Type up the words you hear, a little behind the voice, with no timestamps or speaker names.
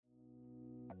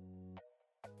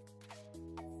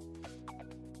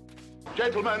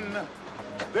Gentlemen,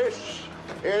 this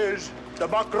is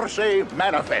Democracy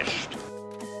Manifest.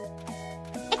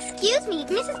 Excuse me,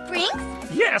 Mrs. Brinks?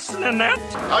 Yes, Nanette?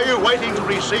 Are you waiting to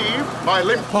receive my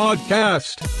limp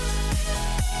podcast?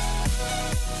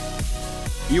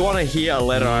 You want to hear a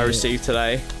letter I received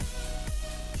today?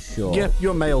 Sure. Yeah,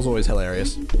 your mail's always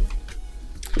hilarious.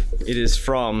 It is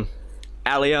from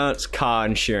Allianz Car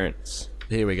Insurance.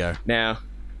 Here we go. Now,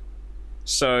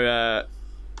 so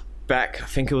back, I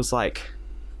think it was like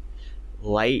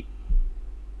late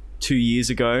 2 years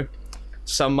ago,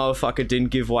 some motherfucker didn't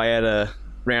give way at a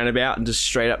roundabout and just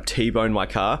straight up T-boned my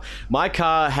car. My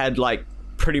car had like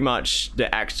pretty much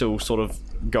the axle sort of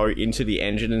go into the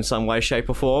engine in some way, shape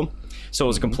or form. So it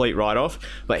was a complete write-off.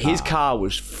 But his car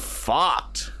was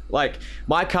fucked. Like,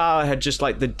 my car had just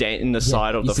like the dent in the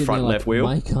side of the front left wheel.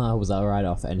 My car was a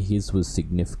write-off and his was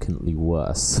significantly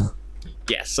worse.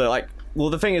 Yeah, so like, well,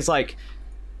 the thing is like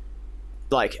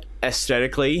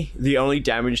aesthetically, the only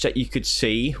damage that you could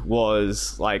see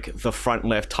was like the front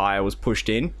left tire was pushed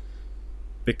in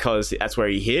because that's where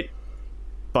he hit.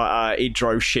 But it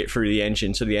drove shit through the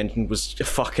engine, so the engine was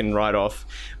fucking right off.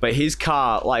 But his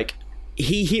car, like,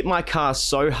 he hit my car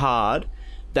so hard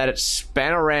that it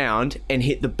span around and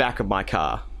hit the back of my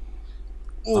car.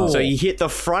 Ooh. So he hit the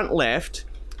front left,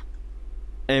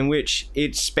 in which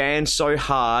it spanned so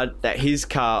hard that his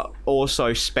car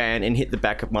also span and hit the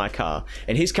back of my car.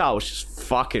 And his car was just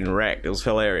fucking wrecked. It was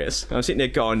hilarious. I was sitting there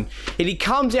going, and he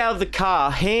comes out of the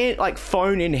car,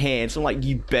 phone in hand. So I'm like,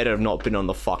 you better have not been on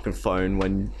the fucking phone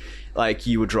when, like,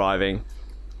 you were driving.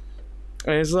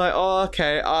 And he's like, oh,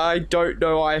 okay, I don't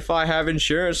know if I have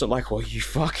insurance. I'm like, well, you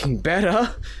fucking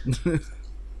better.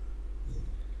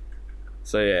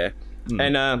 So, yeah.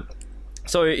 And,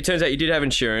 so it turns out you did have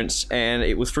insurance, and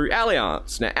it was through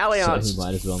Allianz. Now, Allianz... So he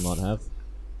might as well not have.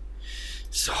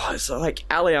 So, like,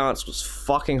 Allianz was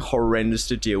fucking horrendous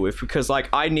to deal with, because, like,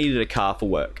 I needed a car for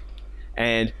work.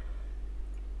 And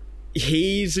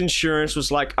his insurance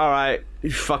was like, alright,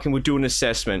 fucking we'll do an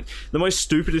assessment. The most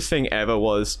stupidest thing ever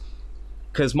was...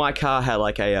 because my car had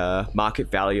like a market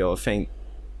value of, I think,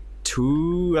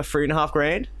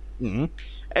 $3,500. Mm-hmm.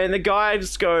 And the guy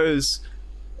just goes,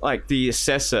 like the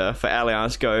assessor for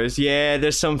Allianz goes, yeah,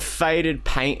 there's some faded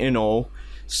paint and all,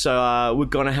 so we're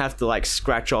gonna have to like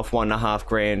scratch off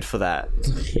 $1,500 for that.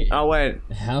 I went,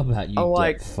 how about you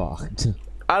get fucked?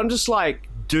 I'm just like,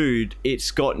 dude, it's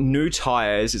got new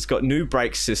tires, it's got new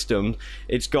brake system,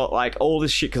 it's got like all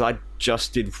this shit because I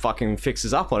just did fucking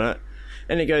fixes up on it.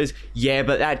 And he goes, yeah,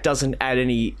 but that doesn't add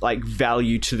any, like,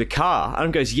 value to the car. And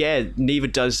he goes, yeah, neither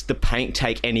does the paint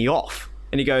take any off.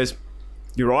 And he goes,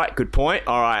 you're right, good point.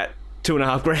 All right,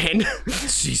 $2,500.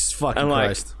 Jesus fucking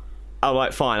Christ. I'm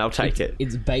like, fine, I'll take it.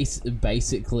 It's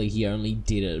basically he only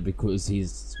did it because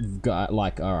he's got,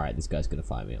 like, all right, this guy's going to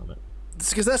fire me on it.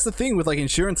 Because that's the thing with like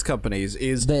insurance companies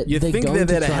is you think they're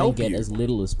there to help you. As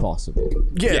little as possible.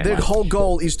 Yeah, their whole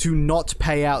goal is to not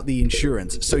pay out the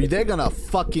insurance. So they're gonna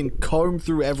fucking comb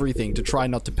through everything to try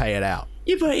not to pay it out.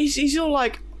 Yeah, but he's all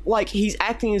like he's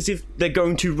acting as if they're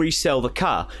going to resell the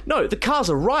car. No, the car's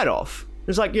a write-off.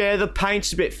 It's like, yeah, the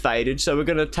paint's a bit faded, so we're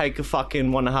gonna take a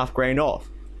fucking $1,500 off.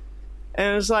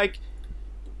 And it's like,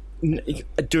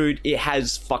 dude, it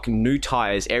has fucking new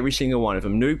tires, every single one of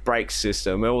them, new brake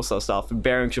system, all sorts of stuff, and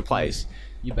bearings replaced.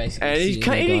 You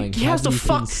basically he has to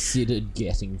fuck. Considered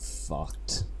getting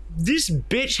fucked. This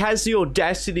bitch has the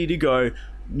audacity to go,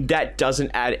 that doesn't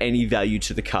add any value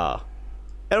to the car.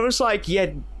 And I was like,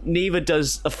 yeah, neither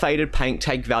does a faded paint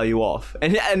take value off.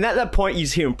 And at that point, you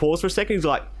hear him pause for a second. He's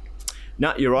like,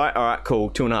 no, you're right. All right, cool,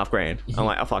 $2,500. I'm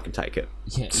like, I'll fucking take it.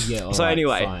 Yeah. So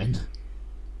anyway. Fine.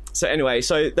 So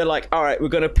they're like, all right, we're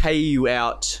going to pay you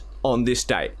out on this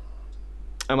date.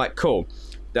 I'm like, cool.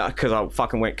 Because I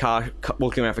fucking went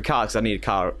looking around for cars because I need a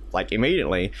car, like,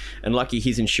 immediately. And lucky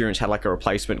his insurance had, like, a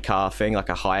replacement car thing, like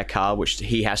a hire car, which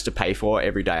he has to pay for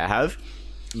every day I have.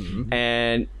 Mm-hmm.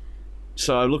 And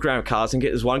so I look around for cars and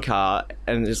get this one car,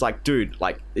 and it's like, dude,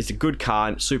 like, it's a good car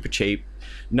and it's super cheap.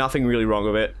 Nothing really wrong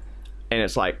with it. And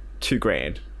it's, like,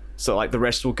 $2,000. So, like, the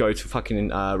rest will go to fucking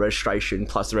registration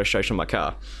plus the registration of my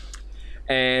car.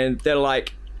 And they're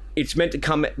like, it's meant to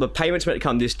come, the payment's meant to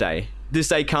come this day. This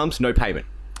day comes, no payment.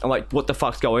 I'm like, what the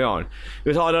fuck's going on?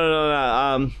 He goes, oh,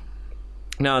 no.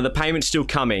 No, the payment's still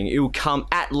coming. It will come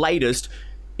at latest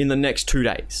in the next 2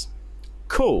 days.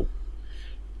 Cool.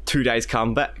 2 days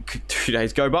come back, 2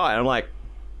 days go by. And I'm like,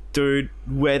 dude,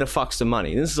 where the fuck's the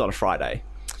money? This is on a Friday.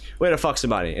 Where the fuck's the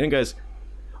money? And he goes,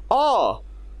 oh,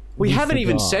 we haven't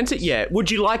even sent it yet.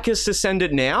 Would you like us to send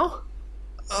it now?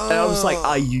 And I was like,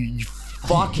 are you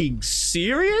fucking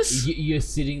serious? You're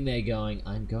sitting there going,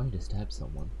 I'm going to stab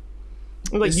someone.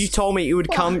 Like, you told me it would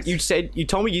come. You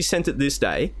told me you sent it this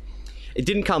day. It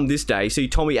didn't come this day, so you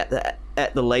told me at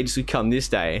the latest it would come this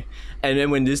day. And then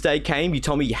when this day came, you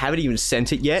told me you haven't even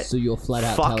sent it yet. So you're flat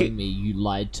out telling me you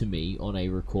lied to me on a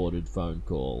recorded phone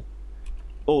call.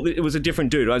 Well, it was a different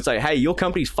dude. I'd say, hey, your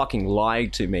company's fucking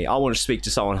lied to me. I want to speak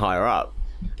to someone higher up.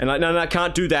 And like, no, I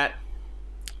can't do that.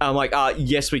 I'm like,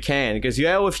 yes, we can. He goes,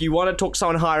 yeah, well, if you want to talk to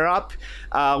someone higher up,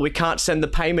 we can't send the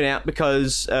payment out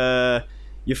because the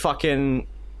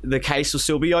case will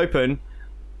still be open.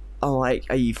 I'm like,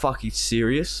 are you fucking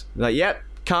serious? Like, yep,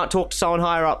 can't talk to someone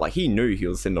higher up. Like, he knew he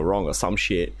was in the wrong or some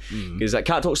shit. He's like,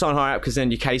 can't talk to someone higher up because then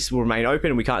your case will remain open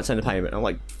and we can't send the payment. I'm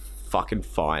like, fucking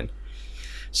fine.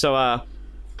 So,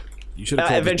 You should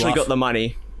have eventually got the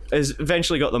money.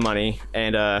 Eventually got the money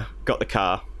and got the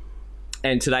car.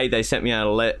 And today they sent me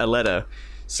out a letter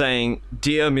saying,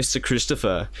 "Dear Mr.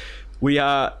 Christopher, we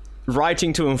are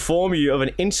writing to inform you of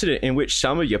an incident in which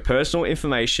some of your personal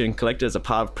information collected as a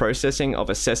part of processing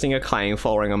of assessing a claim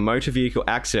following a motor vehicle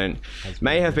accident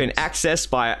may have been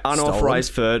accessed by an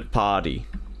unauthorized third party."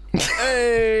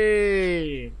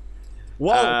 Hey!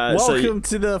 Welcome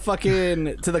to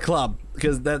the club,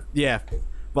 because that, yeah.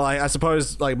 Well, I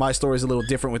suppose like my story's a little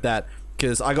different with that,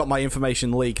 because I got my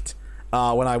information leaked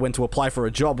when I went to apply for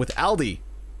a job with Aldi.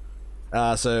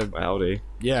 Aldi.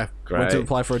 Yeah, Great. went to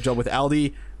apply for a job with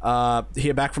Aldi.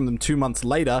 Hear back from them 2 months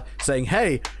later saying,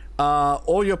 hey,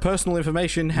 all your personal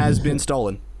information has been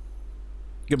stolen.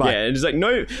 Goodbye. Yeah, and it's like,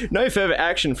 no further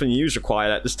action from you is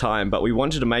required at this time, but we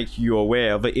wanted to make you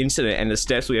aware of the incident and the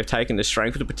steps we have taken to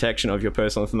strengthen the protection of your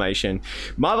personal information.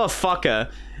 Motherfucker,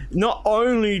 not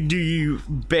only do you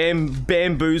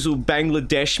bamboozle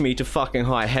Bangladesh me to fucking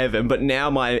high heaven, but now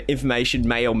my information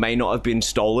may or may not have been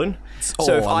stolen.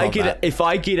 So if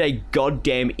I get a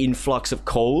goddamn influx of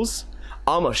calls,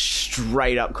 I'm a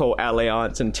straight up call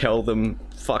Allianz and tell them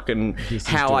fucking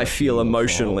how I feel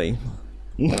emotionally.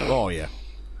 Oh yeah.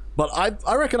 But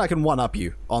I reckon I can one-up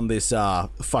you on this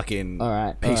fucking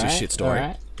piece of shit story.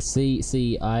 Alright.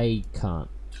 See, I can't.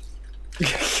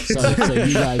 So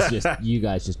you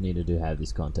guys just needed to have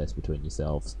this contest between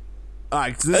yourselves.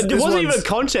 Alright, it wasn't even a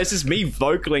contest, it's me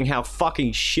vocaling how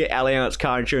fucking shit Allianz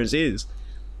car insurance is.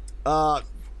 Fuck,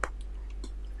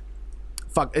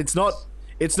 it's not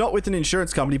with an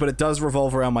insurance company, but it does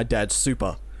revolve around my dad's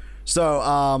super.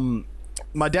 So,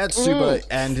 my dad's super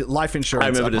and life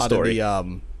insurance are part of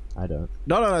the, I don't.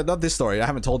 No, not this story. I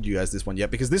haven't told you guys this one yet,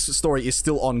 because this story is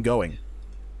still ongoing.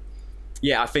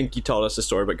 Yeah, I think you told us the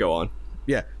story, but go on.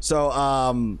 Yeah,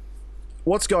 so,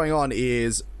 what's going on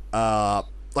is,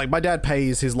 like, my dad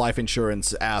pays his life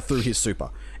insurance through his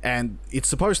super, and it's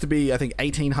supposed to be, I think,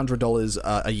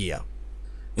 $1,800 a year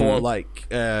for, like,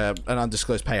 an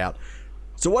undisclosed payout.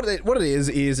 So what it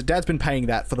is Dad's been paying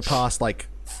that for the past, like,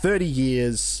 30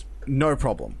 years, no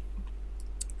problem.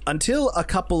 Until a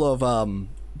couple of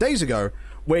days ago,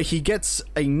 where he gets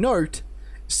a note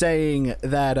saying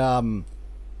that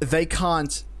they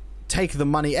can't take the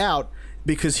money out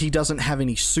because he doesn't have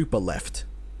any super left.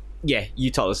 Yeah,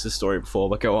 you told us this story before,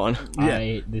 but go on.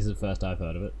 Yeah. This is the first I've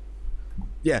heard of it.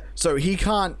 Yeah, so he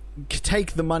can't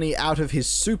take the money out of his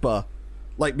super,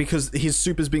 like, because his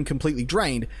super's been completely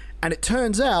drained. And it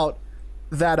turns out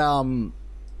that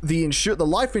the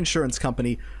life insurance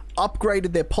company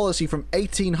upgraded their policy from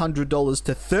 $1,800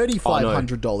 to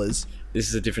 $3,500. This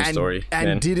is a different story.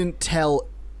 And didn't tell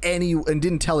him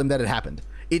that it happened.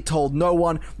 It told no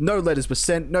one, no letters were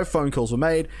sent, no phone calls were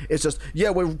made. It's just,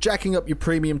 yeah, we're jacking up your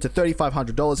premium to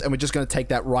 $3,500 and we're just going to take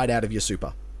that right out of your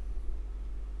super.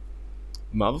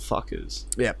 Motherfuckers.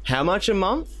 Yeah. How much a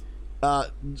month?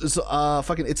 It's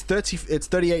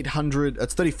 $3,800,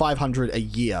 it's $3,500 a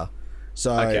year.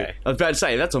 So okay, I was about to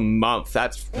say that's a month.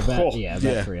 That's about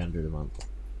 300 a month.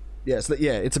 Yeah, so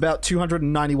it's about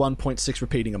 291.6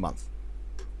 repeating a month.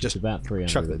 Just about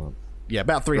 300 a month. Yeah,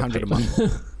 about 300 a month.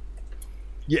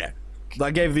 Yeah, I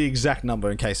gave the exact number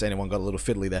in case anyone got a little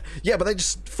fiddly there. Yeah, but they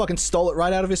just fucking stole it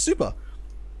right out of his super.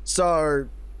 So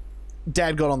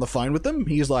Dad got on the phone with them.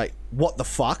 He's like, "What the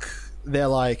fuck?" They're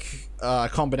like a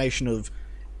combination of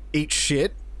eat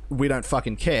shit. We don't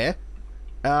fucking care.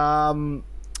 And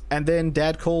then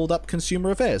Dad called up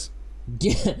Consumer Affairs.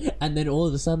 Yeah, and then all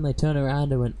of a sudden they turn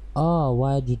around and went, "Oh,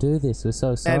 why'd you do this? We're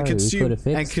so sorry. We could have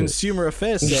fixed it." Consumer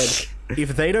Affairs said,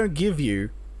 if they don't give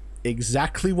you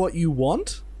exactly what you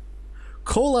want,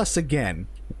 call us again,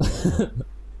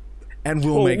 and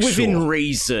we'll make within sure.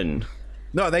 reason.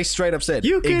 No, they straight up said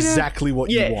You can exactly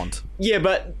what you want. Yeah,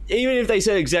 but even if they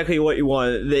said exactly what you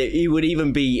want, it would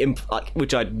even be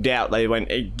which I doubt they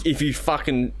went. If you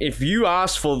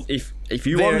ask for if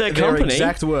you want their company,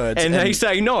 exact words, and they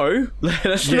say no, let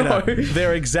us know.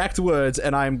 Their exact words,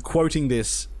 and I'm quoting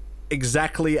this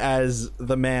exactly as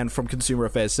the man from Consumer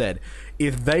Affairs said: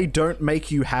 "If they don't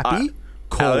make you happy,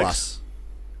 call us."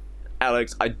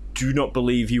 Alex, I do not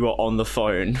believe you were on the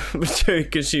phone to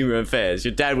Consumer Affairs.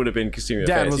 Your dad would have been Consumer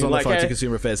Affairs. Dad was on the phone to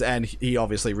Consumer Affairs, and he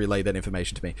obviously relayed that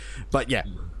information to me. But yeah,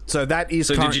 so that is.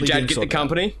 So currently did your dad being get the sorted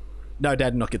company? out. No,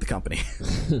 Dad did not get the company.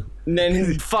 And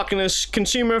then fucking us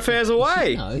Consumer Affairs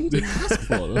away. No, he didn't ask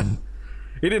for them.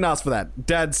 He didn't ask for that.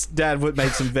 Dad would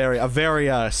make a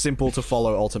very simple to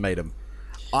follow ultimatum.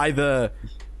 Either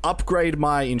upgrade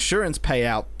my insurance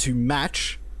payout to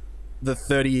match the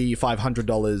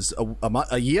 $3,500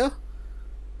 a year,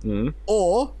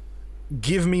 or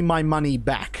give me my money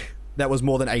back. That was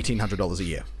more than $1,800 a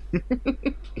year.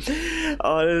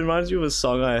 Oh, it reminds me of a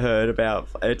song I heard about.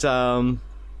 It's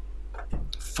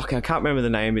fucking, I can't remember the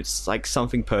name. It's like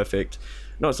Something Perfect.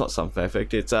 No, it's not Something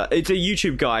Perfect. It's a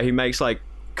YouTube guy who makes like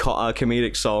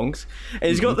comedic songs, and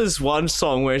he's got this one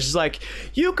song where it's just like,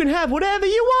 you can have whatever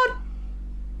you want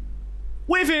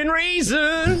within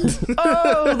reason.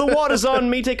 Oh, the water's on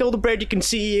me. Take all the bread you can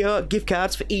see. Gift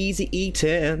cards for easy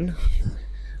eating.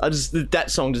 That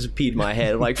song just appeared in my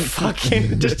head. Like,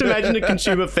 fucking, just imagine the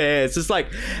Consumer Affairs. It's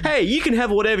like, hey, you can have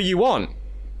whatever you want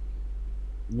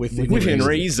within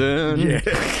reason. Yeah.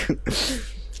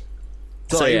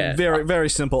 So yeah, very, very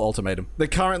simple ultimatum. They're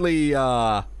currently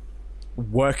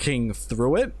working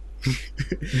through it.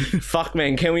 fuck,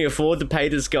 man, can we afford to pay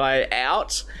this guy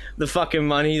out the fucking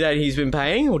money that he's been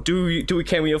paying, or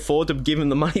can we afford to give him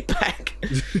the money back?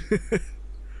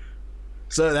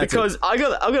 So that's because I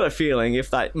got a feeling if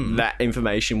that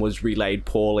information was relayed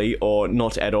poorly or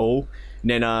not at all,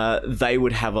 then they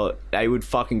would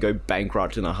fucking go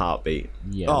bankrupt in a heartbeat.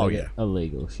 Yeah. Oh, like yeah. A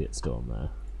legal shitstorm there.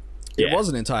 It was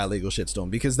an entire legal shitstorm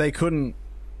because they couldn't.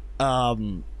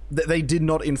 They did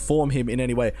not inform him in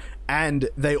any way, and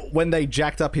when they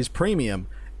jacked up his premium,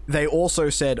 they also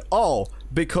said, "Oh,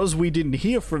 because we didn't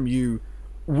hear from you,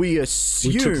 we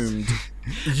assumed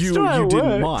you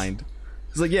didn't mind."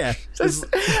 It's like, yeah,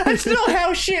 that's not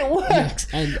how shit works.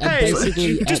 And Hey,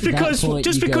 basically, just at that point,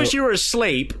 because you're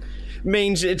asleep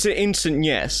means it's an instant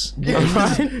yes.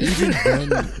 even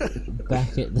then,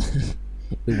 back at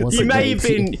it wasn't. You may have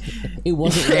been. It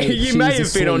wasn't. Late. You She may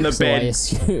was have been on the asleep, bed.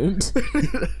 So I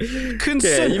assumed.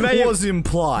 consent you may have- was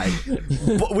implied,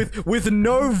 but with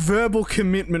no verbal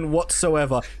commitment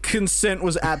whatsoever. Consent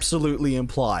was absolutely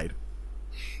implied.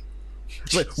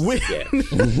 Like,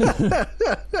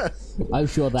 I'm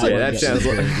sure that Yeah, would that get sounds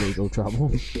them in legal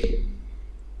trouble.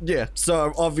 yeah,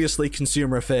 so obviously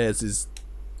Consumer Affairs is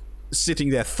sitting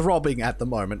there throbbing at the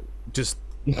moment, just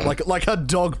like a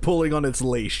dog pulling on its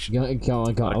leash. Go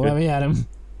on. Let me at him.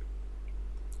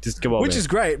 Just come on, Which man. is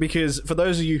great because for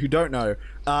those of you who don't know,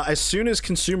 as soon as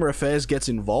Consumer Affairs gets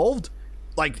involved,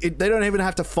 they don't even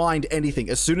have to find anything.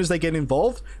 As soon as they get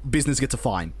involved, business gets a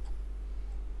fine.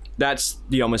 That's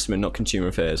the Ombudsman, not Consumer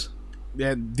Affairs.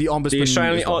 Yeah, the Ombudsman. The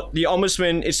Australian, as well. the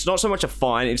Ombudsman, it's not so much a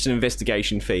fine, it's an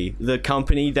investigation fee. The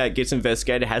company that gets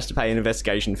investigated has to pay an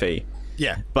investigation fee.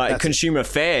 Yeah, But that's Consumer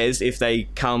Affairs, if they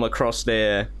come across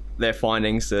their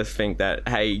findings to think that,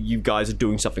 hey, you guys are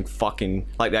doing something fucking,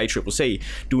 like the ACCC,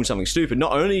 doing something stupid,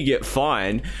 not only you get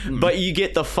fined, but you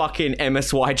get the fucking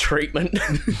MSY treatment.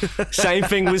 Same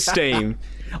thing with Steam.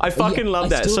 I fucking love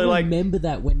that. I still So remember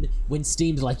that when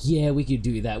Steam's like, yeah, we could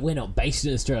do that. We're not based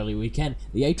in Australia. We can.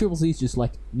 The ACCC's just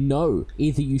like, no.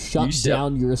 Either you shut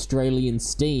down your Australian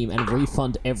Steam and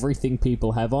refund everything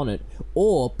people have on it,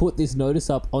 or put this notice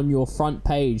up on your front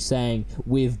page saying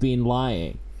we've been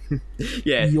lying.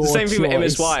 yeah, Your the same thing with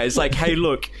choice. MSY. It's like, hey,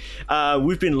 look,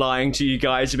 we've been lying to you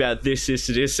guys about this,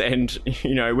 and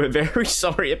we're very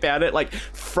sorry about it. Like,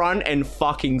 front and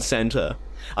fucking center.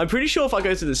 I'm pretty sure if I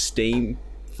go to the Steam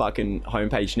fucking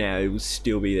homepage now, it will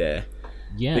still be there.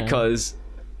 Yeah.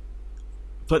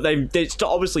 But it's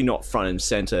obviously not front and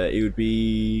center. It would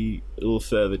be a little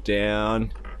further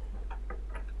down.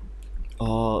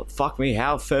 Oh, fuck me.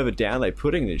 How further down are they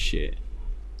putting this shit?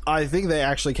 I think they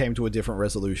actually came to a different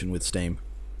resolution with Steam.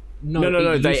 No, it they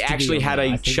used to be actually on had there. a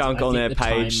I think- chunk I on think their the page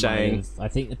time might saying- have- I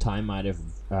think the time might have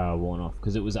worn off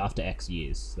because it was after X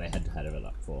years they had it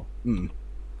up for.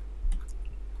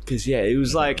 Because, yeah, it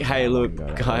was like, hey, how look, long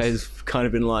ago that guys, kind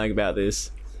of been lying about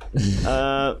this.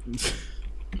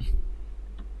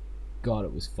 God,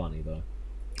 it was funny though.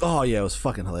 Oh yeah, it was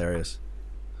fucking hilarious.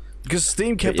 Because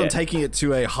Steam kept yeah. on taking it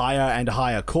to a higher and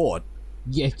higher court,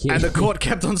 Yeah, and the court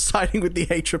kept on siding with the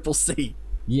ACCC.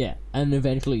 yeah, and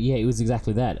eventually, yeah, it was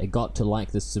exactly that. It got to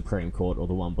like the Supreme Court or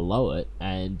the one below it,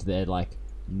 and they're like,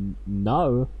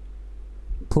 no.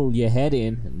 pull your head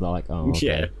in, and they're like, oh, okay,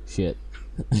 Yeah. shit.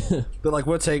 But like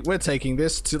we're taking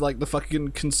this to like the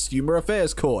fucking Consumer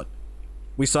Affairs Court.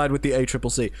 We side with the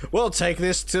ACCC. We'll take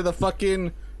this to the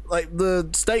fucking like the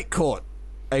state court.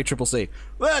 ACCC.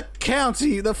 The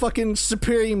county, the fucking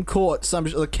Supreme Court,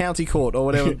 the county court or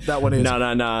whatever that one is. No.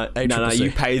 ACCC.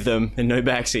 You pay them and no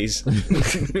backsies.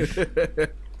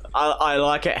 I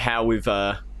like it how we've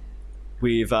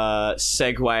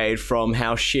segued from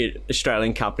how shit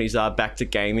Australian companies are back to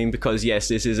gaming, because yes,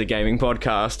 this is a gaming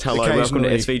podcast. Hello, welcome to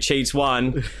SV Cheats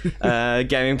 1,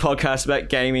 gaming podcast about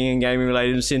gaming and gaming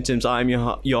related symptoms. I'm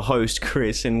your host,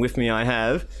 Chris, and with me I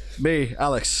have me,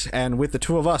 Alex, and with the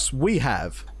two of us we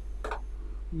have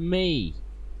me.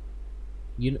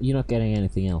 You're not getting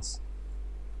anything else.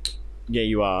 Yeah,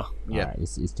 you are. Yeah. Alright,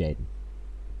 it's Jaden.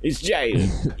 It's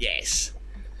Jaden. Yes.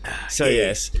 So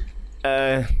yes.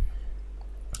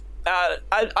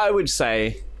 I would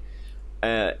say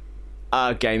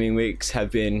our gaming weeks have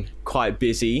been quite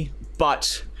busy,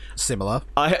 but similar.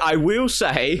 I will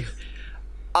say,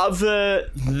 other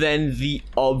than the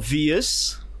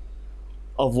obvious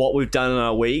of what we've done in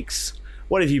our weeks,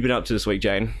 what have you been up to this week,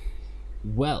 Jane?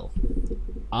 Well,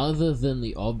 other than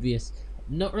the obvious,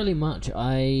 not really much.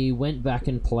 I went back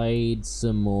and played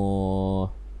some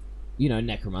more,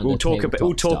 Necromunda.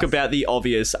 We'll talk about the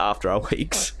obvious after our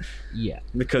weeks. Yeah.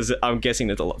 Because I'm guessing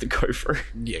there's a lot to go through.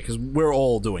 Yeah, because we're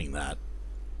all doing that.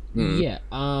 Yeah.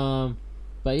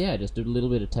 But yeah, just a little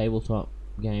bit of tabletop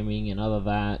gaming, and other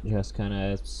that, just kind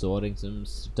of sorting some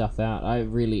stuff out.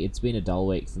 It's been a dull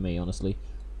week for me, honestly.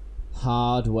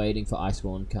 Hard waiting for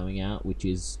Iceborne coming out, which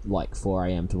is like 4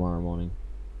 a.m. tomorrow morning.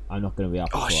 I'm not going to be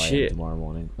up at 4 a.m. tomorrow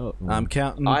morning. I'm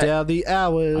counting down the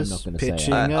hours. I'm not going to say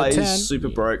pitching it. a 10. I'm super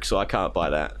broke, so I can't buy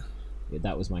that. Yeah,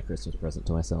 that was my Christmas present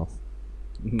to myself.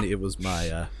 It was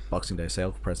my Boxing Day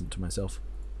sale present to myself.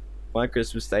 My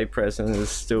Christmas Day present is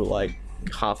still like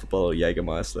half a bottle of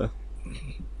Jägermeister.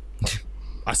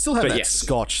 I still have But that yes.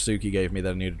 scotch Suki gave me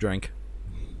that I need to drink.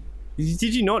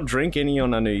 Did you not drink any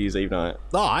on our New Year's Eve night?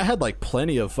 Oh, I had like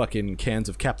plenty of fucking cans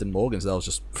of Captain Morgan's that I was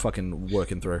just fucking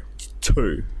working through.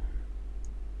 2.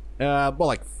 Well,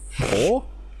 like 4?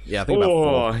 Yeah, I think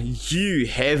about 4. You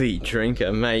heavy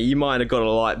drinker, mate. You might have got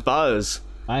a light buzz.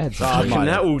 I had I might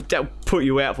have. That'll put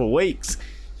you out for weeks.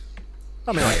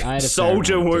 I mean, like, I had a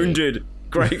Soldier fair amount, dude. wounded.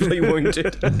 Gravely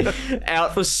wounded.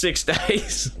 Out for 6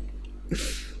 days.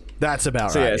 that's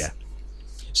about So right, yes.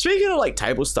 Speaking of like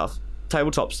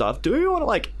tabletop stuff, do we want to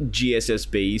like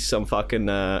GSSB some fucking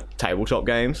tabletop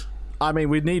games? I mean,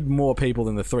 we'd need more people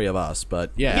than the 3 of us,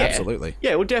 but yeah, absolutely.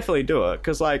 Yeah, we'll definitely do it,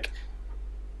 because like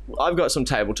I've got some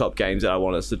tabletop games that I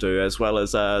want us to do, as well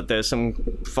as there's some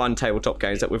fun tabletop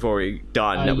games that we've already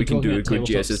done that we can do a good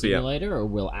GSSB. Simulator, or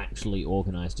will actually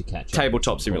organise to catch up?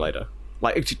 Tabletop simulator.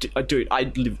 Like, dude,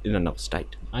 I live in another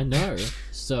state. I know,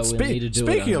 so we'll need to do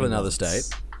it. Speaking of only another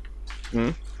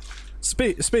once.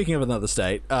 state, speaking of another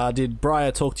state, did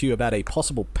Briar talk to you about a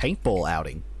possible paintball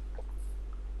outing?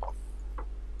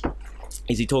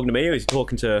 Is he talking to me or is he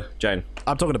talking to Jane?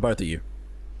 I'm talking to both of you.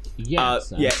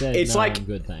 Yes, I said, it's no, like I'm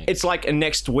good, thanks. it's like a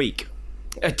next week.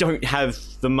 I don't have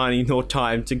the money nor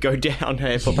time to go down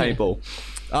here for paintball.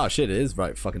 Oh shit, it is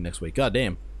right fucking next week. God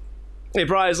damn. Yeah,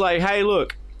 Briar's like, hey,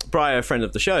 look. Briar, a friend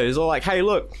of the show, is all like, hey,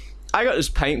 look, I got this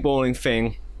paintballing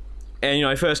thing,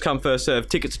 and first come, first serve.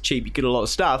 Tickets are cheap. You get a lot of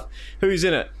stuff. Who's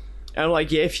in it? And I'm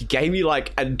like, yeah, if you gave me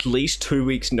like at least 2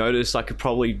 weeks' notice, I could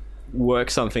probably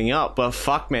work something up. But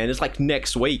fuck, man, it's like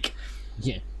next week.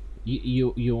 Yeah.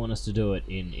 You want us to do it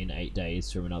in 8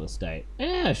 days from another state?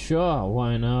 Yeah, sure.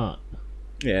 Why not?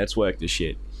 Yeah, it's work this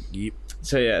shit. Yep.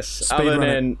 So yes, Speed other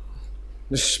run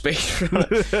than speed,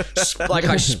 like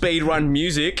I speed run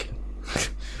music.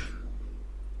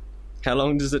 How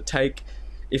long does it take?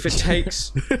 If it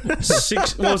takes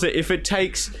 6, what was it? If it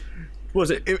takes, what was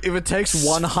it? If it takes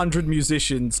 100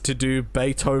 musicians to do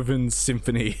Beethoven's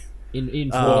symphony,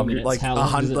 In 4 minutes, like how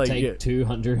long does it take yeah.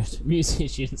 200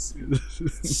 musicians?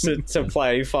 to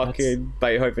play fucking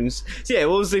Beethoven's. So yeah,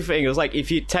 what was the thing? It was like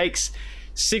if it takes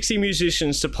 60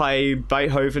 musicians to play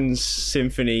Beethoven's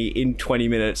symphony in 20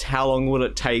 minutes, how long will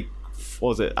it take? What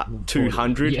was it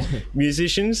 200 Yeah.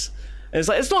 musicians? And it's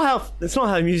like it's not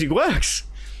how music works.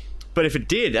 But if it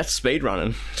did, that's speed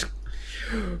running.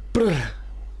 But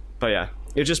yeah,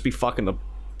 it'd just be fucking a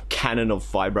cannon of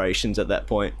vibrations at that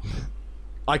point.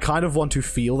 I kind of want to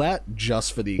feel that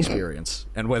just for the experience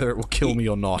and whether it will kill me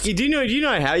or not. Do you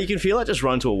know how you can feel it? Just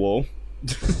run to a wall.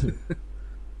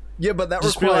 Yeah, but that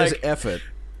Just be requires like- effort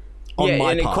on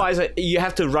my and part. it requires you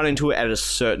have to run into it at a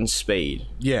certain speed.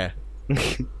 Yeah.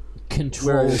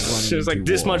 Controls So it's running like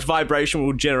into this war. much vibration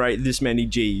will generate this many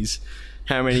G's.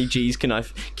 How many G's can I?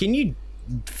 Can you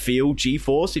feel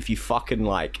G-force if you fucking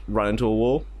like run into a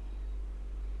wall?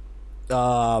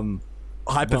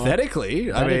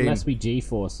 Hypothetically, I That'd mean, less be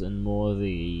G-force and more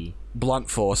the blunt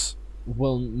force.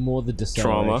 more the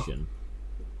deceleration.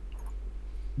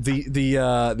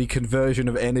 The conversion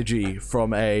of energy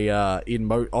from a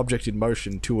object in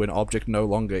motion to an object no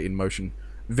longer in motion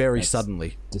very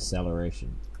suddenly.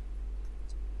 Deceleration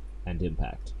and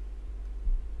impact.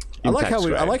 I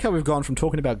like how we've gone from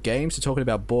talking about games to talking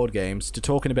about board games to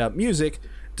talking about music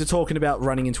to talking about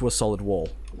running into a solid wall.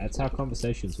 That's how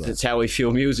conversations work. That's how we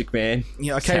feel music, man.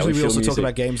 Yeah, occasionally we also talk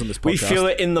about games on this podcast. We feel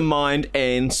it in the mind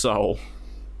and soul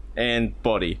and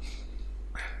body.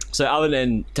 So other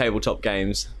than tabletop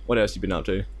games, what else have you been up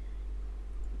to?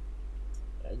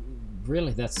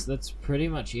 Really, that's pretty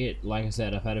much it. Like I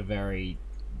said, I've had a very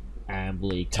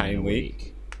ambly kind of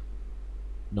week.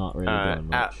 Not really doing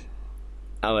much.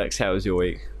 Alex, how was your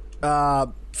week?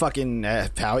 How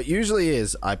it usually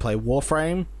is. I play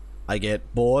Warframe, I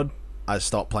get bored, I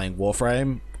stop playing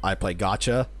Warframe, I play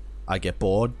Gacha, I get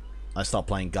bored, I stop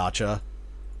playing Gacha,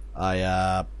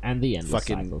 and the endless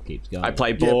cycle keeps going. I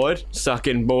play bored,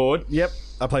 sucking bored. Yep,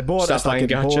 I play bored, I start playing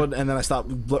getting Gacha. bored, and then I start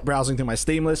browsing through my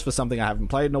Steam list for something I haven't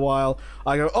played in a while.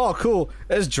 I go, oh cool,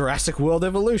 there's Jurassic World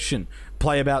Evolution.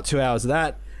 Play about 2 hours of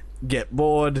that, get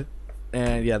bored,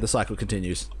 and yeah, the cycle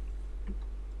continues.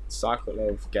 Cycle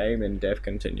of game and death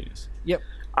continues. Yep.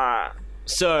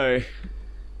 So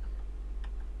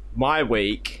my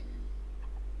week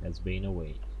has been a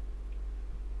week.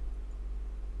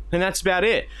 And that's about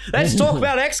it. Let's talk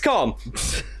about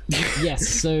XCOM. Yes,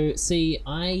 so see,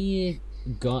 I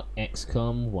got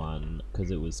XCOM 1 because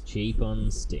it was cheap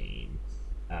on Steam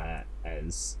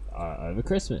as over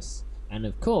Christmas. And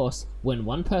of course, when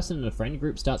one person in a friend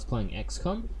group starts playing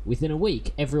XCOM, within a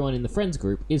week, everyone in the friends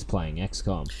group is playing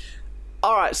XCOM.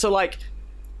 Alright, so like,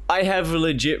 I have a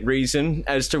legit reason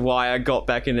as to why I got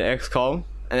back into XCOM,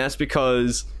 and that's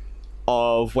because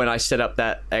of when I set up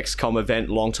that XCOM event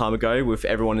a long time ago with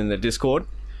everyone in the Discord.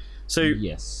 So,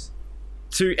 yes.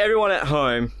 To everyone at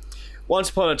home, once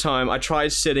upon a time, I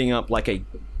tried setting up like a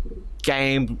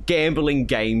gambling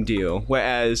game deal,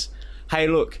 whereas, hey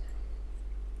look,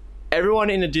 everyone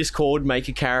in the Discord make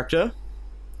a character,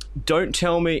 don't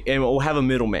tell me, and we'll have a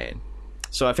middleman.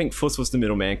 So I think Fuss was the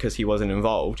middleman because he wasn't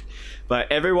involved.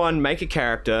 But everyone make a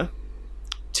character,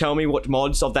 tell me what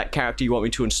mods of that character you want me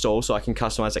to install so I can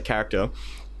customize that character,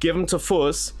 give them to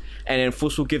Fuss, and then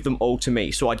Fuss will give them all to me.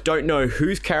 So I don't know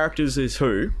whose characters is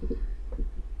who,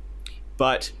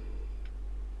 but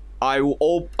I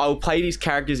will play these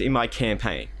characters in my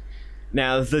campaign.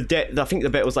 Now, I think the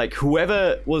bet was like,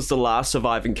 whoever was the last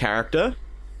surviving character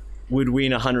would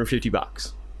win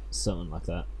 $150. Something like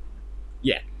that.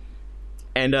 Yeah.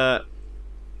 And,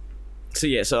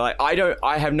 so like,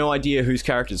 I have no idea whose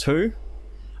character's who.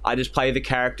 I just play the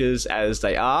characters as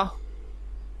they are.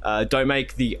 Don't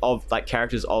make the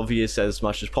characters obvious as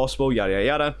much as possible, yada, yada,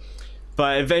 yada.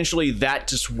 But eventually that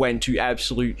just went to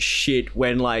absolute shit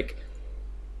when, like,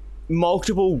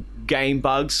 multiple game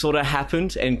bugs sort of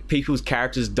happened and people's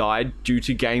characters died due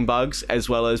to game bugs, as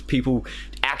well as people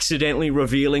accidentally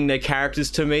revealing their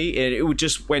characters to me, and it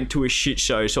just went to a shit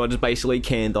show. So I just basically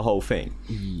canned the whole thing.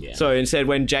 Yeah. So instead,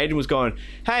 when Jaden was going,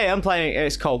 hey, I'm playing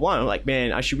XCOM 1, I'm like,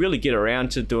 man, I should really get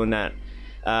around to doing that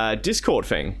Discord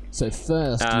thing. So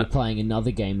first you're playing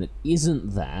another game that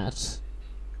isn't that.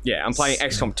 Yeah, I'm playing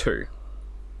XCOM 2.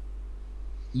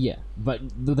 Yeah, but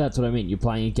that's what I mean. You're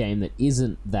playing a game that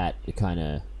isn't that kind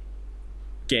of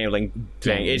gambling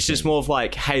thing. It's just more of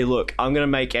like, hey, look, I'm going to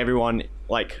make everyone,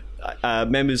 like,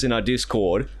 members in our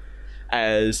Discord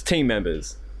as team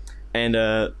members. And,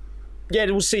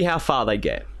 we'll see how far they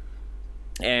get.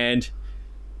 And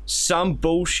some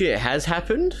bullshit has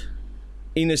happened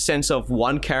in the sense of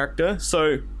one character.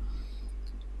 So,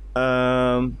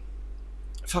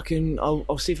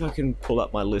 I'll see if I can pull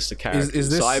up my list of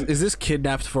characters. Is this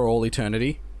kidnapped for all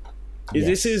eternity?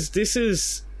 Yes.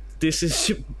 This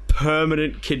is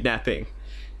permanent kidnapping.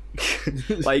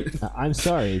 Like, I'm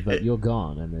sorry, but you're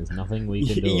gone, and there's nothing we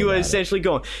can do. You are about essentially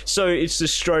gone. So it's the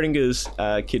Schrodinger's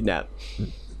kidnap.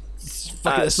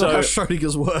 That's not how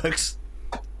Schrodinger's works.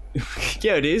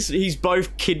 Yeah, it is. He's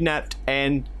both kidnapped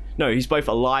he's both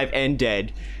alive and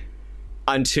dead.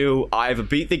 Until I either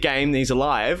beat the game and he's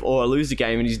alive, or I lose the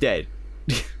game and he's dead.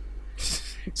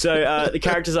 So the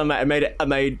characters I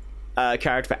made a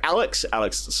character for Alex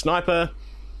the sniper.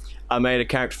 I made a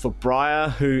character for Briar,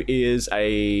 who is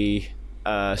a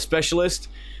specialist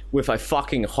with a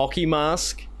fucking hockey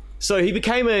mask. So he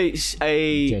became a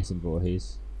Jason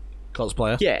Voorhees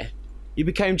cosplayer. Yeah, he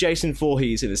became Jason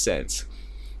Voorhees in a sense.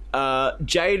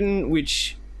 Jaden,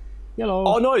 which Hello.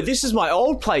 Oh no, this is my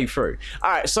old playthrough.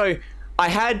 Alright, so I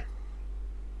had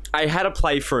a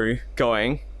playthrough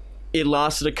going. It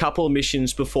lasted a couple of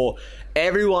missions before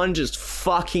everyone just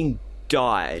fucking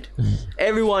died.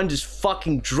 Everyone just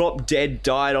fucking dropped dead,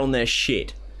 died on their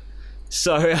shit.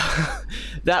 So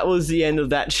that was the end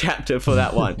of that chapter for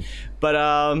that one. But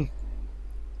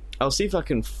I'll see if I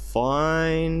can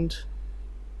find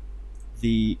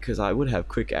because I would have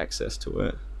quick access to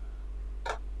it.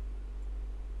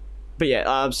 But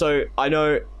yeah, so I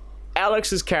know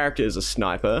Alex's character is a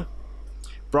sniper.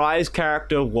 Briar's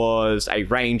character was a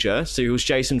ranger, so he was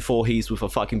Jason Voorhees with a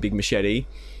fucking big machete.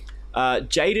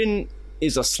 Jaden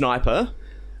is a sniper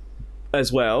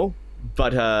as well,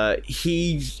 but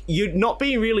you're not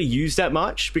being really used that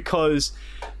much because,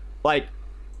 like,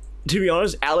 to be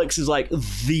honest, Alex is like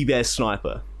the best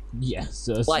sniper. Yeah,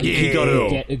 so Like, you he got it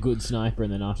all. get a good sniper,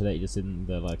 and then after that, you just sit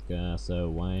there like, so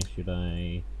why should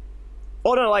I?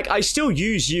 Oh no, like, I still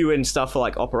use you and stuff for,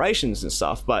 like, operations and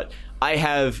stuff, but I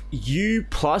have you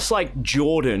plus, like,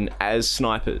 Jordan as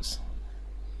snipers.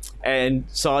 And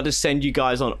so I just send you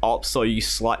guys on ops so you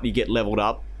slightly get leveled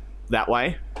up that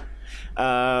way.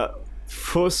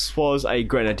 Fuss was a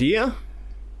grenadier.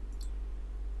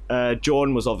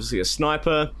 Jordan was obviously a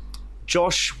sniper.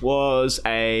 Josh was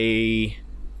a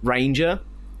ranger,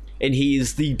 and he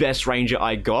is the best ranger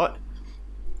I got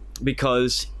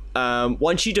because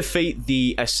once you defeat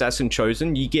the assassin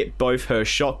chosen, you get both her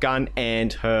shotgun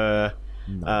and her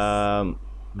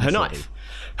knife.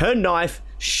 Her knife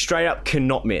straight up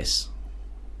cannot miss.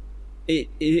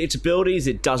 Its abilities,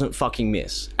 it doesn't fucking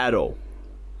miss at all.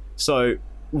 So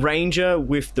ranger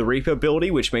with the Reaper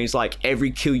ability, which means like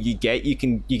every kill you get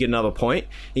another point,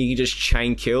 and you can just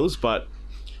chain kills, but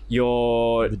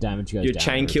the damage goes your down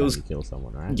chain every kills time you kill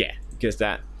someone, right? Yeah, because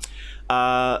that.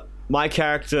 My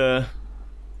character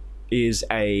is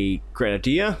a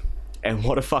grenadier, and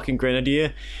what a fucking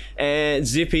grenadier. And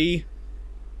Zippy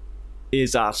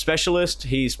is our specialist.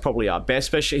 He's probably our best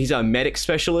specialist. He's our medic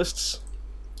specialist.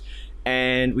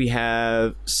 And we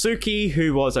have Suki,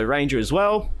 who was a ranger as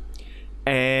well,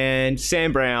 and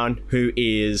Sam Brown, who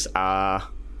is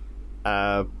fuck,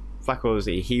 what was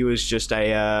he? He was just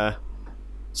a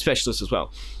specialist as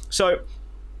well. So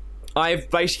I've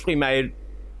basically made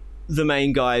the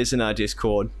main guys in our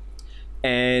Discord,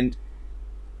 and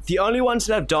the only ones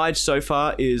that have died so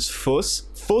far is Fuss.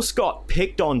 Fuss got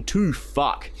picked on to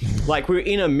fuck. Like, we were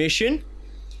in a mission.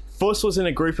 Fuss was in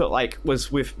a group that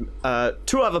was with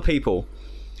two other people,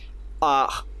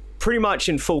 pretty much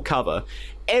in full cover.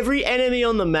 Every enemy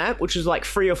on the map, which was like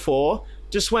 3 or 4,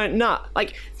 just went nah.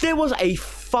 Like, there was a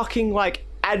fucking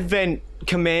Advent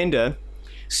commander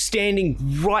standing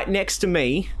right next to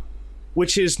me,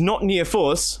 which is not near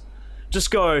Fuss.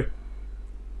 Just go,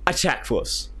 attack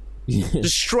Fuss.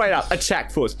 Just straight up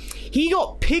attack Fuss. He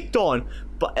got picked on,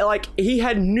 but he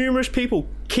had numerous people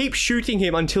keep shooting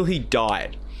him until he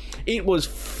died. It was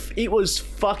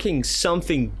fucking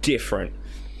something different,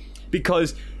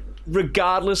 because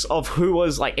regardless of who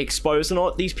was exposed or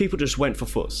not, these people just went for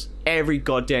Fuss every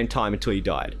goddamn time until he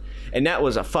died, and that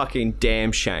was a fucking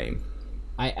damn shame.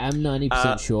 I am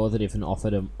 90% sure that if an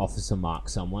officer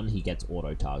marks someone, he gets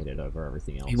auto-targeted over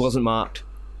everything else. He wasn't marked.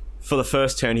 For the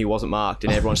first turn, he wasn't marked,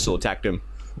 and everyone still attacked him.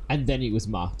 And then he was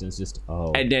marked, and it's just,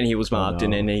 And then he was marked, no.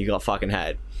 and then he got fucking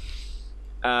had.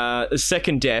 The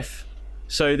second death.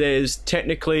 So there's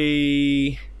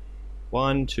technically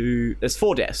 1, 2... There's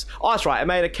 4 deaths. Oh, that's right. I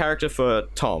made a character for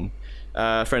Tom,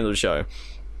 friend of the show.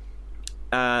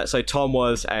 So Tom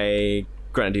was a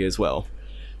grenadier as well.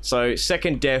 So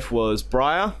second death was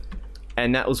Briar,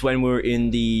 and that was when we were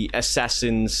in the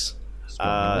Assassin's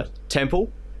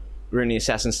temple. We were in the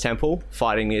Assassin's temple,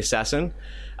 fighting the assassin.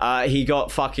 He got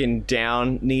fucking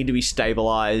down, needed to be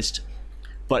stabilized,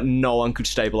 but no one could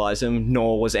stabilize him,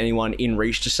 nor was anyone in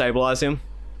reach to stabilize him.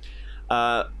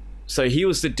 So he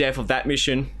was the death of that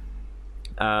mission.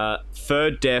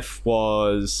 Third death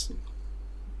was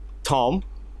Tom.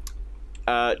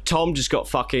 Tom just got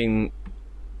fucking,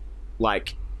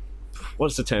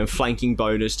 what's the term? Flanking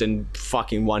bonused and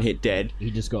fucking one hit dead.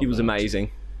 He was murked.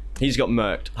 Amazing. He just got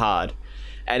murked hard.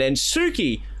 And then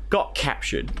Suki got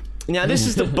captured. Now this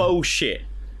is the bullshit.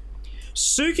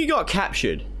 Suki got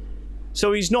captured,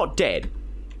 so he's not dead.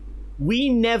 We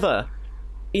never,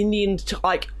 I feel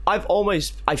like I've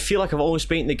almost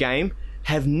beaten the game,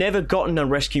 have never gotten a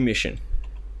rescue mission.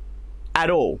 At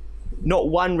all. Not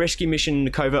one rescue mission in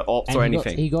the covert ops or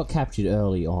anything. He got captured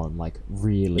early on,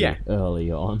 really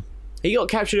early on. He got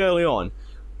captured early on,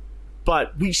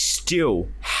 but we still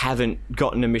haven't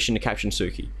gotten a mission to capture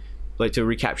Suki. To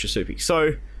recapture Suki.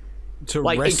 So, to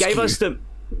it gave us the...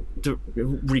 the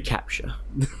recapture.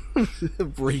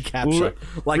 Recapture.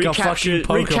 Like a fucking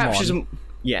Pokemon. Recaptures,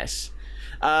 yes.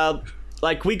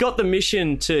 Like, we got the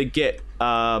mission to get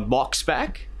Mox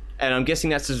back, and I'm guessing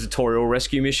that's a tutorial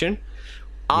rescue mission.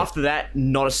 After that,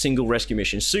 not a single rescue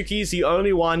mission. Suki's the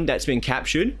only one that's been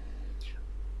captured,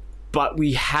 but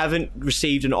we haven't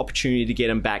received an opportunity to get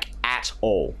him back at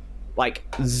all. Like,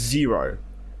 zero.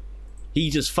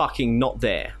 He's just fucking not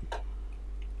there.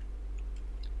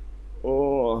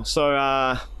 Oh,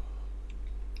 so,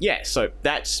 yeah, so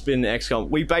that's been XCOM.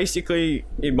 We basically,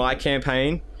 in my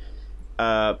campaign,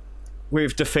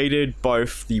 we've defeated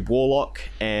both the Warlock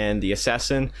and the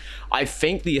Assassin. I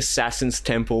think the Assassin's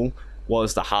Temple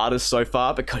was the hardest so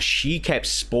far because she kept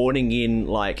spawning in,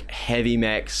 like, heavy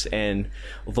mechs and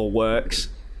the works.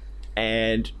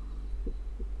 And,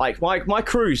 like, my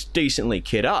crew's decently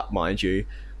kit up, mind you.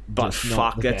 But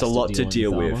fuck, that's a lot to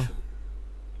deal with.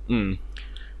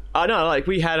 I know, like,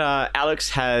 we had, Alex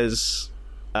has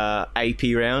AP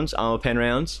rounds, armor pen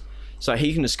rounds. So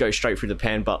he can just go straight through the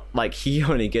pen, but, like, he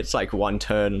only gets, like, one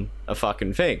turn a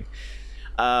fucking thing.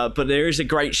 But there is a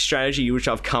great strategy which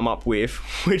I've come up with,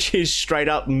 which is straight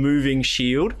up moving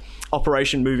shield,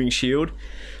 Operation Moving Shield,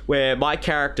 where my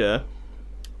character,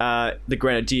 the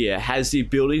Grenadier, has the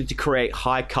ability to create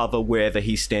high cover wherever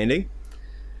he's standing.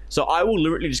 So I will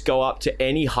literally just go up to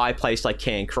any high place I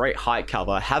can, create high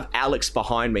cover, have Alex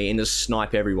behind me, and just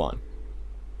snipe everyone.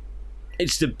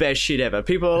 It's the best shit ever.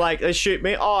 People are like, they shoot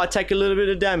me, oh, I take a little bit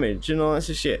of damage, and all that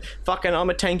shit. Fucking, I'm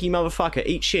a tanky motherfucker,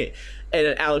 eat shit. And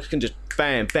then Alex can just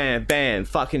bam, bam, bam,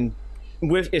 fucking,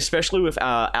 especially with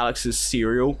Alex's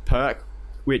serial perk,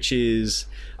 which is,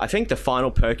 I think, the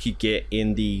final perk you get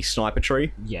in the sniper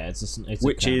tree. Yeah, it's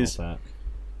which a is perk.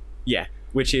 Yeah,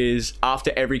 which is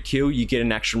after every kill you get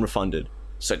an action refunded.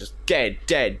 So just dead,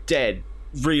 dead, dead,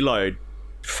 reload,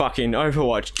 fucking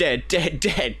Overwatch, dead, dead,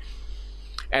 dead.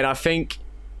 And I think,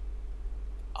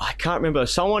 I can't remember,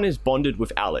 someone is bonded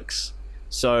with Alex.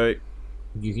 So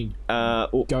you can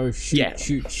go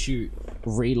shoot,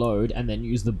 reload, and then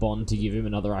use the bond to give him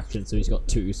another action, so he's got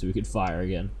two, so he can fire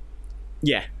again.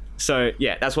 Yeah. So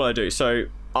yeah, that's what I do. So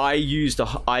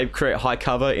I create high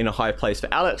cover in a high place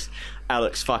for Alex.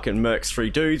 Alex fucking murks 3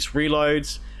 dudes,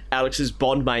 reloads. Alex's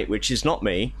bond mate, which is not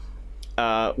me,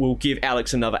 will give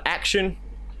Alex another action,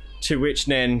 to which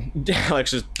then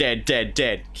Alex is dead, dead,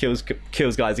 dead, kills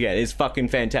guys again. It's fucking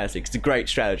fantastic. It's a great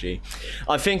strategy.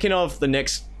 I'm thinking of the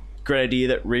next Grenadier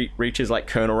that reaches like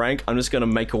Colonel rank. I'm just gonna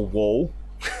make a wall.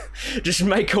 Just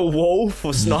make a wall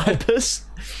for snipers.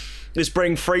 Just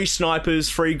bring 3 snipers,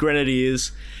 3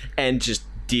 Grenadiers, and just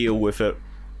deal with it.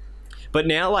 But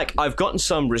now, like, I've gotten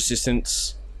some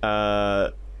resistance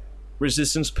perks,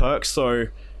 so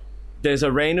there's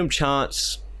a random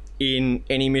chance in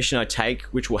any mission I take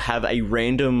which will have a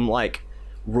random, like,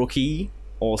 rookie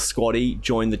or squaddie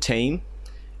join the team,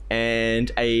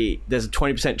 and there's a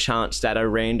 20% chance that a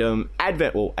random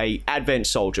advent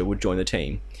soldier would join the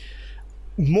team.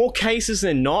 More cases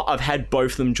than not, I've had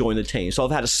both of them join the team, so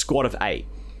I've had a squad of 8.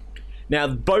 Now,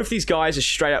 both these guys are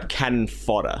straight up cannon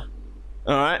fodder.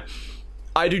 Alright?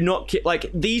 I do not get,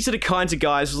 like, these are the kinds of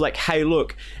guys who's like, hey,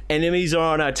 look, enemies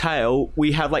are on our tail,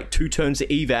 we have like 2 turns to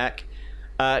evac,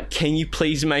 can you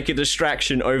please make a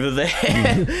distraction over there?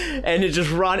 And it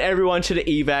just run everyone to the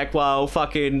evac while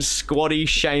fucking squatty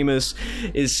Seamus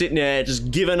is sitting there just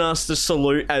giving us the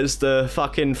salute as the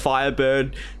fucking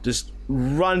Firebird just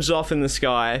runs off in the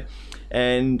sky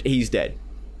and he's dead.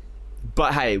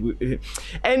 But hey,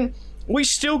 we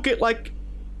still get like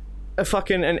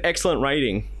an excellent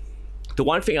rating. The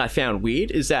one thing I found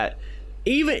weird is that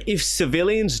even if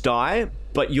civilians die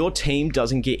but your team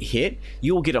doesn't get hit,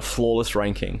 you will get a flawless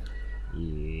ranking.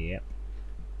 Yep.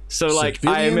 So like,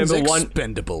 I remember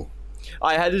expendable.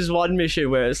 I had this one mission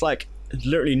where it's like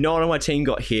literally no one on my team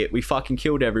got hit. We fucking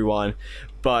killed everyone,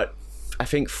 but I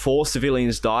think 4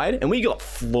 civilians died and we got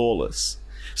flawless.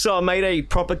 So I made a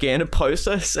propaganda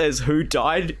poster that says who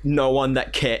died, no one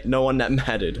that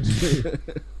mattered.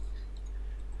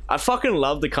 I fucking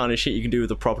love the kind of shit you can do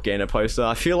with a propaganda poster.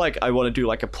 I feel like I want to do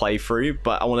like a playthrough,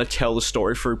 but I want to tell the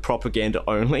story through propaganda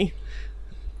only.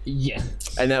 Yeah.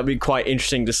 And that would be quite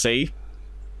interesting to see.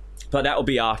 But that will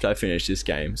be after I finish this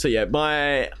game. So yeah,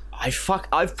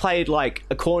 I've played, like,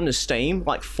 according to Steam,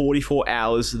 like 44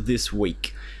 hours this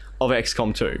week of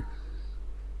XCOM 2.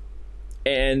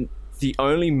 And the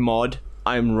only mod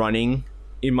I'm running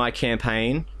in my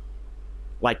campaign,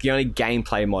 like the only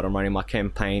gameplay mod I'm running in my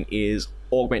campaign is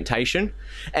augmentation,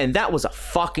 and that was a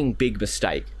fucking big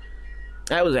mistake.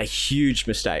 That was a huge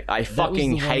mistake. I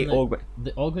fucking hate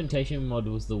the augmentation mod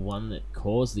was the one that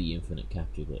caused the infinite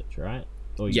capture glitch, right?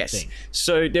 Or you Yes. think?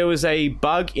 So there was a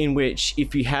bug in which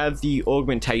if you have the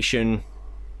augmentation,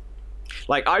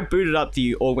 like I booted up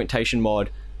the augmentation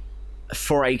mod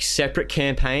for a separate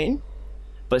campaign,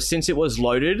 but since it was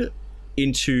loaded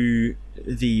into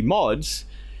the mods,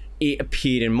 it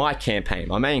appeared in my campaign,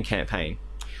 my main campaign,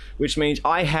 which means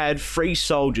I had 3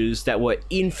 soldiers that were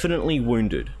infinitely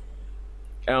wounded.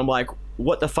 And I'm like,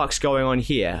 what the fuck's going on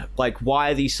here? Like,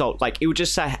 why are these like it would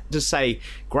just say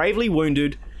gravely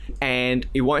wounded, and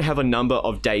it won't have a number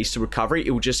of days to recovery.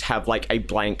 It will just have like a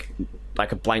blank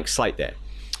slate there.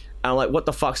 And I'm like, what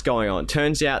the fuck's going on?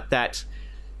 Turns out that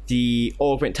the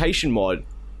augmentation mod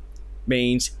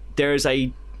means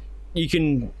you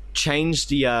can change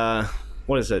the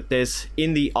what is it? There's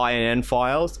in the INI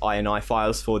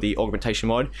files for the augmentation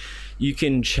mod, you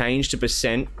can change the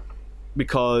percent,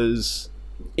 because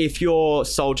if your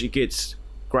soldier gets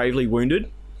gravely wounded,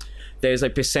 there's a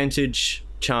percentage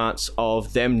chance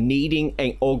of them needing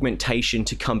an augmentation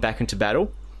to come back into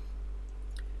battle.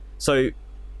 So,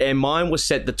 and mine was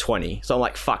set to 20. So I'm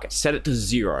like, fuck it, set it to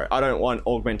 0. I don't want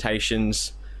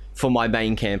augmentations for my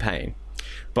main campaign.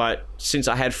 But since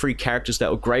I had 3 characters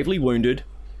that were gravely wounded,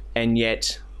 and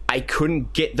yet I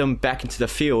couldn't get them back into the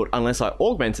field unless I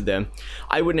augmented them,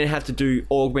 I wouldn't have to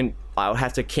I would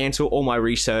have to cancel all my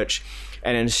research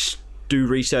and then do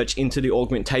research into the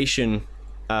augmentation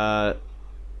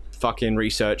fucking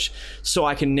research, so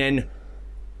I can then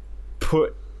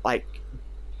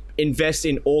invest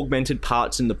in augmented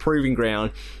parts in the proving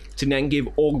ground to then give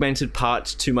augmented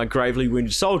parts to my gravely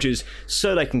wounded soldiers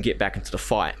so they can get back into the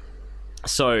fight.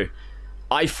 So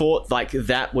I thought like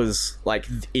that was like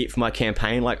it for my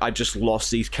campaign. Like I just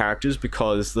lost these characters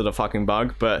because of the fucking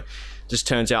bug, but just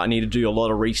turns out I need to do a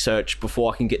lot of research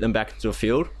before I can get them back into the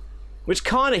field, which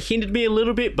kind of hindered me a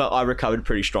little bit, but I recovered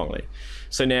pretty strongly.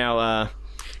 So now,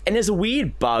 and there's a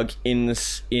weird bug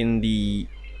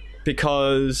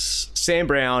because Sam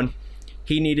Brown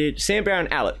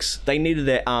and Alex, they needed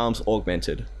their arms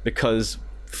augmented because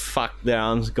fuck, their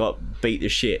arms got beat to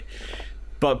shit.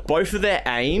 But both of their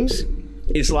aims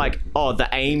is like, the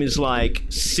aim is like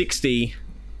 60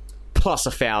 plus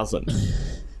 1,000.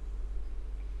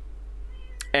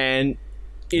 And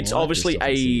it's obviously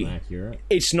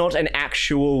it's not an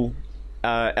actual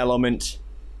element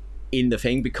in the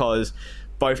thing, because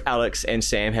both Alex and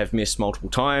Sam have missed multiple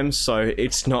times, so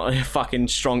it's not a fucking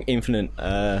strong infinite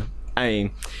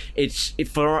aim.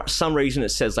 For some reason it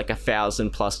says like 1,000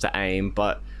 plus to aim,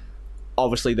 but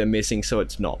obviously they're missing, so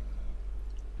it's not.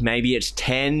 Maybe it's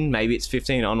 10, maybe it's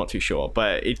 15, I'm not too sure,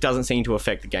 but it doesn't seem to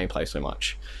affect the gameplay so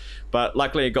much. But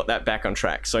luckily I got that back on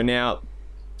track, so now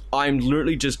I'm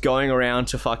literally just going around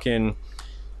to fucking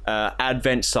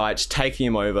advent sites, taking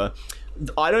them over.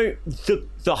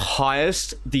 The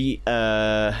highest the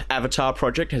Avatar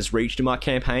project has reached in my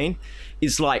campaign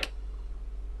is like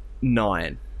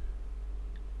 9.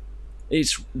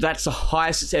 That's the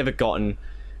highest it's ever gotten,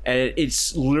 and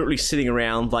it's literally sitting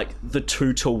around like the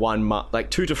 2 to 1 mark,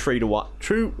 like 1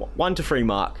 to 3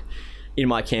 mark in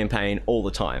my campaign all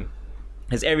the time.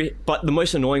 But the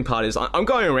most annoying part is I'm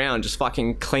going around just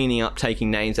fucking cleaning up,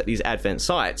 taking names at these advent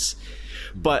sites,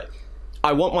 but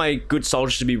I want my good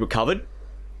soldiers to be recovered,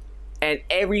 and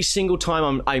every single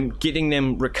time I'm getting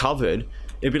them recovered,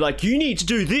 it'd be like, you need to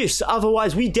do this,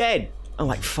 otherwise we dead. I'm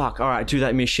like, fuck, alright, do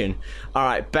that mission.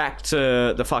 Alright, back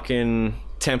to the fucking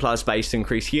Templars base to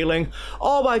increase healing.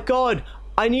 Oh my god,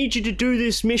 I need you to do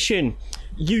this mission.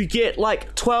 You get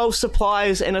like 12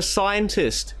 supplies and a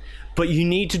scientist, but you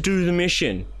need to do the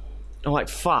mission. I'm like,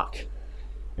 fuck.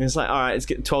 And it's like, alright, let's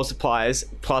get 12 supplies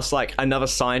plus like another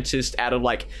scientist out of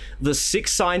like the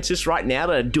 6 scientists right now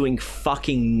that are doing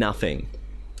fucking nothing.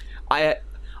 I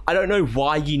don't know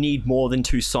why you need more than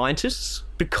 2 scientists,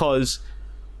 because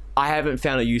I haven't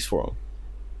found a use for them.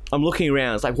 I'm looking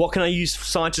around, it's like, what can I use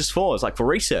scientists for? It's like, for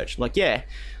research. I'm like, yeah,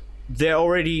 there's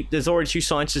already 2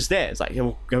 scientists there. It's like,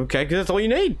 okay, because that's all you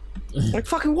need. I'm like,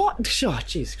 fucking what? Oh,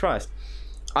 Jesus Christ.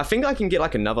 I think I can get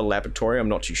like another laboratory, I'm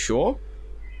not too sure,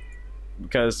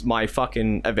 because my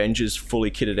fucking Avengers fully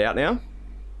kitted out now.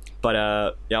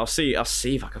 But yeah, I'll see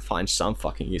if I can find some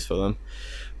fucking use for them.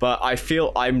 But I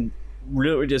feel I'm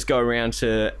really just go around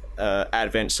to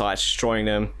advent sites, destroying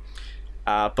them.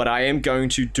 But I am going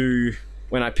to do,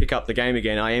 when I pick up the game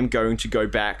again, I am going to go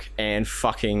back and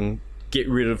fucking get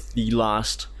rid of the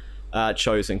last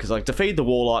chosen, because like defeated the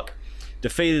warlock,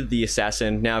 defeated the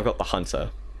assassin, now I've got the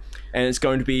hunter, and it's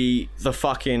going to be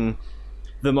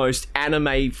the most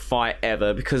anime fight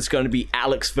ever, because it's going to be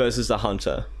Alex versus the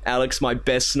hunter. Alex, my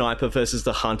best sniper, versus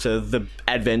the hunter, the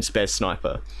advanced best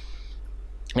sniper.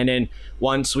 And then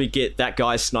once we get that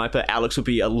guy's sniper, Alex will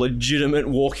be a legitimate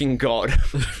walking god.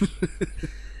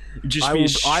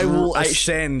 I will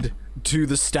ascend to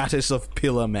the status of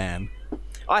Pillar Man.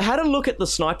 I had a look at the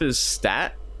sniper's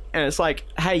stat, and it's like,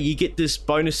 hey, you get this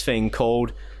bonus thing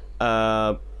called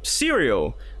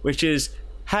Serial, which is,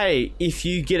 hey, if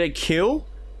you get a kill,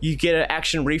 you get an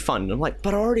action refund. I'm like,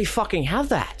 but I already fucking have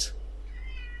that.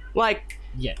 Like,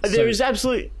 Yeah. there is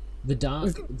absolutely... The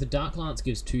Dark Lance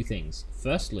gives two things.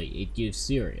 Firstly, it gives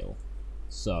Serial.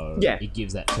 So Yeah. it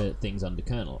gives that to things under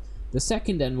Colonel. The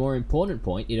second and more important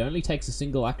point, it only takes a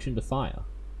single action to fire.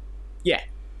 Yeah.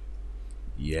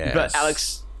 Yes. But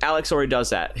Alex already does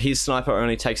that. His sniper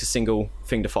only takes a single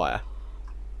thing to fire.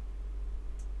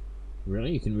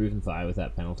 Really? You can move and fire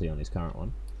without penalty on his current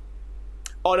one?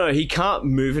 Oh no, he can't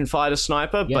move and fire the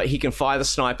sniper, Yeah. but he can fire the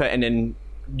sniper and then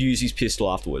use his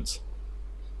pistol afterwards.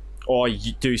 Or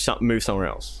you do something, move somewhere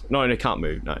else. No, he can't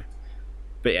move. No.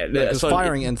 But yeah, Because so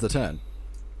firing ends the turn.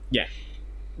 Yeah.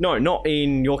 No, not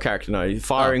in your character. No,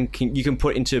 firing. You can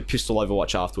put into pistol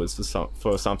Overwatch afterwards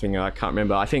for something I can't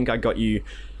remember. I think I got you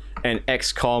an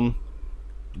XCOM.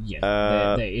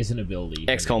 Yeah, there is an ability.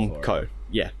 XCOM code.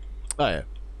 Yeah. Oh yeah.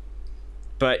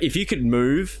 But if you could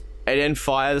move and then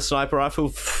fire the sniper rifle,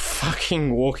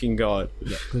 fucking walking god.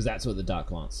 Yeah, because that's what the Dark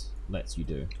Lance lets you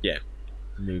do. Yeah.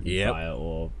 Move and Yep. fire,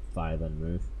 or fire then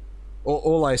move.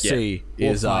 All I see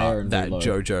is fire and that reload.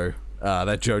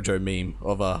 JoJo meme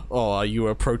of are you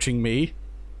approaching me?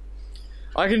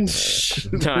 I can.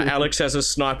 No, Alex has a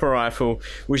sniper rifle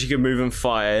which he can move and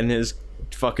fire, and there's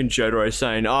fucking Jotaro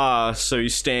saying, so he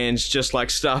stands just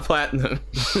like Star Platinum.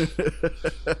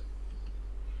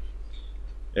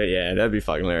 Yeah, that'd be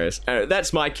fucking hilarious.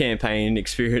 That's my campaign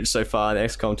experience so far in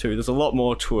XCOM 2. There's a lot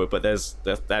more to it, but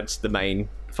that's the main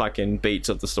fucking beats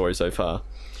of the story so far.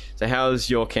 So how's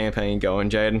your campaign going,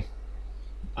 Jaden?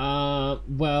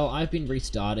 Well, I've been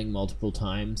restarting multiple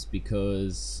times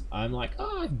because I'm like,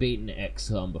 I've beaten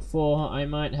XCOM before, I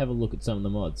might have a look at some of the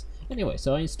mods. Anyway,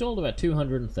 so I installed about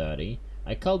 230,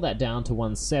 I culled that down to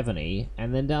 170,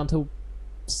 and then down to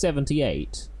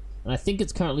 78, and I think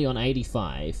it's currently on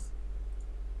 85,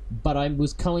 but I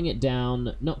was culling it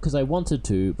down, not because I wanted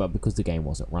to, but because the game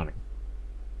wasn't running.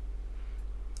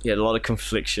 Yeah, a lot of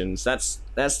conflictions. That's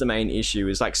the main issue,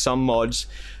 is like some mods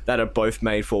that are both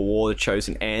made for War of the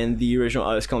Chosen and the original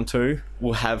XCOM 2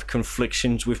 will have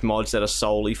conflictions with mods that are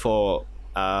solely for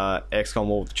XCOM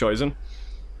War of the Chosen.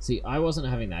 See, I wasn't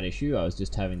having that issue, I was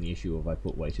just having the issue of I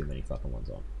put way too many fucking ones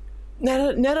on.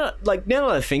 Now that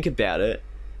I think about it,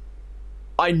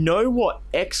 I know what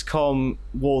XCOM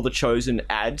War of the Chosen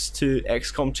adds to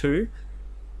XCOM 2,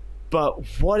 but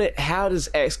how does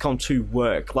XCOM 2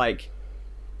 work? Like,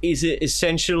 is it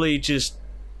essentially just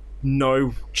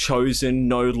no Chosen,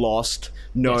 no Lost,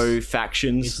 no Yes.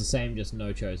 factions? It's the same, just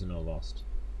no chosen or lost.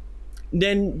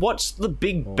 Then what's the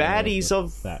big All baddies the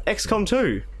of factions. XCOM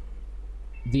 2?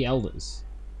 The Elders.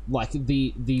 Like,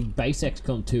 the base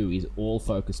XCOM 2 is all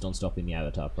focused on stopping the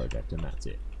Avatar project, and that's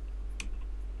it.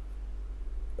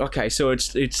 Okay, so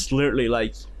it's literally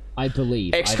like I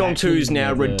believe. XCOM 2 is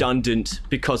now redundant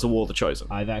because of War of the Chosen.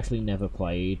 I've actually never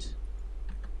played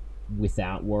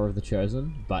without War of the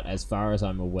Chosen, but as far as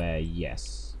I'm aware,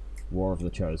 yes. War of the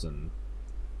Chosen.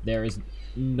 There is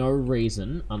no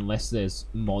reason, unless there's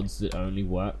mods that only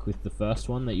work with the first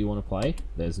one that you want to play,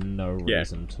 there's no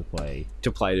reason to play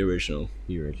the original.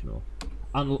 the original.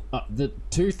 The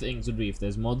two things would be if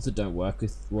there's mods that don't work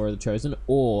with War of the Chosen,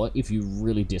 or if you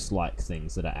really dislike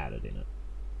things that are added in it.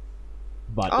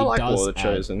 But I it like does War of the add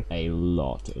Chosen. a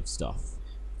lot of stuff.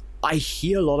 I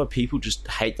hear a lot of people just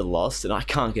hate the Lost, and I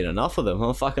can't get enough of them.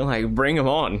 I'm fucking like, bring them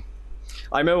on.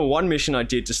 I remember one mission I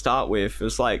did to start with. It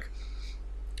was like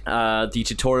the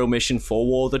tutorial mission for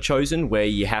War of the Chosen, where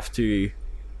you have to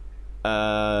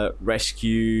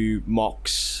rescue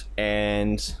Mox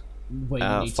and Where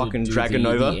you need fucking to do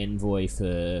Dragonova. the envoy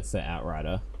for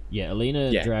Outrider. Yeah,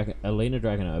 Alina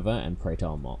Dragonova and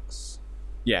Praetor Mox.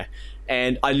 yeah.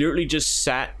 And I literally just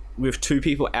sat with two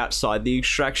people outside the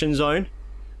extraction zone,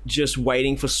 just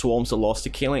waiting for swarms of Lost to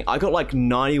killing. I got like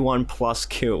 91 plus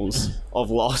kills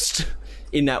of Lost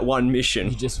in that one mission.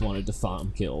 You just wanted to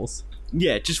farm kills.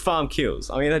 Yeah, just farm kills.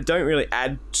 I mean, they don't really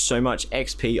add so much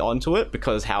XP onto it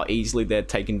because how easily they're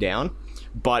taken down.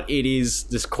 But it is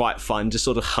just quite fun to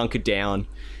sort of hunker down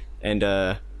and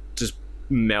just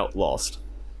melt Lost.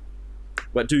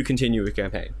 But do continue with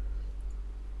campaign.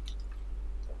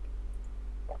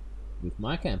 With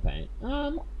my campaign,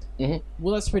 Mm-hmm.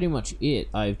 well, that's pretty much it.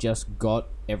 I've just got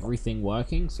everything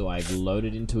working, so I've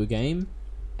loaded into a game,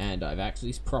 and I've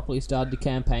actually properly started the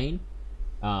campaign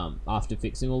after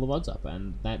fixing all the mods up,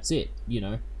 and that's it. You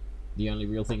know, The only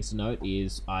real things to note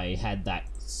is I had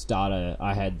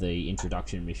the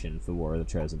introduction mission for War of the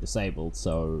Chosen disabled,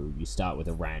 so you start with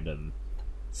a random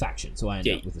faction. So I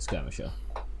ended up with the Skirmisher.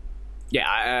 Yeah,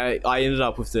 I ended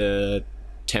up with the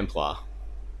Templar.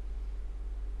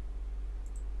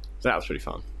 So that was pretty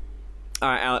fun.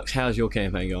 Alright, Alex, how's your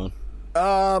campaign going?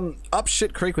 Up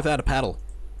shit creek without a paddle.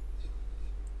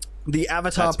 The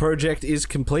Avatar project is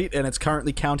complete, and it's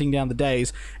currently counting down the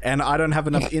days, and I don't have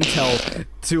enough intel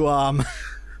to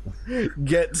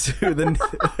get to the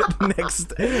next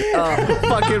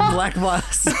fucking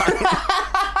Blackfire site.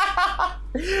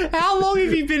 How long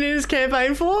have you been in this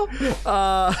campaign for?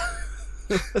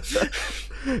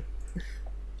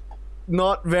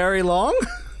 Not very long.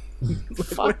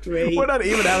 Fuck me. We're not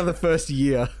even out of the first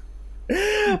year.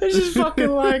 It's just fucking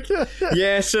like,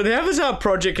 yeah, so the Avatar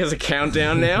project has a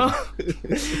countdown now.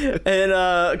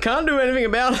 And can't do anything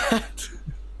about that.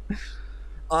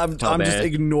 I'm just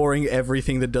ignoring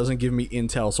everything that doesn't give me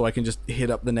intel so I can just hit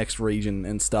up the next region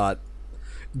and start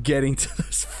getting to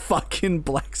those fucking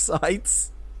black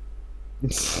sites.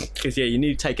 Because, yeah, you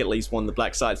need to take at least one of the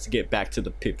black sites to get back to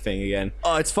the pip thing again.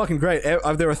 Oh, it's fucking great.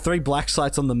 There are 3 black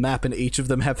sites on the map, and each of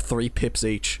them have 3 pips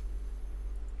each.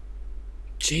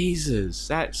 Jesus,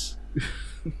 that's...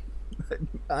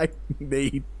 I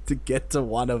need to get to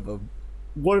one of them.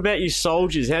 What about your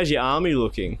soldiers? How's your army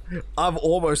looking? I've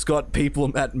almost got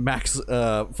people at max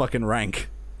fucking rank.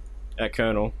 At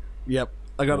Colonel? Yep.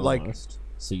 I got Almost.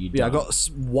 So you I got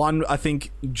one. I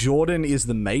think Jordan is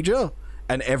the major,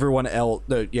 and everyone else...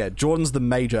 No, yeah, Jordan's the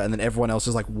major, and then everyone else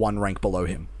is like 1 rank below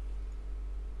him.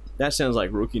 That sounds like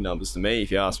rookie numbers to me,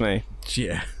 if you ask me.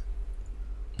 Yeah.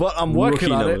 But I'm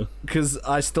working on it, because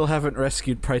I still haven't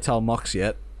rescued Praetal Mox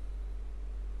yet.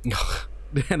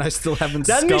 And I still haven't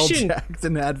skulljacked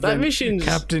an Advent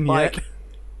Captain yet.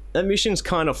 That mission's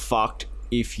kind of fucked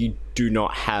if you do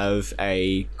not have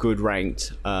a good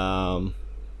ranked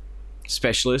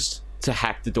specialist to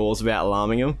hack the doors without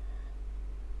alarming them.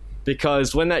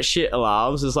 Because when that shit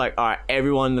alarms, it's like, alright,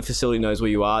 everyone in the facility knows where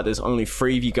you are, there's only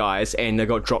 3 of you guys, and they've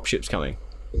got dropships coming.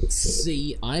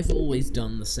 See, I've always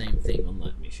done the same thing on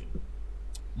that mission.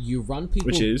 You run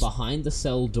people behind the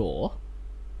cell door,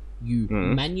 you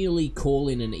manually call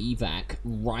in an evac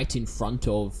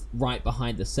right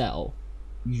behind the cell,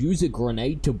 use a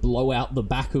grenade to blow out the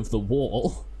back of the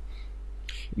wall,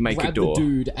 grab a door, the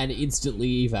dude, and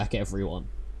instantly evac everyone.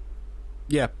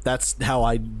 Yeah, that's how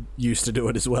I used to do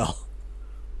it as well.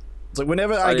 It's like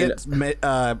whenever I get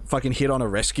fucking hit on a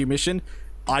rescue mission,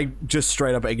 I just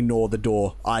straight up ignore the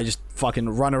door. I just fucking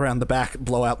run around the back,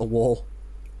 blow out the wall.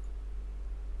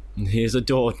 Here's a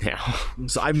door now.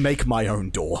 So I make my own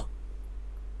door.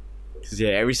 Cause yeah,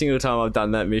 every single time I've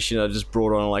done that mission, I just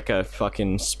brought on like a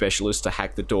fucking specialist to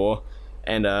hack the door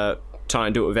and try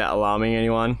and do it without alarming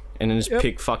anyone, and then just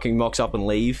pick fucking Mox up and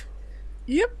leave.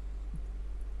 Yep.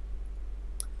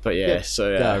 But yeah,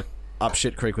 so up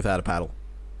shit creek without a paddle.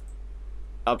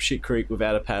 Up shit creek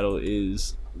without a paddle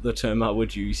is the term I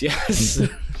would use. Yes.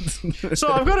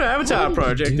 So I've got an Avatar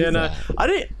project, and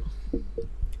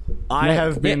I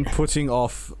have been putting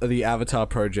off the Avatar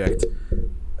project.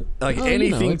 Like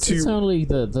anything it's only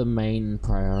the main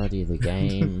priority of the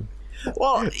game.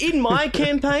 Well, in my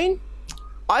campaign,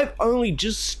 I've only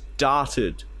just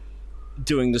started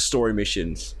doing the story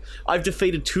missions. I've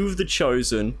defeated 2 of the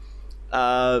Chosen,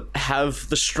 have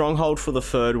the Stronghold for the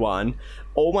 3rd one.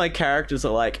 All my characters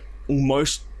are like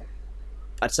almost,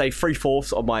 I'd say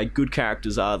 3/4 of my good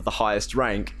characters are the highest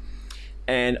rank.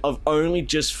 And I've only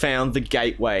just found the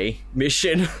Gateway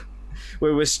mission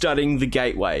where we're studying the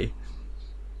Gateway.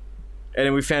 And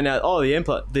then we found out,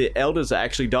 the Elders are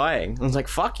actually dying. I was like,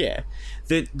 fuck yeah.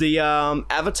 The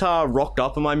Avatar rocked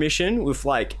up on my mission with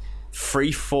like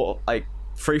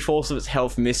 3/4 of its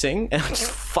health missing, and I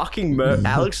just fucking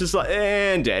Alex is like,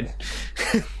 and dead.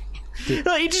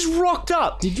 He just rocked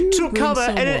up, took cover,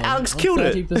 and then Alex killed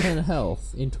it. 30%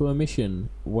 health into a mission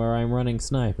where I'm running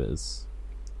snipers.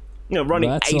 No, running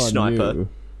a sniper.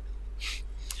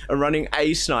 I'm running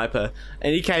a sniper,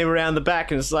 and he came around the back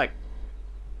and it's like,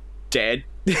 dead.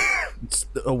 It's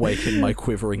awakened my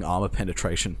quivering armor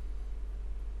penetration.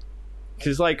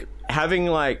 Because like having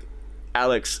like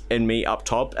Alex and me up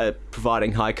top at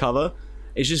providing high cover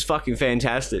is just fucking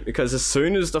fantastic, because as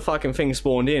soon as the fucking thing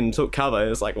spawned in and took cover,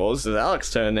 it's like, well, this is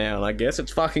Alex's turn now, and I guess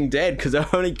it's fucking dead because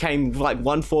it only came like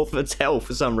 1/4 of its health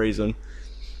for some reason.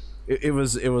 It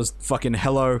was fucking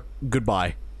hello,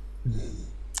 goodbye.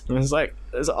 And it's like,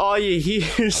 oh, you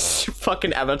hear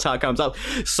fucking Avatar comes up.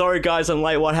 Sorry guys, I'm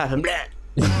late. What happened?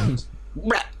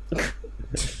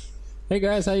 Hey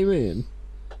guys, how you been?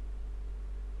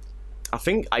 I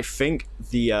think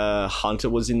the hunter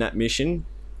was in that mission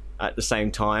at the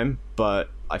same time, but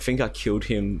I think I killed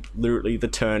him literally the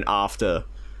turn after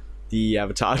the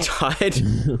avatar died.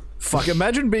 Fuck,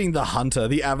 imagine being the hunter.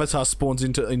 The avatar spawns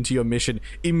into your mission,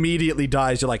 immediately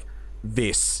dies. You're like,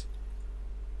 this.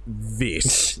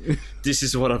 This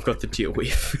is what I've got to deal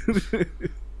with.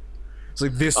 It's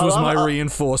like, this was my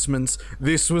reinforcements.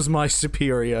 This was my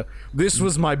superior. This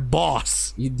was my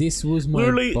boss. This was my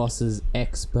Literally- boss's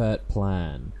expert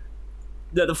plan.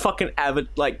 The fucking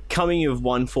coming of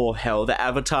 1/4 hell, the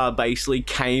avatar basically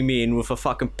came in with a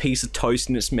fucking piece of toast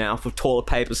in its mouth with toilet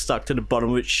paper stuck to the bottom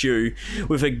of its shoe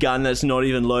with a gun that's not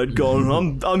even loaded,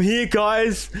 going, I'm here,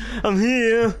 guys. I'm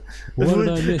here. What did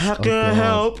I miss? How can I God.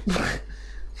 help?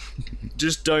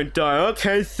 Just don't die.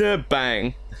 Okay, sir.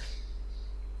 Bang.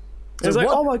 It's like,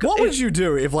 what, oh my god. What would you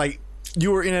do if, like,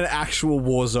 you were in an actual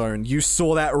war zone, you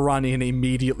saw that run in and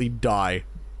immediately die?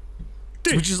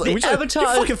 Dude, Which is like, the you avatar,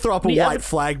 fucking throw up a the white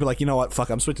flag, be like, you know what,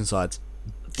 fuck, I'm switching sides.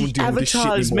 I'm the dealing with this shit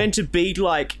avatar is anymore. meant to be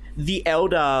like the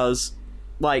Eldar's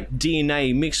like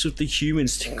DNA mixed with the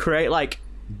humans to create like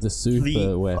The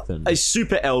super weapon. a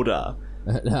super Eldar.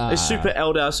 A super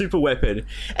Eldar super weapon,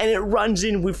 and it runs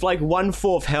in with like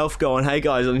 1/4 health, going, "Hey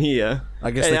guys, I'm here." I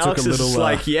guess and they took Alex a is little,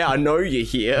 like, "Yeah, I know you're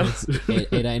here."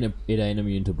 it ain't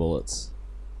immune to bullets.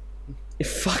 It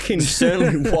fucking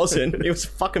certainly wasn't. It was a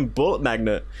fucking bullet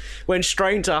magnet. Went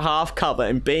straight into half cover,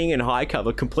 and being in high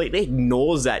cover completely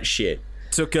ignores that shit.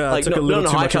 Took Like, a not little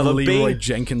on too high much of cover, Leroy being-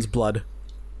 Jenkins blood.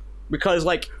 Because,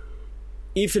 like,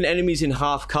 if an enemy's in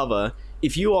half cover,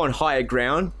 if you are on higher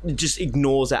ground, it just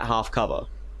ignores that half cover.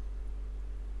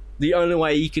 The only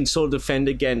way you can sort of defend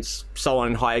against someone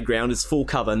in higher ground is full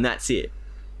cover, and that's it.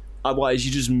 Otherwise,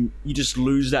 you just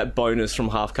lose that bonus from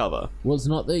half cover. Well, it's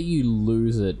not that you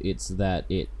lose it; it's that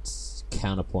it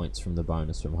counterpoints from the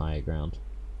bonus from higher ground.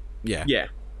 Yeah. Yeah.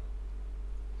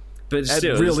 But And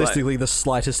still, realistically, the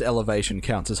slightest elevation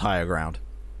counts as higher ground.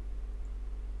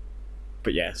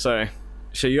 but yeah, so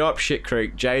you're up shit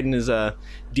creek. Jaden is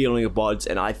dealing with bods,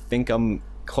 and I think I'm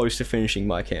close to finishing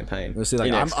my campaign. Let's see, like,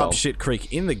 in I'm XCOM. up shit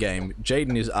creek in the game.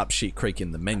 Jaden is up shit creek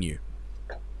in the menu.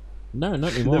 No,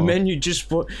 not anymore. The menu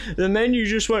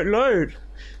just won't load.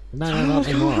 No, not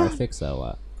anymore. I fixed all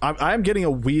that. I am getting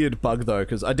a weird bug though,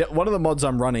 because one of the mods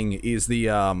I'm running is the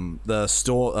not the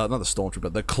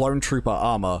Stormtrooper, the Clone Trooper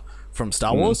armor from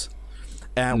Star Wars.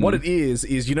 And what it is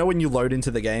you know when you load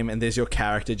into the game and there's your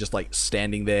character just like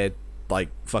standing there, like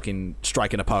fucking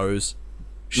striking a pose,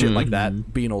 shit like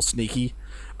that, being all sneaky.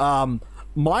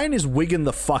 Mine is wigging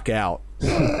the fuck out.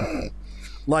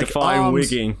 Like Define arms,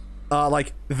 wigging.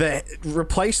 like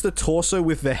replace the torso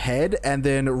with the head and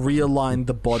then realign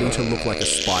the body to look like a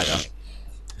spider.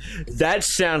 That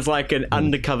sounds like an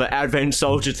undercover Advent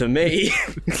soldier to me.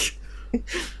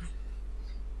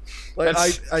 Like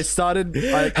I started.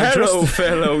 I Hello, dressed-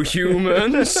 fellow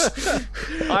humans.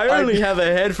 I only have a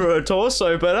head for a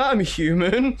torso, but I'm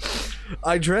human.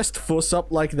 I dressed Fuss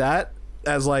up like that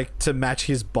as like to match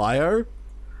his bio.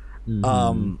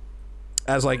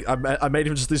 As like I made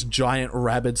him just this giant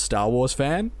rabid Star Wars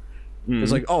fan.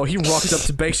 It's like, oh, he rocked up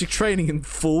to basic training in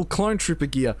full Clone Trooper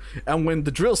gear, and when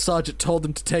the drill sergeant told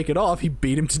him to take it off, he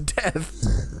beat him to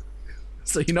death.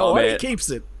 So you know what? He man. keeps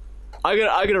it. I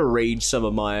gotta read some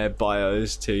of my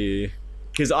bios to you,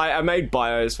 because I made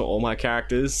bios for all my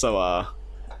characters. So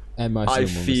And most I of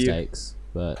them were fear- mistakes.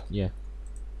 But yeah.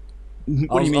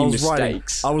 what do you mean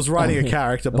mistakes? I was writing a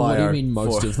character bio. What do you mean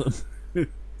most for- of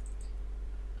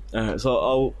them?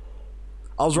 So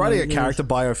I was writing a character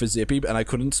bio for Zippy, and I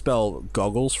couldn't spell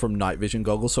goggles from night vision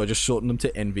goggles, so I just shortened them to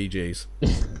NVGs.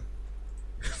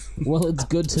 Well, it's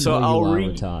good to So know I'll you are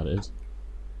read- retarded.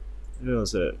 what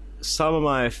was it? Some of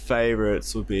my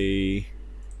favorites would be.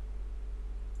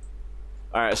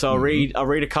 All right, so I'll read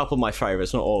a couple of my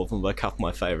favorites, not all of them, but a couple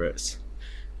of my favorites.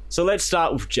 So let's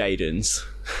start with Jaden's.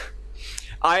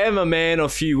 I am a man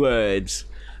of few words,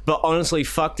 but honestly,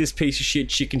 fuck this piece of shit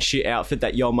chicken shit outfit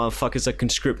that y'all motherfuckers are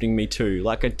conscripting me to.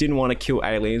 Like, I didn't want to kill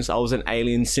aliens, I was an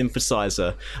alien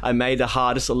synthesizer. I made the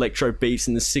hardest electro beats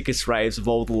in the sickest raves of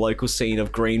all the local scene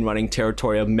of green running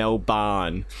territory of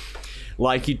Melbourne.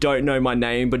 Like, you don't know my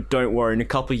name, but don't worry. In a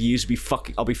couple of years,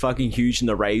 I'll be fucking huge in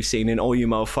the rave scene, and all you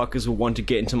motherfuckers will want to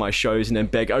get into my shows and then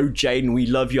beg, "Oh, Jaden, we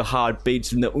love your hard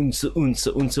beats and the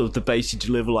unsa of the bass you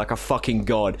deliver like a fucking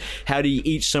god. How do you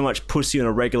eat so much pussy on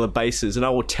a regular basis?" And I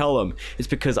will tell them, it's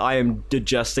because I am the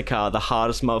Justicar, the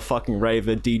hardest motherfucking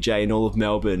raver DJ in all of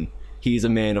Melbourne. He's a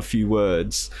man of few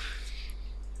words.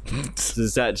 So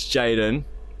that's Jaden.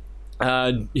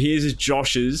 Here's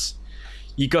Josh's.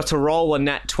 You got to roll a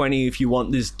nat 20 if you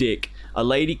want this dick. A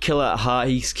lady killer at heart,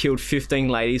 he's killed 15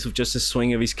 ladies with just a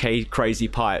swing of his crazy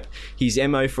pipe. His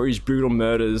MO for his brutal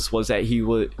murders was that he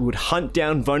would hunt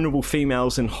down vulnerable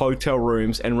females in hotel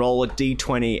rooms and roll a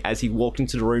d20 as he walked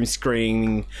into the room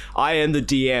screaming, "I am the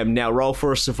DM, now roll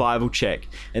for a survival check,"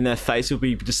 and their face would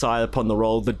be decided upon the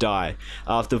roll of the die.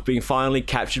 After being finally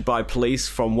captured by police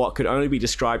from what could only be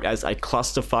described as a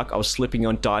clusterfuck of slipping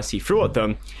on dice he threw at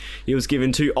them, he was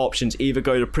given two options: either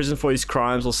go to prison for his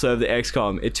crimes or serve the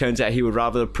XCOM. It turns out he would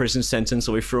rather the prison sentence,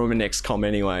 so we threw him in XCOM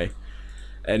anyway.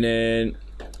 And then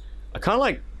I kind of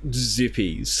like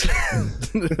Zippy's.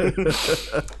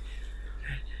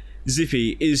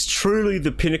 Zippy is truly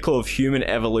the pinnacle of human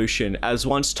evolution. As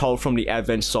once told from the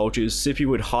Advent soldiers, Zippy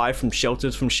would hide from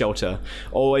shelter,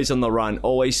 always on the run,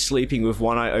 always sleeping with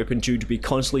one eye open due to be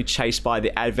constantly chased by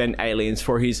the Advent aliens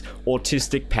for his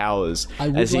autistic powers.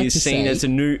 As he is seen as a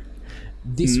new...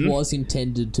 This was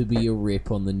intended to be a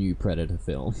rip on the new Predator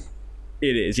film.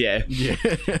 It is, yeah.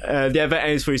 The Advent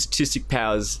aims for his autistic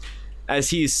powers. As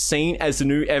he is seen as the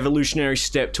new evolutionary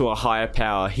step to a higher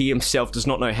power, he himself does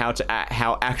not know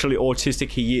how actually autistic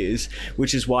he is,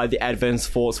 which is why the Advent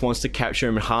Force wants to capture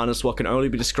him and harness what can only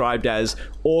be described as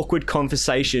awkward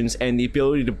conversations and the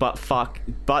ability to butt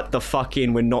the fuck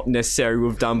in when not necessary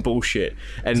with dumb bullshit,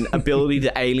 an ability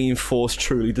the Alien Force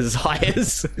truly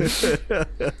desires.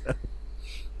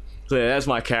 So yeah, that's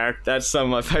my character. That's some of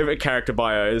my favorite character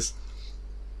bios.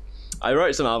 I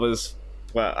wrote some others.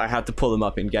 Well, I had to pull them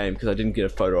up in game because I didn't get a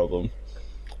photo of them.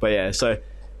 But yeah, so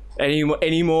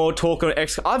any more talk on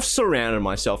XCOM? I've surrounded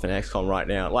myself in XCOM right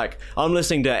now. Like, I'm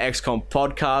listening to XCOM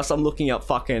podcasts. I'm looking up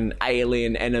fucking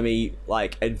alien enemy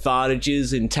like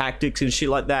advantages and tactics and shit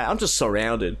like that. I'm just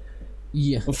surrounded.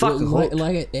 Yeah, I'm fucking hooked.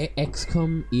 like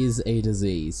XCOM is a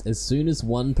disease. As soon as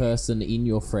one person in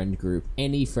your friend group,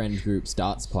 any friend group,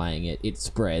 starts playing it, it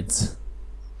spreads.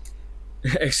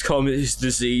 XCOM is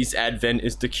disease. Advent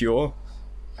is the cure.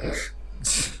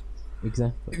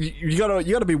 Exactly. You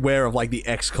gotta be aware of like the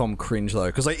XCOM cringe though,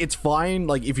 because like it's fine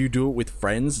like if you do it with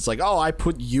friends, it's like, oh, I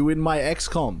put you in my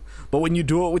XCOM. But when you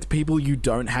do it with people you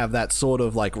don't have that sort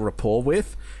of like rapport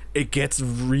with, it gets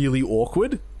really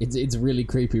awkward. It's really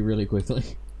creepy really quickly.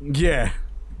 Yeah.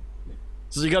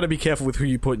 So you gotta be careful with who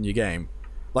you put in your game.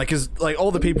 Like, cause like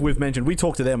all the people we've mentioned, we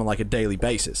talk to them on like a daily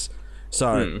basis.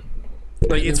 So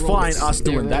like it's fine us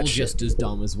doing that shit. Just as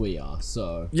dumb as we are,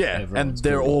 so yeah, and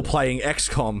they're all playing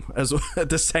XCOM as at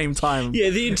the same time.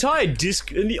 Yeah, the entire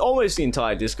disc, almost the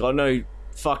entire disc. I know,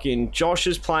 fucking Josh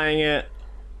is playing it.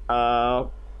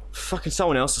 Fucking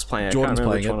someone else is playing it. Jordan's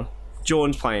playing it.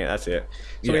 Jordan's playing it. That's it.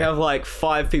 So we have like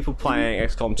 5 people playing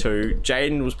XCOM 2.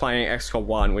 Jaden was playing XCOM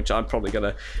 1, which I'm probably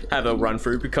gonna have a run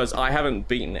through because I haven't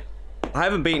beaten it. I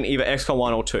haven't beaten either XCOM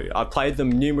 1 or 2. I've played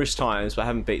them numerous times, but I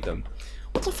haven't beat them.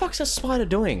 What the fuck's that spider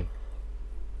doing?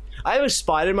 I have a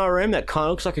spider in my room that kind of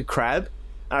looks like a crab,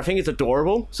 and I think it's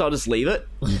adorable, so I'll just leave it.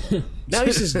 Now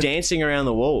he's just dancing around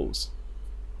the walls.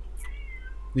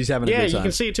 He's having a good time. Yeah, you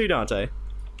can see it too, Dante.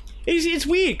 It's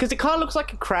weird, because it kind of looks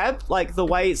like a crab, like the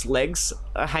way its legs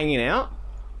are hanging out.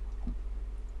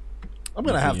 I'm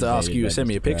going to have to ask you to send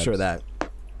me a picture of that.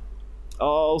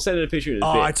 Oh, I'll send it a picture of this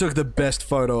I took the best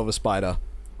photo of a spider.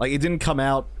 Like, it didn't come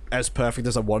out as perfect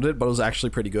as I wanted it, but it was actually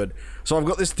pretty good. So I've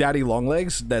got this daddy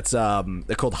longlegs that's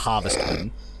they're called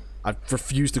harvestmen. I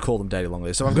refuse to call them daddy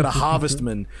longlegs. So I've got a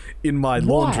harvestman in my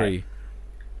laundry.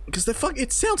 Because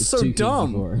it sounds so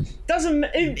dumb.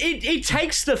 It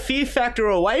takes the fear factor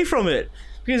away from it.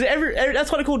 Because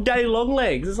that's what I call daddy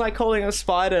longlegs. It's like calling a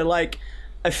spider like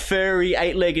a furry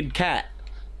 8-legged cat.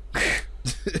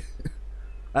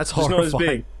 That's horrifying. It's not as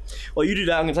big. Well, you do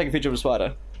that. I'm gonna take a picture of a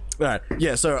spider. Right,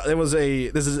 yeah, so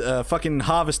this is a fucking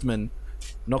harvestman. I'm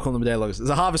not calling them daddy longlegs. There's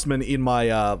a harvestman in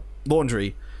my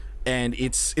laundry, and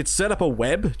it's set up a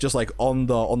web just like on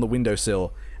the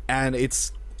windowsill, and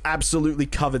it's absolutely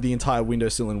covered the entire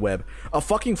windowsill in web. A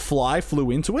fucking fly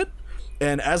flew into it,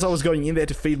 and as I was going in there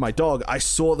to feed my dog, I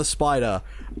saw the spider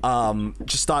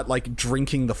just start like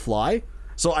drinking the fly.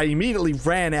 So I immediately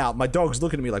ran out. My dog's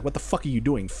looking at me like, what the fuck are you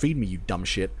doing? Feed me, you dumb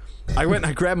shit. I went and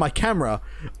I grabbed my camera.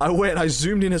 I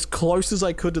zoomed in as close as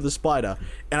I could to the spider,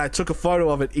 and I took a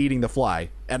photo of it eating the fly.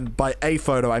 And by a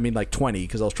photo, I mean like 20,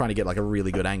 because I was trying to get like a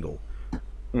really good angle.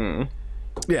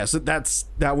 Yeah, so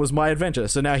that was my adventure.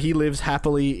 So now he lives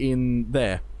happily in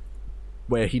there,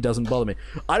 where he doesn't bother me.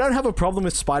 I don't have a problem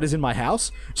with spiders in my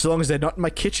house, so long as they're not in my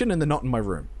kitchen and they're not in my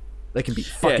room. They can be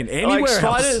fucking anywhere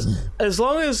spiders, else. As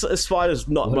long as a spider's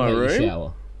not in my room,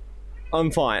 shower?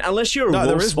 I'm fine. Unless you're a wolf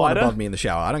there is spider. One above me in the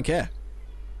shower. I don't care.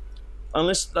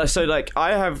 Unless so, like I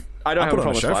don't have a problem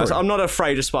with spiders. I'm not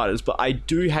afraid of spiders, but I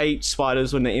do hate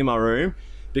spiders when they're in my room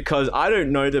because I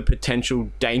don't know the potential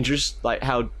dangerous, like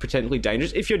how potentially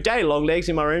dangerous. If you're dating long legs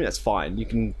in my room, that's fine. You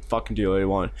can fucking do what you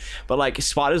want. But like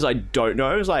spiders, I don't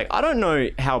know. It's like, I don't know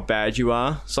how bad you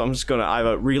are, so I'm just gonna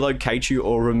either relocate you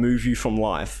or remove you from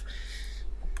life.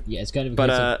 Yeah, it's going to be.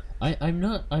 But I'm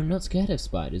not scared of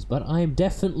spiders, but I am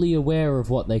definitely aware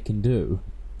of what they can do.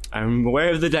 I'm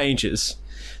aware of the dangers.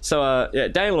 So yeah,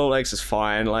 dating long legs is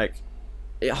fine. Like,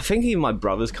 I think even my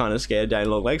brother's kind of scared of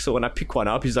dating long legs. So when I pick one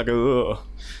up, he's like, ugh.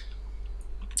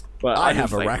 But I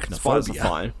just have think arachnophobia. spiders are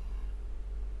fine.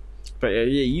 But yeah,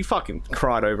 you fucking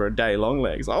cried over a day long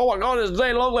legs. Like, oh my god, it's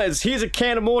day long legs. Here's a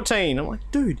can of Mortine. I'm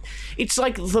like, dude, it's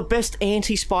like the best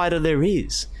anti-spider there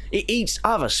is. It eats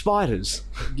other spiders.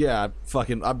 Yeah, I'm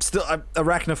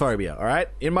arachnophobia, alright?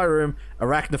 In my room,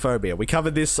 arachnophobia. We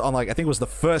covered this on, like, I think it was the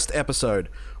first episode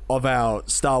of our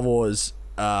Star Wars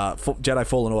Jedi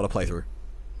Fallen Order playthrough.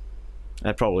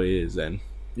 That probably is then.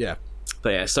 Yeah. But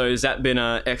yeah, so has that been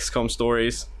XCOM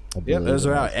stories? Yep, those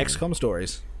are our XCOM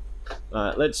stories.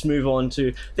 Let's move on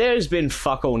to... There's been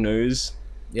fuck all news.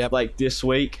 Yep. Like this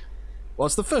week. Well,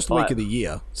 it's the first week of the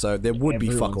year, so there would be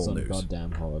fuck all on news.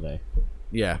 Goddamn holiday.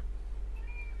 Yeah.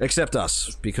 Except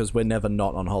us, because we're never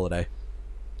not on holiday.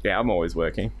 Yeah, I'm always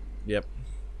working. Yep.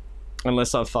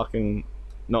 Unless I'm fucking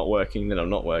not working, then I'm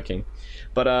not working.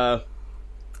 But,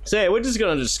 so yeah, we're just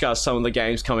going to discuss some of the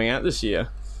games coming out this year.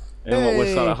 And what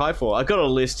we're kind of hyped for. I got a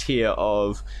list here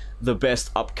of the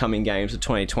best upcoming games of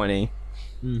 2020.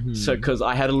 Mm-hmm. So, because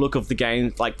I had a look of the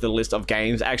games, like the list of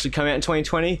games actually coming out in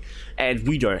 2020, and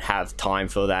we don't have time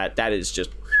for that. That is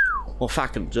just, well,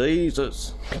 fucking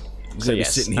Jesus. So you're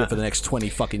sitting here for the next 20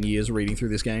 fucking years reading through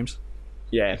these games.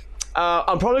 Yeah.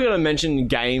 I'm probably going to mention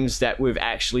games that we've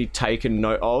actually taken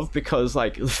note of, because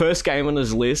like the first game on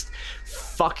this list,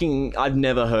 fucking I've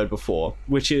never heard before,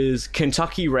 which is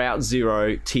Kentucky Route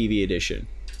Zero TV Edition.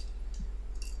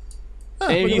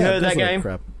 Have you heard that game?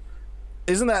 Crap.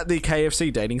 Isn't that the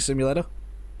KFC dating simulator?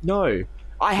 No.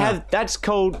 I have, that's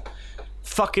called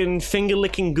fucking finger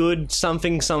licking good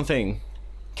something something.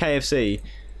 KFC.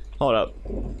 Hold up.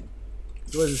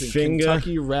 What is this Finger.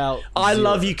 Kentucky Route I Zero.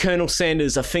 love you, Colonel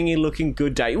Sanders. A finger looking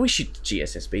good day. We should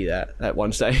GSSB that at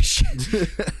one stage.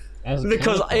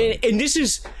 Because and this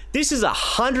is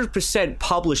 100%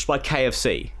 published by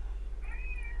KFC.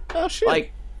 Oh shit!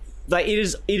 Like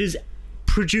it is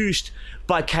produced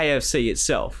by KFC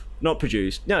itself. Not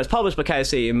produced. No, it's published by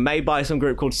KFC and made by some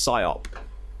group called PsyOp,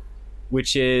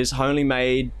 which is only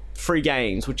made 3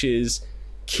 games, which is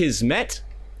Kismet,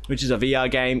 which is a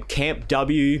VR game, Camp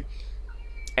W,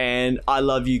 and I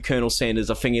Love You, Colonel Sanders,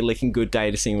 a finger licking good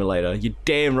data simulator. You're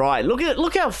damn right.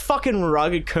 Look how fucking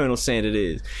rugged Colonel Sanders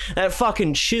is. That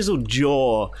fucking chiseled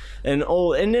jaw and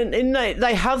all, and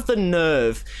they have the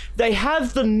nerve. They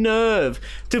have the nerve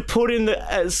to put in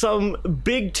some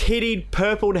big tittied,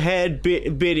 purple haired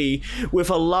biddy with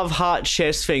a love heart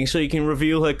chest thing so you can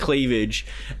reveal her cleavage,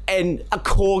 and a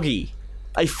corgi,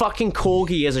 a fucking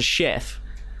corgi as a chef.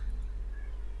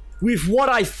 With what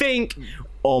I think.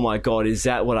 Oh my god, is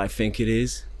that what I think it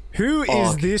is? Who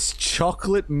is this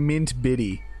chocolate mint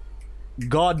biddy?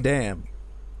 God damn.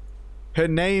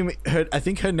 I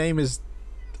think her name is...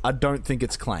 I don't think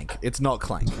it's Clank. It's not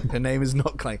Clank. Her name is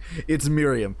not Clank. It's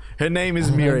Miriam. Her name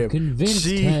is Miriam. I'm convinced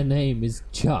her name is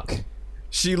Chuck.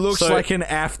 She looks like an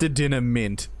after-dinner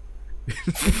mint.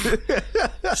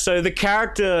 So the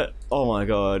character... Oh my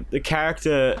god. The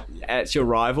character at your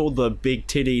rival, the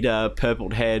big-tittied,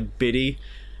 purple-haired biddy...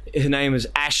 Her name is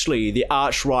Ashley, the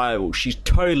arch rival. She's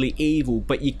totally evil,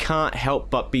 but you can't help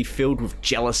but be filled with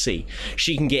jealousy.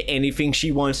 She can get anything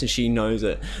she wants and she knows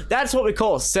it. That's what we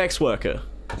call a sex worker.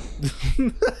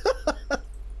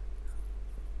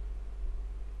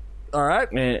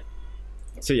 Alright.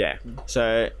 So yeah.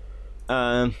 So,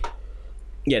 yeah,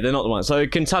 they're not the ones. So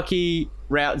Kentucky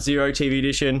Route Zero TV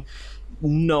Edition,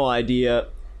 no idea.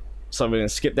 So I'm going to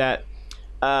skip that.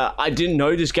 I didn't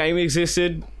know this game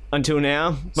existed until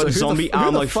now, but so Zombie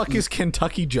who the fuck is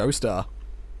Kentucky Joestar?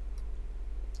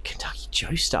 Kentucky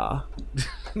Joestar?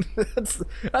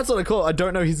 that's what I call it. I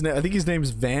don't know his name. I think his name's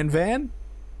Van,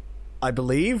 I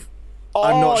believe. Oh,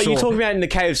 I'm not sure. You're talking about in the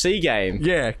KFC game?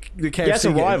 Yeah, the KFC Yeah, that's a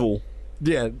game. rival.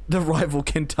 Yeah, the rival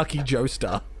Kentucky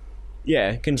Joestar.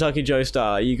 Yeah, Kentucky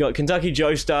Joestar. You got Kentucky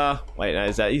Joestar. Wait, no,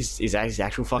 is that his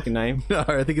actual fucking name? No,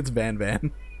 I think it's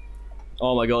Van.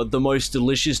 Oh my god, the most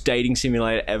delicious dating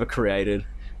simulator ever created.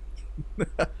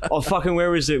 Oh fucking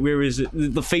where is it?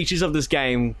 The features of this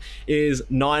game is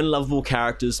 9 lovable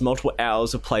characters, multiple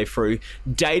hours of playthrough,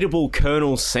 dateable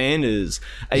Colonel Sanders,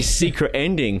 a secret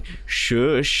ending,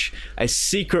 shush, a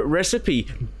secret recipe,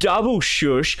 double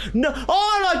shush. No,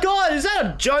 oh my god, is that a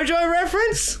JoJo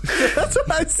reference? That's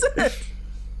what I said.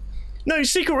 No,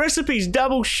 secret recipes,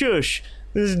 double shush.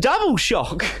 There's double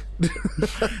shock.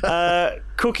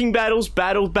 Cooking battles,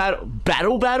 battles.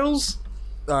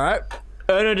 All right.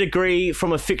 Earn a degree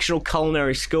from a fictional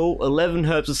culinary school. 11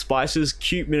 herbs and spices,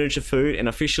 cute miniature food, and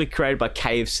officially created by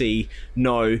KFC.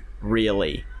 No,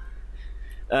 really.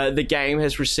 The game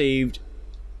has received...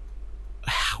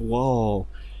 Whoa.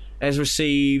 Has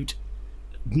received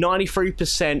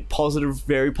 93% positive,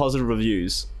 very positive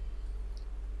reviews.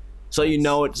 So you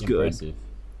know it's Impressive.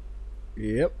 good.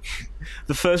 Yep.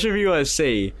 The first review I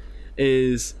see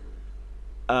is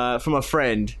from a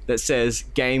friend that says,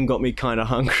 game got me kind of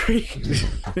hungry.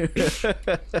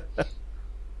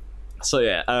 So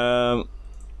yeah,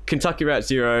 Kentucky Route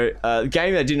Zero,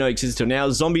 game that I didn't know existed till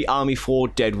now, Zombie Army 4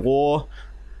 Dead War.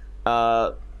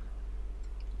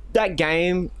 That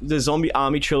game, the Zombie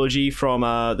Army trilogy from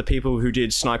the people who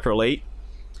did Sniper Elite,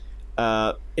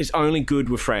 is only good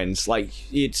with friends. Like,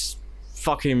 it's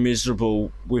fucking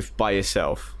miserable by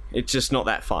yourself. It's just not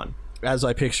that fun. As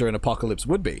I picture an apocalypse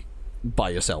would be, by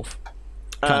yourself.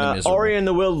 Kind of miserable. Ori and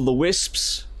the Will of the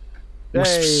Wisps.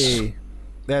 Hey,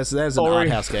 there's an Ori. art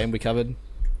house game we covered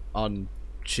on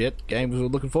games we're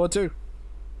looking forward to.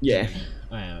 Yeah.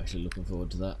 I am actually looking forward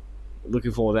to that.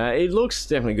 Looking forward to that. It looks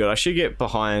definitely good. I should get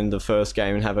behind the first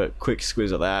game and have a quick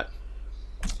squiz of that.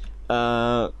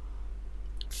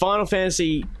 Final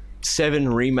Fantasy VII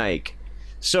Remake.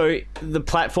 So the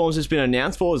platforms it's been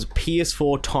announced for is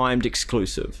PS4 timed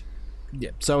exclusive. Yeah,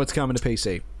 so it's coming to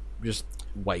PC. Just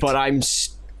wait. But I'm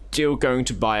still going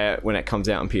to buy it when it comes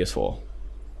out on PS4.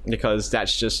 Because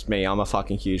that's just me. I'm a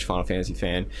fucking huge Final Fantasy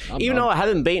fan. Even though I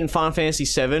haven't beaten Final Fantasy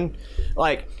VII,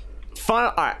 like,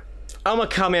 alright, I'm gonna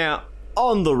come out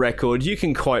on the record. You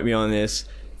can quote me on this.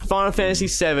 Final Fantasy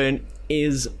VII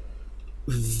is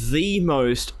the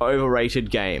most overrated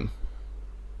game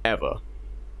ever.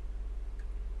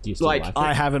 Do you still Like, like it?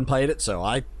 I haven't played it, so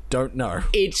I don't know.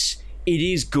 It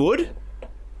is good,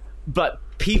 but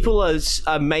people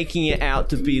are making it out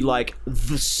to be like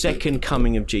the second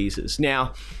coming of Jesus.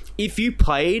 Now, if you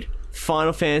played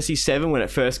Final Fantasy VII when it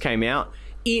first came out,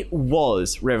 it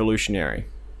was revolutionary.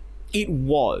 It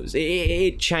was.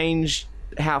 It changed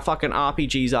how fucking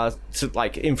RPGs are, to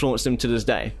like influence them to this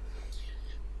day.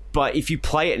 But if you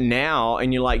play it now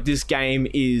and you're like, this game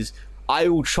is, I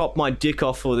will chop my dick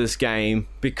off for this game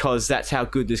because that's how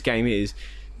good this game is,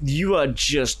 you are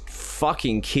just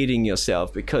fucking kidding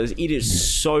yourself, because it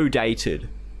is so dated.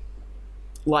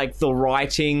 Like, the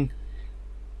writing,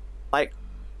 like,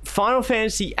 Final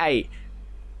Fantasy VIII,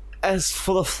 as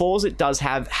for the flaws it does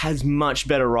have, has much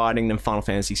better writing than Final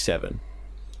Fantasy VII.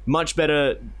 Much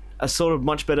better,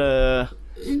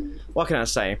 what can I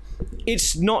say?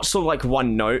 It's not sort of like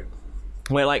one note,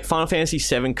 where like Final Fantasy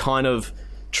VII kind of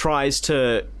tries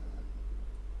to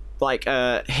like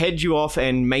head you off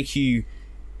and make you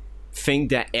think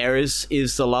that Aeris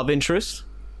is the love interest.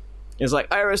 It's like,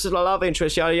 Aeris is the love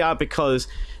interest, yada yada, because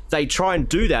they try and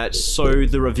do that so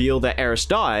the reveal that Aeris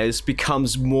dies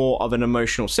becomes more of an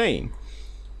emotional scene.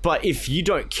 But if you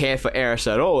don't care for Aeris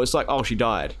at all, it's like, oh, she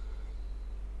died.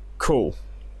 Cool.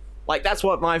 Like, that's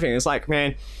what my thing is. Like,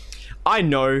 man, I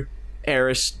know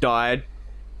Aeris died,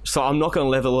 so I'm not going to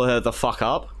level her the fuck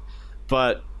up.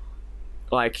 But,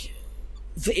 like,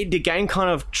 the game kind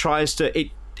of tries to...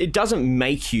 It doesn't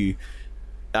make you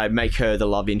make her the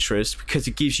love interest, because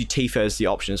it gives you Tifa as the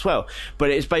option as well.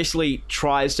 But it basically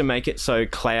tries to make it so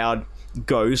Cloud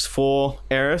goes for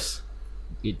Aeris.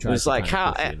 It tries It's to like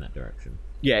kind of how- push you in that direction.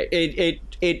 Yeah, it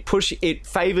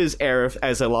favors Aerith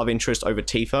as a love interest over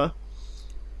Tifa.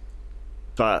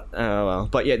 But well,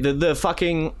 but yeah, the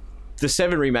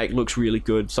 7 remake looks really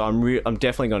good, so I'm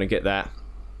definitely going to get that.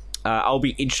 I'll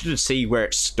be interested to see where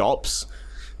it stops,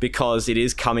 because it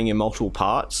is coming in multiple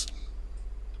parts.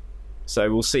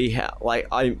 So we'll see how. Like,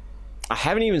 I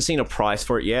haven't even seen a price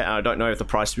for it yet, and I don't know if the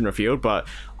price has been revealed, but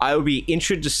I will be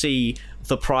interested to see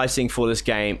the pricing for this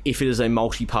game if it is a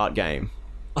multi-part game.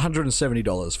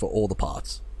 $170 for all the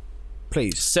parts.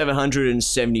 Please.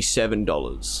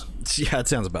 $777. Yeah, that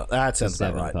sounds about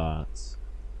Seven right. parts.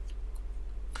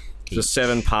 The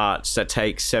 7 parts that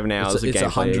take 7 hours of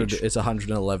gameplay each. It's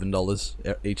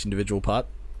 $111 each individual part.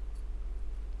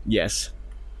 Yes.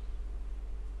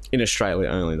 In Australia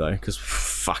only, though, because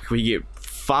fuck, we get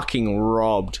fucking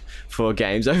robbed for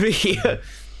games over here.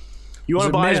 You want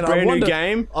to buy a brand new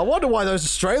game? I wonder why those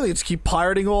Australians keep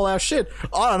pirating all our shit.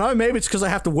 I don't know. Maybe it's because I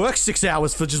have to work 6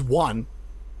 hours for just one,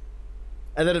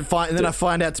 and then I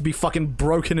find out to be fucking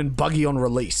broken and buggy on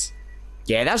release.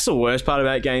 Yeah, that's the worst part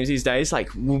about games these days.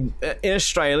 Like, in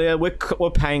Australia,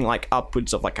 we're paying like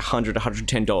upwards of like $100,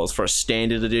 $110 for a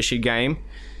standard edition game,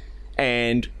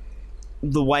 and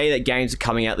the way that games are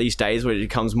coming out these days, where it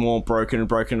becomes more broken and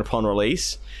broken upon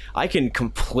release, I can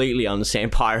completely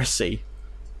understand piracy.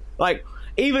 Like,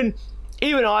 even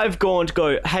I've gone to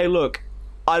go, hey, look,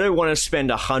 I don't want to spend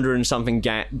 $100 and something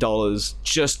dollars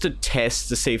just to test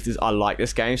to see if I like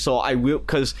this game. So I will,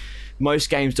 because most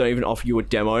games don't even offer you a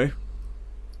demo.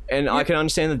 And I can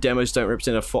understand the demos don't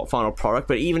represent a final product,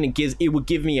 but even it would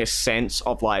give me a sense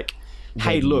of like,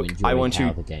 hey, look, I want to.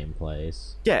 How the game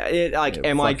plays. Yeah,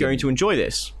 am I going to enjoy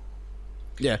this?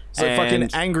 Yeah. So fucking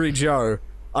Angry Joe.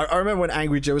 I remember when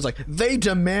Angry Joe was like, they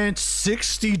demand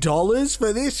 $60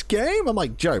 for this game? I'm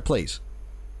like, Joe, please.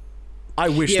 I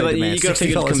wish they demand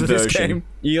 $60 for this game.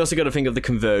 You also got to think of the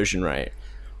conversion rate.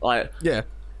 Like, yeah.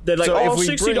 They're like,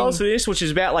 $60 for this, which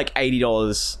is about like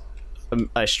 $80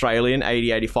 Australian,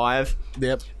 80, 85.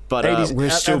 Yep. But we're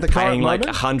still paying like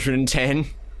 110.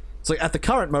 It's like at the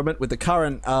current moment, with the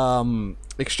current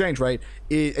exchange rate,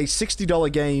 a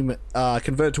 $60 game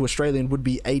converted to Australian would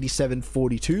be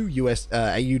 87.42 US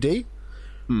AUD.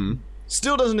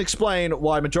 Still doesn't explain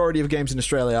why majority of games in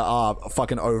Australia are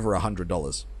fucking over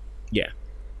 $100. Yeah.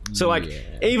 So like,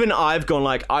 even I've gone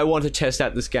like, I want to test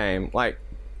out this game. Like,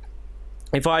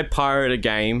 if I pirate a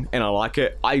game and I like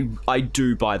it, I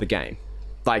do buy the game.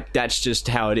 Like, that's just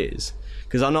how it is.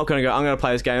 Because I'm not going to go, I'm going to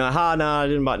play this game. Like, no, I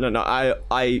didn't buy. No,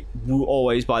 I will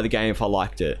always buy the game if I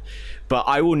liked it. But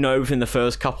I will know within the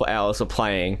first couple of hours of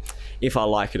playing if I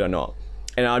like it or not.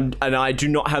 And I do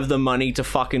not have the money to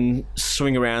fucking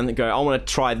swing around and go, I want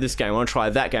to try this game, I want to try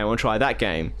that game, I want to try that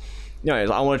game. No,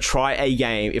 I want to try a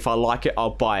game. If I like it,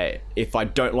 I'll buy it. If I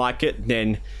don't like it,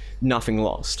 then nothing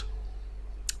lost.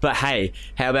 But hey,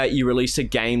 how about you release a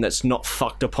game that's not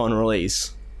fucked upon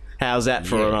release? How's that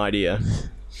for an idea?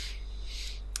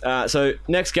 So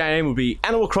next game will be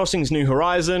Animal Crossing's New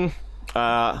Horizon.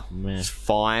 It's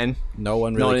fine. No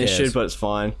one really cares. Not an issue, but it's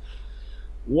fine.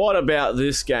 What about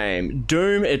this game?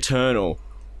 Doom Eternal.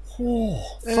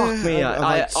 Oh, fuck me.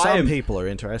 Some people are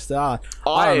interested.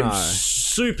 I am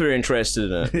super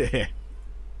interested in it. Yeah.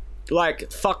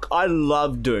 Like, fuck, I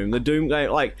love Doom. The Doom game,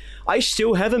 like, I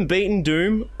still haven't beaten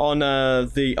Doom on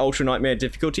the Ultra Nightmare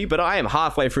difficulty, but I am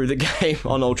halfway through the game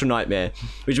on Ultra Nightmare,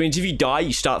 which means if you die,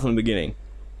 you start from the beginning.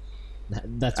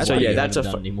 That's why you haven't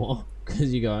done anymore.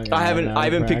 Because you're going. I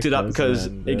haven't picked it up because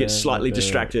it gets slightly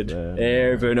distracted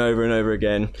over and over and over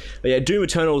again. But yeah, Doom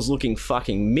Eternal is looking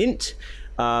fucking mint.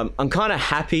 I'm kind of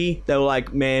happy. They were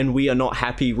like, man, we are not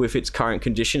happy with its current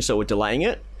condition, so we're delaying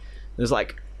it. It was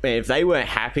like, man, if they weren't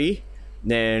happy,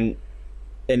 then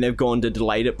they've gone to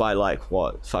delayed it by like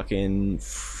what, fucking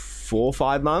 4 or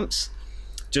 5 months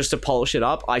just to polish it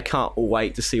up. I can't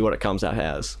wait to see what it comes out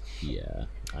as. Yeah,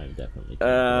 I'm definitely.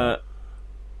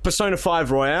 Persona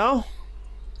 5 Royale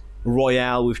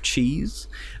with cheese.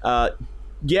 Yeah,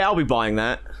 I'll be buying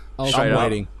that.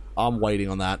 I'm waiting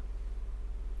on that.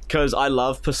 Because I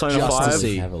love Persona 5.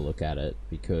 Have a look at it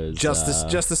because just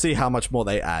to see how much more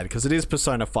they add, because it is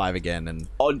Persona 5 again. And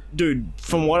dude,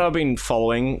 from what I've been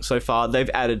following so far, they've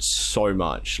added so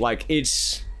much. Like,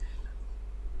 it's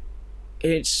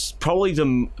probably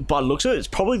by the looks of it, it's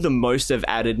probably the most they've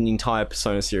added in the entire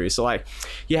Persona series. So like,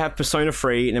 you have Persona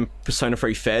 3 and then Persona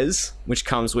 3 Fez, which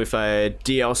comes with a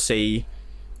DLC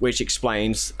which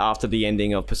explains after the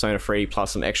ending of Persona 3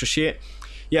 plus some extra shit.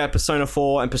 Yeah, Persona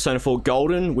 4 and Persona 4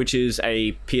 Golden, which is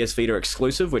a PS Vita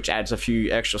exclusive, which adds a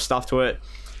few extra stuff to it.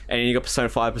 And then you got Persona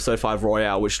 5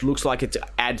 Royale, which looks like it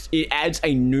adds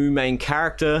a new main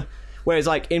character. Whereas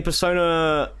like in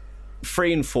Persona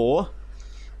 3 and 4,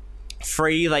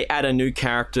 3, they add a new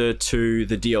character to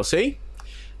the DLC.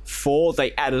 4,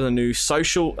 they added a new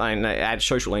social, and they add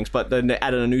social links, but then they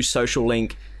added a new social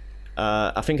link.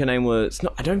 I think her name was,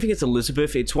 I don't think it's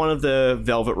Elizabeth, it's one of the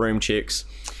Velvet Room chicks.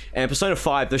 And Persona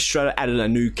 5, they straight up added a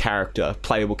new character,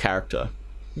 playable character,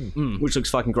 which looks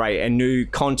fucking great, and new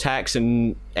contacts,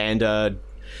 and they're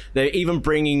even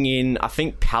bringing in, I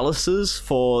think, palaces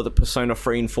for the Persona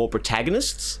 3 and 4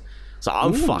 protagonists. So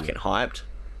I'm fucking hyped.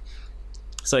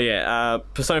 So yeah,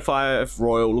 Persona 5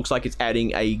 Royal looks like it's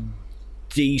adding a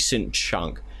decent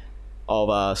chunk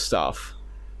of stuff,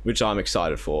 which I'm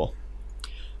excited for.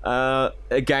 A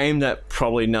game that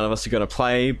probably none of us are going to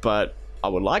play, but I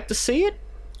would like to see it.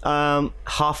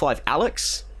 Half-Life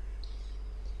Alyx.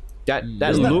 That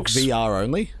looks VR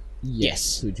only.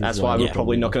 Yes, that's why we're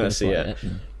probably not going to see it.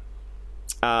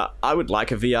 I would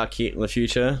like a VR kit in the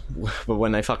future, but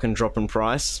when they fucking drop in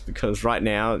price, because right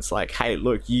now it's like, hey,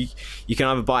 look, you can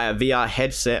either buy a VR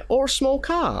headset or a small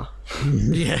car.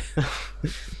 Yeah.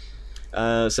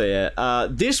 So yeah,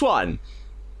 this one,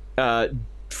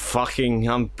 fucking,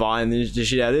 I'm buying the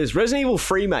shit out of this. Resident Evil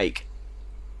Remake.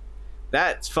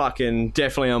 that's fucking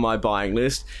definitely on my buying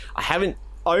list. We've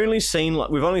only seen like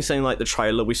the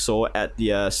trailer we saw at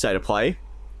the State of Play.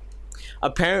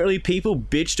 Apparently, people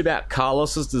bitched about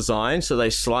Carlos's design, so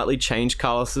they slightly changed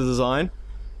Carlos's design.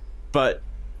 But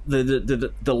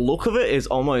the look of it is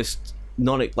almost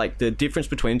like the difference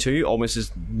between two almost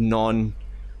is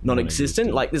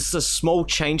non-existent. Like there's a small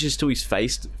changes to his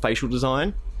facial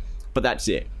design, but that's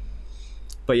it.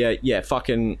 But yeah,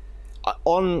 fucking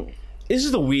this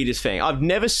is the weirdest thing. I've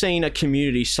never seen a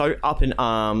community so up in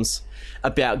arms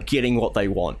about getting what they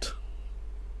want.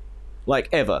 Like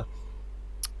ever.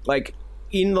 Like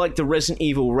in like the Resident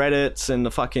Evil Reddits and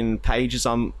the fucking pages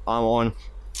I'm on,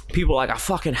 people are like, I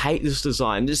fucking hate this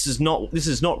design. This is not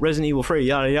Resident Evil 3,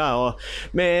 yada yada. Or,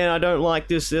 man, I don't like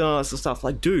this, that sort of stuff.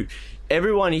 Like, dude,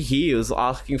 everyone here is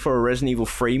asking for a Resident Evil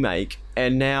 3 remake,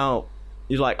 and now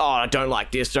you're like, oh, I don't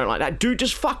like this, don't like that. Dude,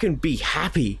 just fucking be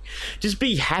happy. Just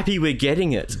be happy we're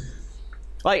getting it.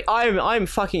 Like, I'm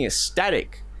fucking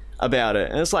ecstatic about it.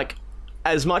 And it's like,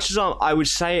 as much as I would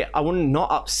say I was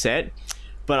not upset,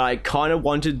 but I kind of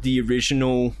wanted the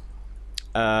original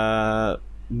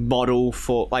model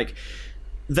for, like,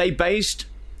 they based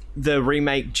the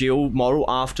remake Jill model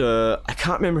after, I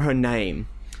can't remember her name,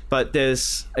 but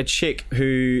there's a chick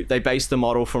who they based the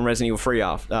model from Resident Evil 3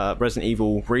 after, Resident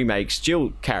Evil Remake's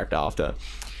Jill character after.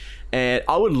 And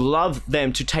I would love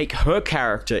them to take her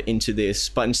character into this,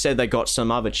 but instead they got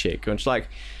some other chick. And it's like,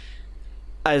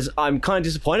 as I'm kind of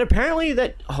disappointed. Apparently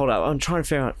that, hold up, I'm trying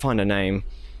to find a name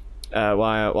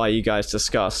while you guys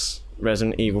discuss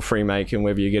Resident Evil 3 Remake and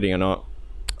whether you're getting or not.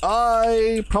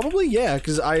 I probably, yeah,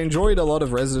 because I enjoyed a lot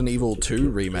of Resident Evil 2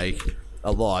 Remake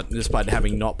a lot, despite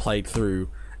having not played through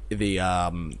the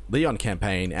Leon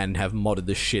campaign and have modded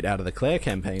the shit out of the Claire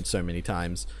campaign so many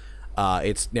times.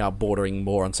 It's now bordering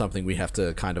more on something we have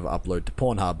to kind of upload to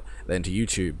Pornhub than to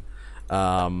YouTube.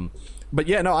 But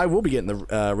yeah, no, I will be getting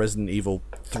the Resident Evil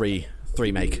 3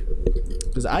 Remake,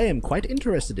 because I am quite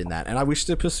interested in that, and I wish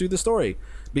to pursue the story,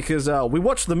 because we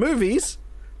watched the movies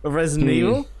of Resident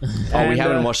Evil. Oh, we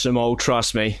haven't watched them all,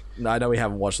 trust me. No, I know we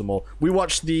haven't watched them all. We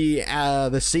watched the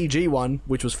CG one,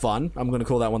 which was fun. I'm going to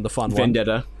call that one the fun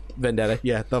Vendetta. one. Vendetta,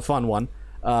 yeah, the fun one.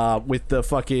 With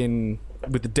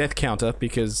the death counter,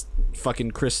 because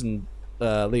fucking Chris and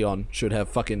Leon should have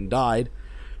fucking died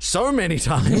so many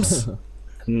times.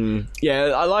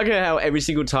 Yeah, I like how every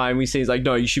single time we see it's like,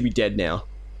 no, you should be dead now.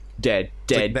 Dead.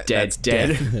 You're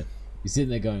sitting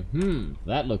there going,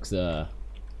 that looks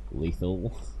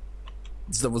lethal.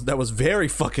 That was very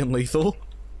fucking lethal.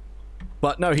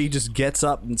 But no, he just gets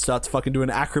up and starts fucking doing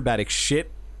acrobatic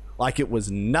shit like it was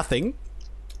nothing.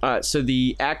 Alright, so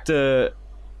the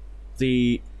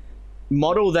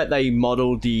model that they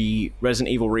modeled the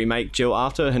Resident Evil Remake Jill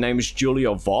after, her name is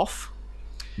Julia Voff.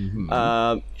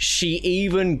 Mm-hmm. She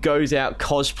even goes out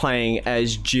cosplaying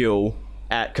as Jill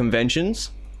at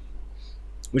conventions,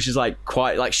 which is like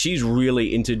quite, like, she's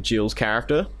really into Jill's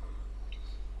character.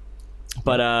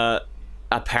 But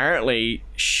apparently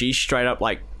she straight up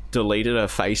like deleted her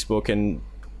Facebook and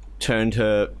turned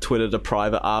her Twitter to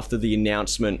private after the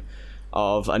announcement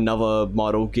of another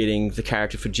model getting the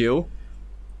character for Jill.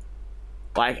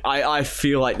 Like, I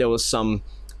feel like there was some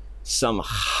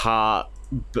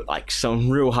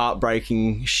real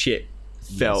heartbreaking shit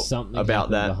felt about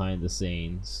that behind the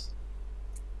scenes.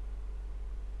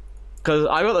 Because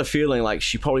I got the feeling like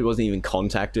she probably wasn't even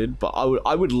contacted, but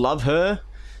I would love her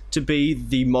to be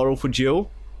the model for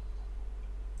Jill,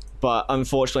 but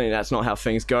unfortunately that's not how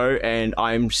things go, and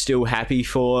I'm still happy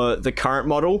for the current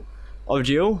model of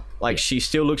Jill. Like, she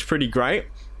still looks pretty great,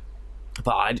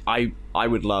 but I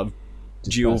would love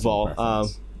Jill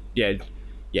Voff.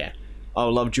 Yeah, I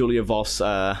would love Julia Voff's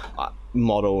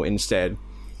model instead.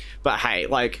 But hey,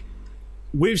 like,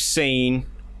 we've seen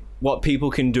what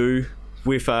people can do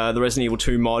with the Resident Evil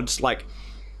 2 mods. Like,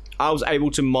 I was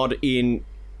able to mod in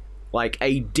like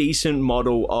a decent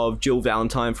model of Jill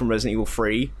Valentine from Resident Evil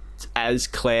 3 as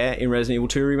Claire in Resident Evil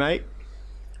 2 Remake,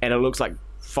 and it looks like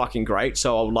fucking great,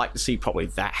 so I would like to see probably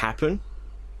that happen.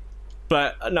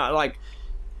 But no, like,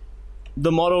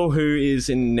 the model who is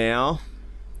in now,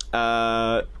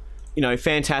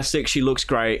 fantastic, she looks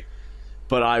great,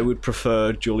 but I would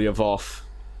prefer Julia Voff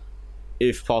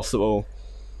if possible.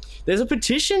 There's a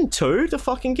petition too to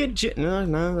fucking get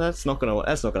no, that's not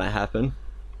gonna happen.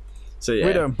 So yeah,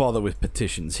 we don't bother with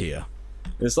petitions here.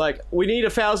 It's like, we need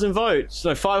 1,000 votes,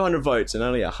 no, 500 votes, and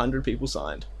only 100 people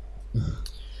signed.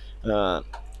 What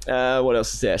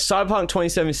else is there? Cyberpunk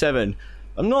 2077.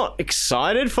 I'm not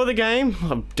excited for the game.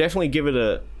 I'll definitely give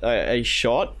it a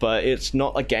shot, but it's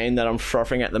not a game that I'm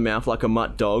frothing at the mouth like a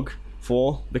mutt dog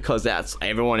for, because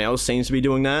everyone else seems to be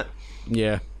doing that.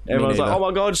 Yeah. Everyone's like, neither. oh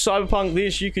my god, Cyberpunk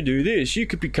this, you could do this, you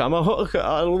could become a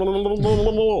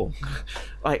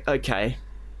like, okay.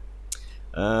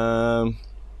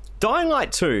 Dying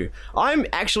Light 2. I'm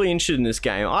actually interested in this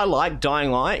game. I like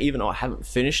Dying Light, even though I haven't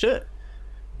finished it.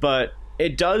 But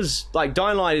it does, like,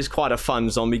 Dying Light is quite a fun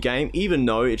zombie game, even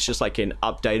though it's just like an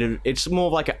updated, it's more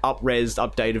of like an up-res,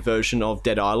 updated version of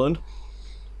Dead Island.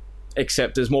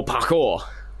 Except there's more parkour.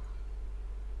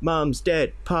 Mum's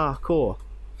dead, parkour.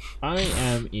 I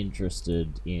am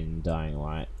interested in Dying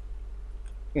Light.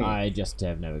 I just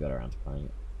have never got around to playing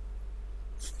it.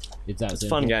 It's a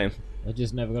fun game. I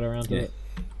just never got around to it.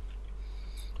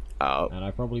 And I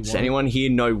probably Does won't. anyone here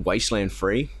know Wasteland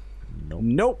 3?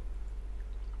 Nope.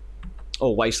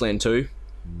 Or Wasteland 2?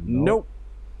 Nope.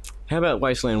 How about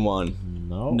Wasteland 1?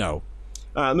 No.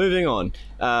 Alright, moving on.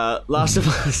 Last of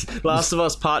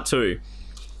Us Part 2.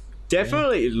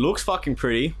 Definitely, it looks fucking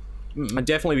pretty. I'd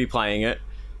definitely be playing it.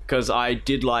 Because I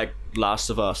did like Last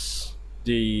of Us,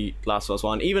 the Last of Us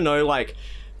 1. Even though, like,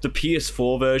 the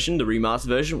PS4 version, the remastered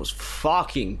version, was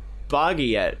fucking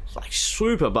buggy like,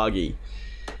 super buggy.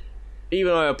 Even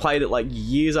though I played it, like,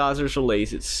 years after its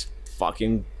release, it's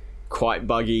fucking quite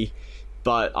buggy.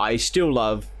 But I still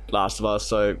love Last of Us,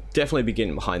 so definitely be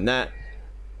getting behind that.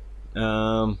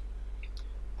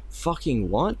 Fucking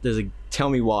what? Tell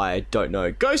me why, I don't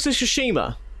know. Ghost of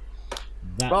Tsushima.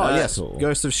 Yes, Cool.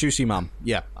 Ghost of Tsushima.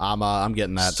 Yeah, I'm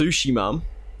getting that. Tsushima.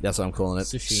 That's what I'm calling it.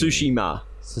 Tsushima.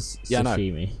 Yeah, no.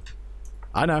 Sashimi.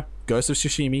 I know. Ghost of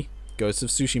Tsushima. Ghost of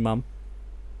Tsushima.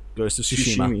 Ghost of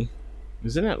Tsushima. Sushimi.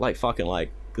 Isn't it like fucking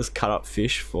like just cut up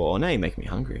fish for? Oh, now you make me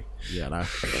hungry. Yeah, no.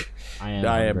 I am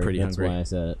I am hungry, pretty that's hungry. why I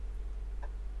said it.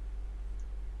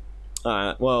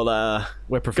 Alright, well,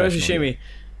 We're Ghost professional. of Tsushima.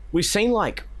 We've seen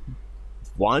like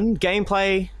one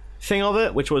gameplay thing of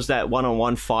it, which was that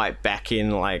one-on-one fight back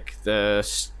in like the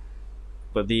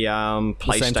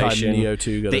PlayStation, same time Neo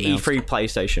 2 got the announced. E3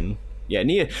 PlayStation. Yeah,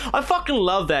 Neo. I fucking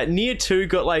love that. Neo 2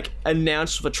 got like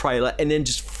announced with a trailer and then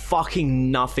just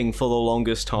fucking nothing for the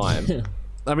longest time.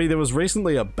 I mean, there was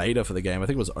recently a beta for the game. I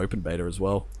think it was open beta as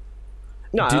well.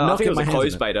 No, Did I not think it get was a my hands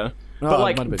closed in it. beta. Oh, But it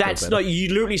like might have been that's closed beta. like you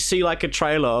literally see like a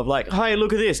trailer of like, hey,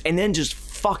 look at this, and then just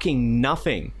fucking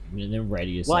nothing. And then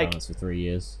radio Like- silence for 3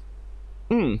 years.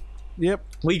 Yep.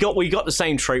 We got the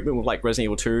same treatment with like Resident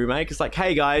Evil 2 remake. It's like,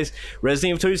 hey guys,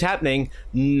 Resident Evil 2 is happening.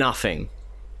 Nothing.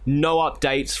 No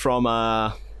updates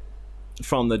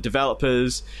from the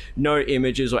developers, no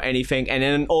images or anything, and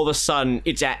then all of a sudden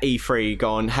it's at E3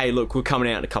 going, hey look, we're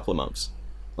coming out in a couple of months.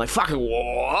 Like fucking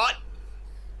what?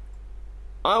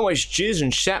 I almost jizzed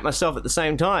and shat myself at the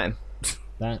same time.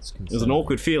 That's concerning. It was an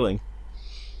awkward feeling.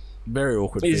 Very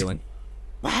awkward Is- feeling.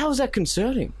 How is that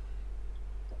concerning?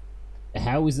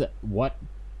 How is that? What?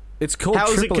 It's called How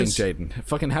is it tripling, cons- Jaden.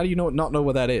 Fucking, how do you not know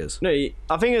what that is? No,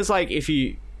 I think it's like if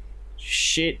you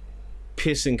shit,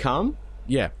 piss, and cum,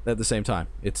 Yeah, at the same time.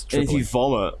 It's and if tripling. you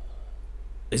vomit.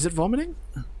 Is it vomiting?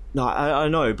 No, I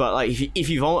know, but like if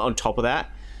you vomit on top of that,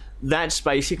 that's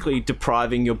basically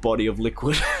depriving your body of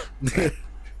liquid.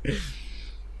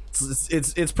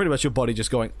 It's pretty much your body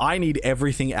just going, I need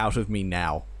everything out of me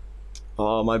now.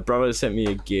 Oh, my brother sent me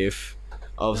a gif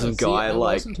of some See, guy I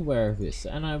like. wasn't aware of this,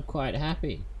 and I'm quite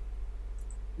happy.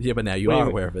 Yeah, but now you Wait, are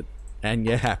wait. aware of it. And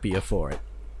you're happier for it.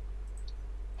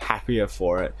 Happier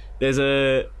for it.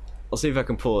 I'll see if I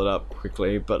can pull it up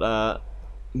quickly, but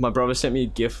my brother sent me a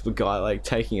gif of a guy like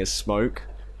taking a smoke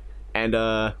and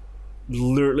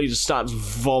literally just starts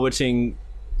vomiting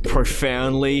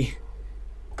profoundly.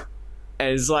 And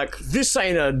it's like, this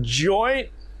ain't a joint.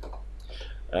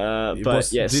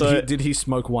 But yeah, did he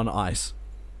smoke one ice?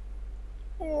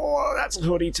 Oh, that's a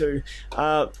hoodie too.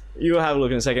 You'll have a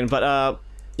look in a second. But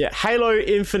yeah, Halo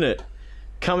Infinite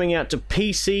coming out to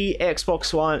PC,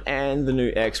 Xbox One, and the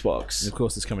new Xbox. Of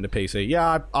course, it's coming to PC.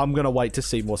 Yeah, I'm gonna wait to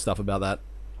see more stuff about that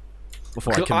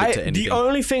before I commit to anything. The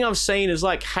only thing I've seen is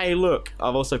like, hey, look.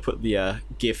 I've also put the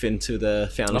GIF into the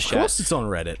Founders Of chat. course, it's on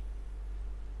Reddit.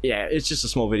 Yeah, it's just a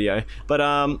small video. But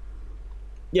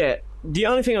yeah, the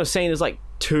only thing I've seen is like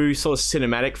two sort of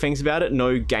cinematic things about it.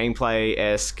 No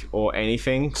gameplay-esque or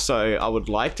anything. So I would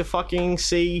like to fucking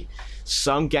see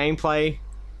some gameplay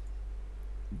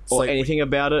or like anything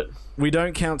about it. We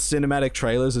don't count cinematic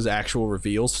trailers as actual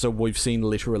reveals, so we've seen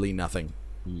literally nothing.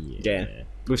 Yeah.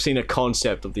 We've seen a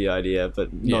concept of the idea,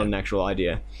 but not Yeah. an actual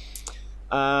idea.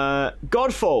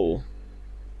 Godfall.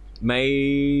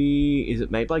 Is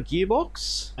it made by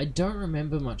Gearbox? I don't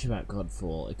remember much about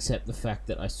Godfall, except the fact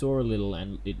that I saw a little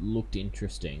and it looked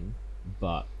interesting,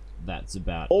 but that's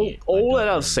about it. All I that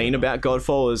don't I've seen remember about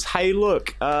Godfall is, hey,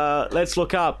 look, let's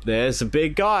look up. There's a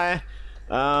big guy.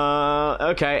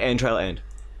 Okay, end trailer end.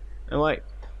 I'm like,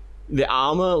 The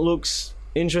armor looks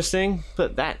interesting,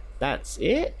 but that's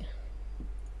it,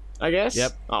 I guess.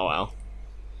 Yep. Oh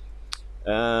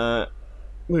well.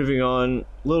 Moving on,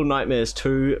 Little Nightmares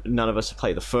 2. None of us have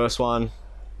played the first one.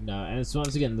 No, and it's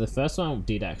once again the first one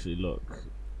did actually look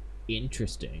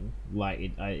interesting. Like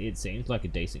it seems like a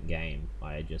decent game.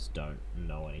 I just don't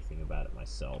know anything about it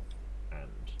myself,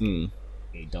 and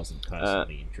it doesn't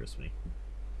personally interest me.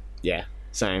 Yeah,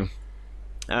 same.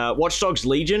 Watch Dogs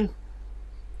Legion.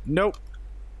 Nope.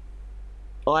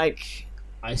 Like,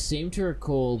 I seem to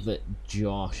recall that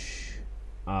Josh,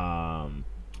 one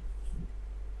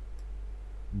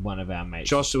of our mates,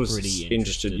 Josh was pretty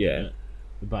interested, in yeah. it,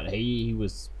 but he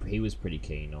was pretty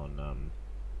keen on.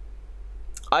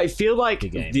 I feel like The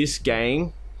game. this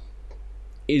game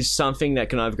is something that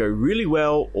can either go really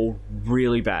well or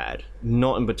really bad,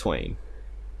 not in between.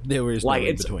 There is no Like in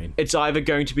it's between. it's either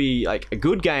going to be like a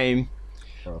good game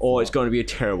or it's going to be a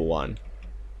terrible one.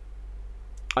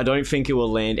 I don't think it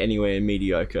will land anywhere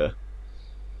mediocre.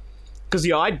 Because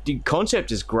the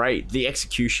concept is great, the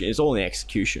execution is all in the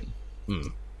execution.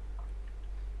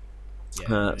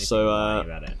 Yeah, so,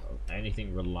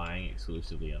 anything relying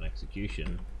exclusively on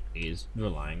execution is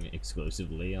relying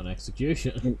exclusively on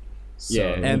execution. So, Yeah,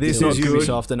 And this It's is not good.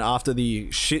 Ubisoft, and after the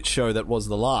shit show that was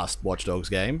the last Watch Dogs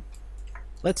game,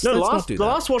 let's No, not do the that.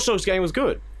 last Watch Dogs game was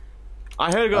good.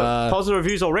 I heard it got positive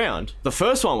reviews all round. The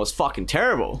first one was fucking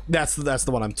terrible. That's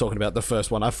the one I'm talking about. The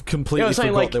first one. I completely I'm saying,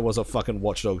 forgot like- there was a fucking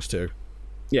Watch Dogs 2.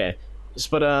 Yeah,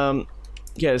 but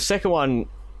yeah, the second one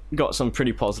got some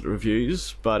pretty positive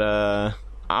reviews, but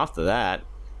after that,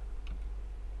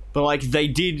 but like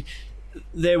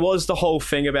there was the whole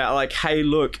thing about like, hey,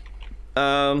 look,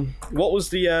 what was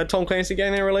the Tom Clancy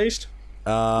game they released?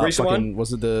 Recent one?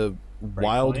 Was it the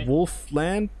Wild Breakpoint? Wolf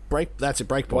Land? That's it.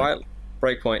 Breakpoint. Right,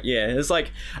 Breakpoint. Yeah, it's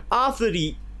like after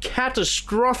the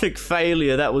catastrophic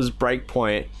failure that was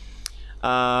Breakpoint,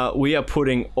 we are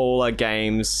putting all our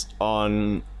games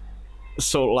on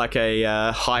sort of like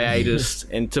a hiatus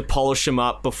and to polish them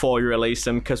up before you release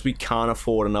them because we can't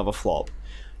afford another flop.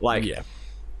 Like, Yeah.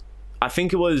 I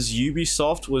think it was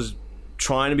Ubisoft was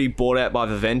trying to be bought out by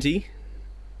Viventi,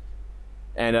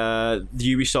 and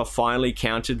the Ubisoft finally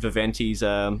countered Viventi's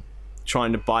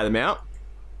trying to buy them out.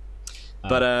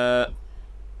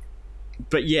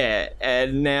 But yeah,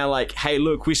 and now like, hey,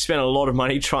 look, we spent a lot of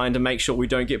money trying to make sure we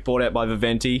don't get bought out by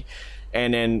Viventi,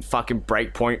 and then fucking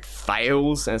Breakpoint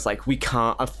fails, and it's like we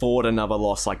can't afford another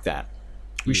loss like that.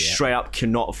 We straight up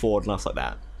cannot afford a loss like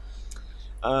that.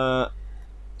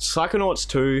 Psychonauts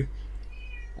 2.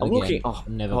 I'm again, looking. Oh,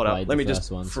 never hold played up. Let the me first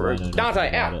just. one, so I know nothing Dante,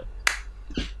 about out.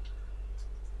 it.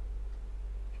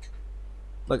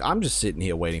 Look, I'm just sitting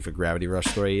here waiting for Gravity Rush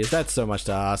 3. Is that so much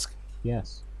to ask?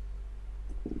 Yes.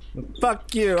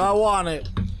 Fuck you. I want it.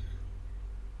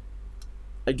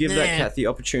 I give that Nah. cat the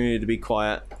opportunity to be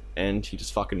quiet, and he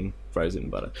just fucking throws it in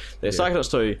butter. There's Psychonauts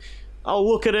 2. I'll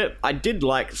look at it. I did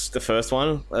like the first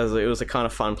one, as it was a kind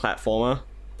of fun platformer,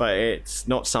 but it's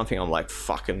not something I'm like,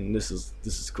 fucking, this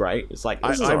is great. It's like,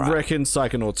 this is I alright. reckon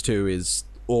Psychonauts 2 is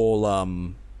all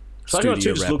Psychonauts 2 studio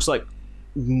just rep. looks like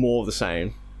more of the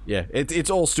same. Yeah, it's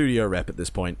all studio rep at this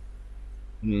point.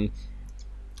 Like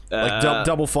Uh,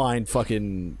 Double Fine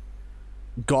fucking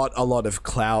got a lot of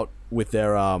clout with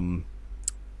their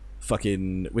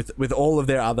fucking with all of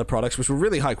their other products, which were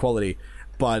really high quality,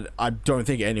 but I don't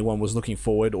think anyone was looking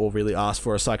forward or really asked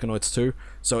for a Psychonauts 2,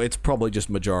 so it's probably just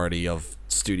majority of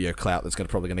studio clout that's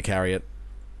probably going to carry it.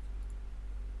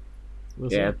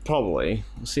 We'll Yeah, see. probably.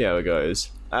 We'll see how it goes.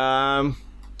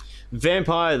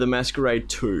 Vampire the Masquerade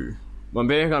 2. Well,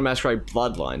 Vampire the Masquerade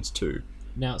Bloodlines 2.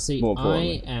 Now, see, More I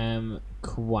importantly. am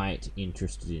quite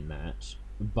interested in that,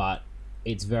 but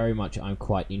it's very much I'm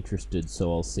quite interested,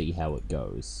 so I'll see how it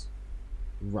goes,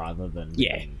 rather than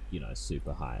being,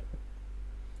 super hype.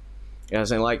 You know what I'm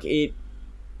saying? Like, it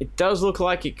does look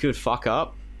like it could fuck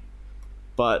up,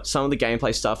 but some of the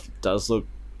gameplay stuff does look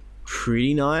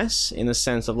pretty nice in the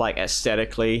sense of, like,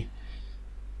 aesthetically,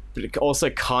 but it also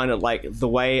kind of, like, the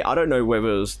way, I don't know whether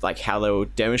it was, like, how they were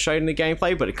demonstrating the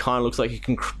gameplay, but it kind of looks like it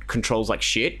controls, like,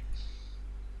 shit.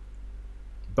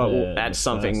 But The that's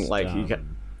something, first, like, you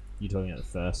can... You're talking about the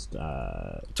first...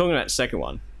 Talking about the second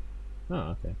one.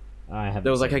 Oh, okay. I haven't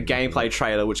There was like a seen it gameplay yet.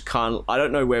 trailer which I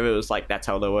don't know whether it was like that's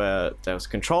how they was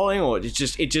controlling, or it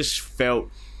just felt,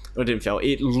 or didn't feel,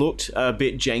 it looked a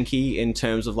bit janky in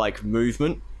terms of like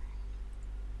movement.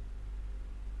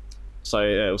 So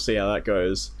yeah, we'll see how that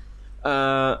goes.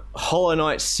 Hollow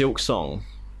Knight Silk Song.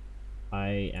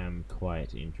 I am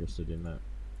quite interested in that.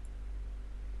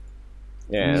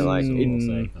 Yeah, like That's all it, I'll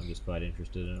say. I'm just quite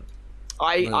interested in it.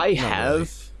 I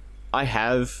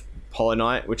have Hollow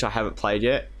Knight, which I haven't played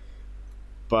yet.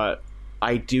 but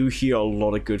I do hear a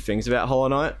lot of good things about Hollow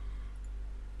Knight.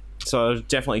 So I'll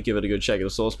definitely give it a good shake of the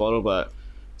sauce bottle, but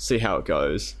see how it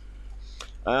goes.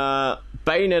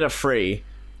 Bayonetta 3.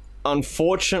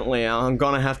 Unfortunately, I'm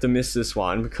gonna have to miss this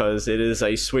one because it is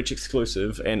a Switch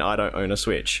exclusive, and I don't own a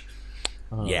Switch.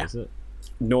 Oh, Yeah. is it?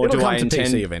 Nor It'll do come I to intend.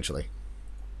 PC eventually.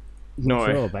 No,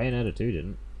 Sure, Bayonetta 2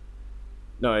 didn't.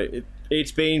 no,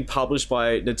 it's been published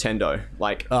by Nintendo.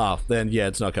 Like, Oh, then yeah,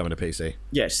 it's not coming to PC.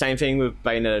 yeah, same thing with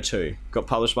Bayonetta 2. Got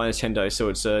published by Nintendo, so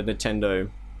it's a Nintendo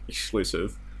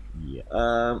exclusive.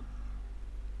 Yeah.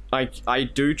 I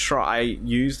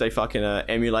used a fucking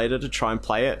emulator to try and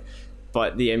play it,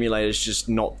 but the emulator's just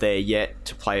not there yet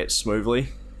to play it smoothly.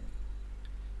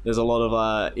 There's a lot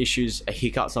of issues,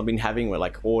 hiccups I've been having where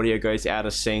like audio goes out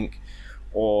of sync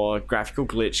or graphical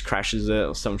glitch crashes it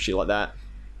or some shit like that.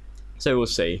 So we'll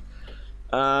see.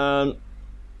 Senua's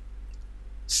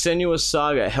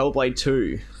Saga, Hellblade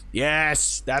 2.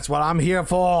 Yes, that's what I'm here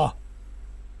for.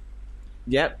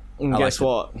 Yep, and I guess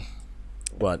liked what?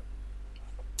 What?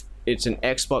 It's an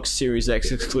Xbox Series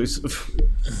X exclusive.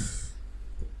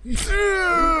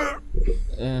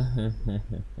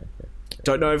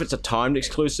 Don't know if it's a timed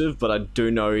exclusive, but I do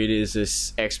know it is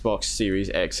this Xbox Series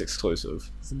X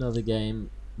exclusive. It's another game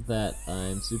that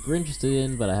I'm super interested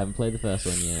in, but I haven't played the first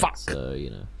one yet. Fuck. So, you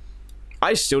know.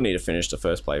 I still need to finish the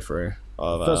first playthrough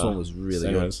of The first one was really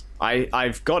Senua's.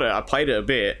 I've got it. I played it a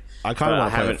bit. I kind but of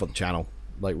want to play haven't- it for the channel.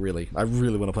 Like, really. I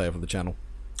really want to play it for the channel.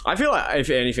 I feel like if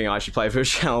anything, I should play for a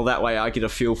channel. That way, I get a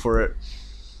feel for it,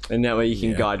 and that way you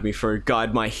can Yeah.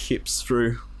 guide my hips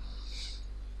through.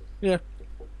 Yeah.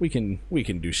 We can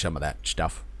do some of that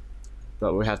stuff.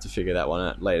 But we'll have to figure that one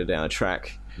out later down the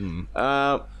track.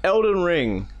 Elden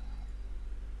Ring.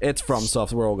 It's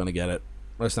FromSoft. We're all going to get it.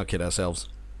 Let's not kid ourselves.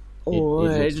 Oh,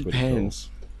 looks it pretty depends.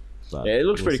 But Yeah, it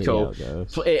looks we'll pretty see cool. how it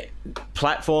goes.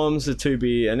 Platforms are to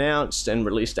be announced and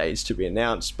release dates to be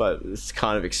announced, but it's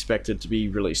kind of expected to be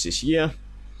released this year.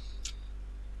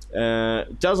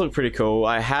 It does look pretty cool.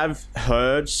 I have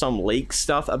heard some leak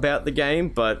stuff about the game,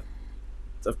 but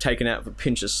I've taken it out with a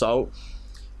pinch of salt.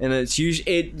 And it's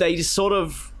usually they just sort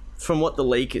of, from what the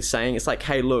leak is saying, it's like,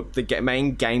 hey, look, the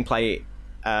main gameplay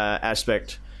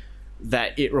aspect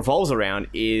that it revolves around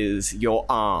is your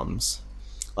arms.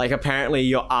 Like, apparently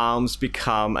your arms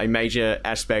become a major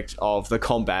aspect of the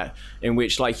combat, in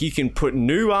which, like, you can put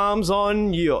new arms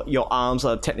on. Your arms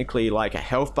are technically like a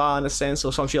health bar in a sense,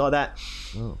 or something like that.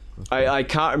 Oh, I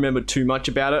can't remember too much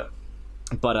about it,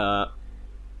 but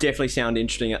definitely sound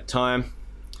interesting at the time.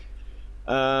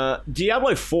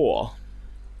 Diablo 4.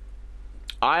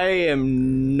 I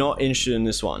am not interested in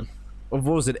this one. What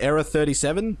was it? Era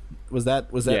 37? Was that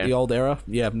Yeah. the old era?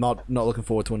 Yeah, not looking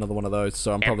forward to another one of those.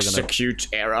 So I'm probably going to. Execute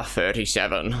Era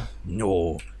 37.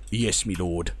 No. Yes, me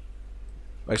lord.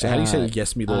 Actually, how do you say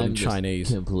yes, me lord I'm in just Chinese?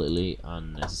 completely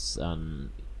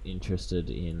uninterested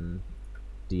in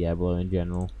Diablo in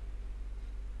general.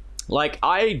 Like,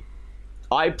 I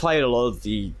played a lot of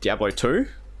the Diablo 2,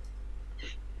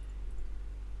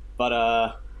 but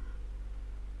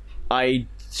I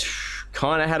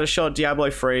kind of had a shot at Diablo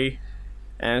 3,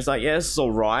 and it's like, yeah, this is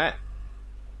alright,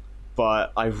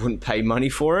 but I wouldn't pay money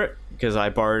for it because I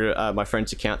borrowed my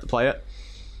friend's account to play it,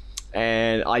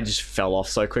 and I just fell off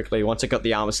so quickly. Once I got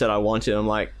the armor set I wanted, I'm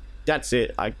like, that's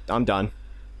it, I'm done.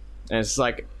 And it's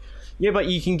like, yeah, but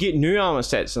you can get new armor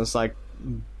sets, and it's like,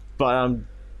 but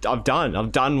I've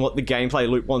done what the gameplay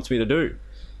loop wants me to do.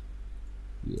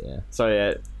 Yeah. So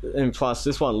yeah, and plus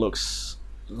this one looks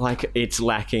like it's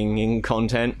lacking in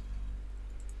content.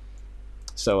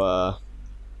 So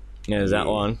yeah, there's that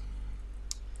one.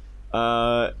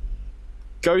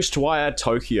 Ghostwire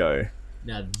Tokyo.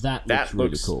 Now that That looks really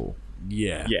looks- cool.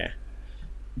 Yeah. Yeah.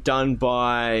 Done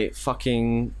by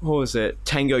fucking, what was it?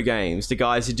 Tango Games, the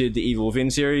guys who did the Evil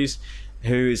Within series,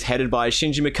 who is headed by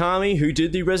Shinji Mikami, who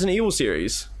did the Resident Evil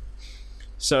series.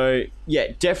 So,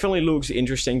 yeah, definitely looks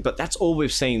interesting, but that's all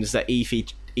we've seen is that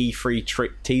E3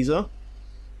 teaser.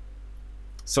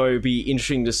 So it'd be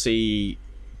interesting to see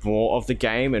more of the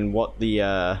game and what the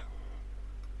actual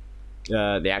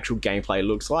gameplay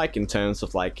looks like in terms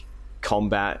of, like,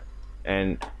 combat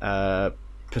and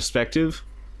perspective.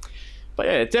 But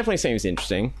yeah, it definitely seems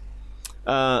interesting.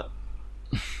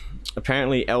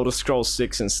 Apparently Elder Scrolls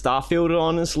 6 and Starfield are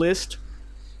on this list,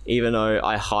 even though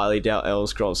I highly doubt Elder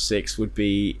Scrolls 6 would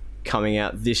be coming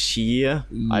out this year.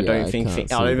 I don't even think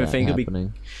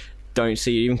don't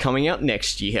see it even coming out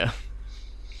next year.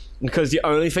 Because the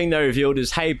only thing they revealed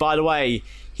is, hey, by the way,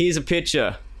 here's a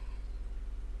picture.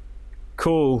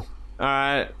 Cool.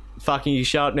 Alright, fucking you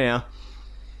shut up now.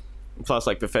 Plus,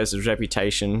 like, Bethesda's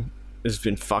reputation has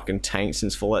been fucking tanked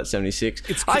since Fallout 76.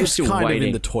 I'm It's still kind waiting. of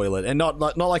in the toilet, and not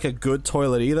like a good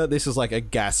toilet either. This is like a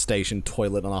gas station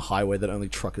toilet on a highway that only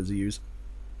truckers use.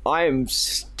 I am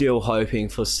still hoping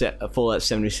for Fallout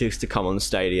 76 to come on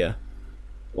Stadia.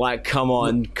 Like, come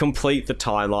on, complete the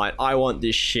timeline. I want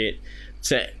this shit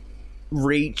to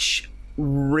reach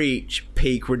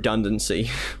peak redundancy.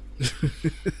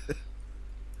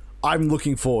 I'm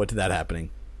looking forward to that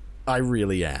happening. I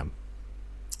really am.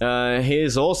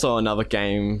 Here's also another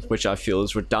game which I feel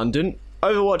is redundant.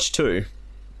 Overwatch 2.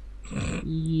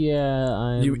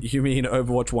 Yeah, You mean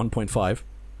Overwatch 1.5?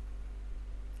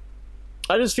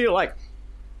 I just feel like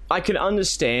I could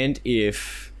understand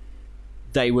if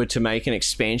they were to make an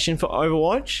expansion for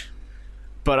Overwatch,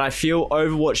 but I feel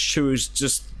Overwatch 2 is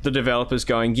just the developers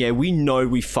going, yeah, we know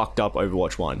we fucked up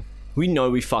Overwatch 1. We know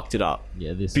we fucked it up.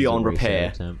 yeah, this beyond is a reset repair.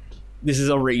 attempt. This is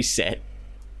a reset.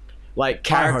 Like,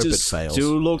 I hope characters it fails.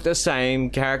 still look the same.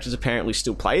 Characters apparently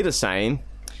still play the same.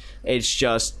 It's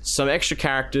just some extra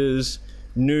characters,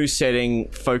 new setting,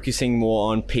 focusing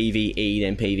more on PvE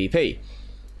than PvP.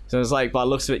 So it's like, by the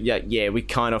looks of it, yeah, we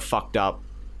kind of fucked up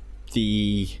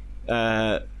the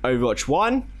Overwatch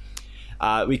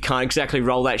 1. We can't exactly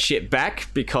roll that shit back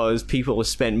because people have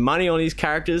spent money on these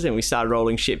characters and we started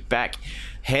rolling shit back.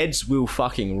 Heads will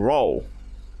fucking roll.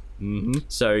 Mm-hmm.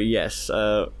 So yes,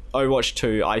 Overwatch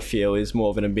 2 I feel is more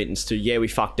of an admittance to, yeah, we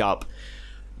fucked up,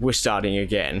 we're starting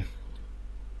again.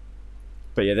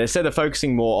 But yeah, they said they're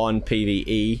focusing more on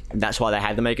PvE, and that's why they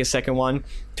had to make a second one,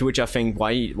 to which I think,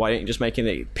 why don't you just make it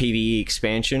a PvE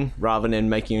expansion rather than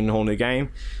making a whole new game?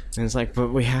 And it's like, but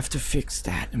we have to fix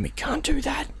that and we can't do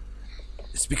that.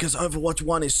 It's because Overwatch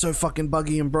 1 is so fucking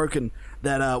buggy and broken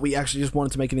that we actually just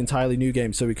wanted to make an entirely new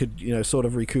game so we could, sort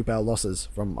of recoup our losses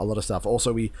from a lot of stuff.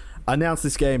 Also, we announced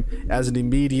this game as an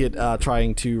immediate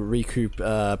trying to recoup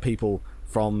people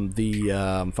from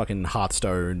the fucking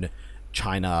Hearthstone,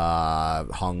 China,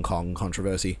 Hong Kong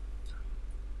controversy.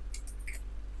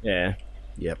 Yeah.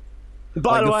 Yep.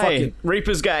 By Like the the way, fucking-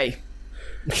 Reaper's gay.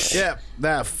 Yeah.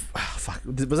 Fuck.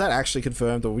 Was that actually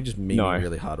confirmed, or are we just memeing No.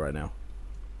 really hard right now?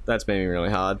 That's made me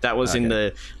really hard. That was in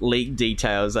the leaked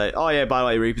details. That, oh yeah, by the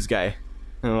way, Reaper's gay.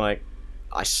 And I'm like,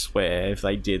 I swear, if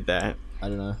they did that. I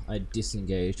don't know. I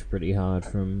disengaged pretty hard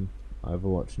from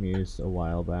Overwatch news a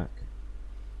while back.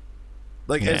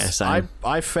 Like, Yeah, same.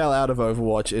 I fell out of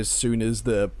Overwatch as soon as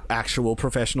the actual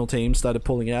professional teams started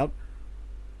pulling out.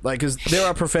 Like, because there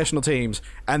are professional teams,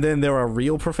 and then there are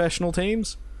real professional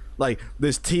teams. Like,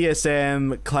 there's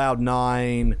TSM,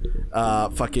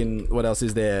 Cloud9, fucking, what else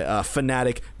is there?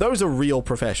 Fnatic. Those are real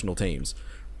professional teams.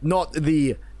 Not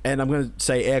the, and I'm going to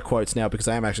say air quotes now because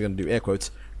I am actually going to do air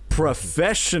quotes,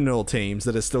 professional teams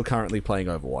that are still currently playing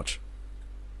Overwatch.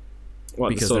 What,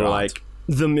 Because sort of there aren't. like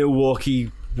the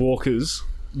Milwaukee Walkers.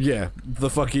 Yeah, the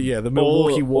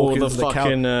Milwaukee Or Walkers, the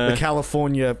fucking, the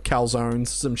California Calzones,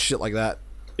 some shit like that.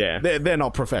 Yeah. They're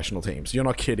not professional teams. You're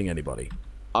not kidding anybody.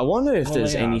 I wonder if Well,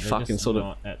 there's they are, any they're fucking just sort of...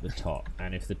 not at the top,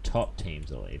 and if the top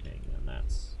teams are leaving, then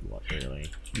that's what really.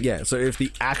 Yeah, so if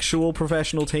the actual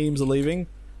professional teams are leaving,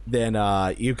 then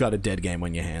you've got a dead game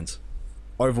on your hands.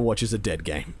 Overwatch is a dead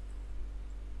game.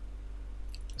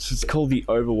 So it's called the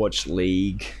Overwatch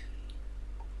League.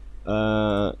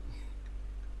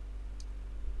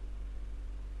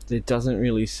 It doesn't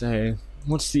really say.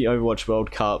 What's the Overwatch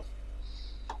World Cup?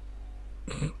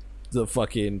 The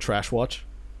fucking trash watch.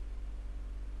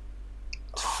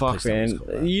 Fuck, please tell me man. it's called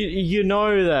that. You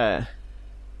know that.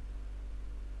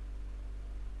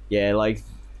 Yeah, like,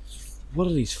 what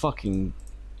are these fucking...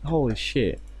 Holy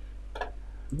shit.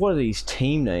 What are these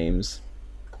team names?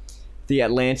 The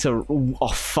Atlanta... Oh,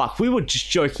 fuck. We were just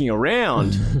joking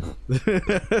around.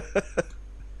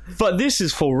 But this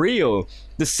is for real.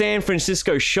 The San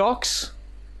Francisco Shocks.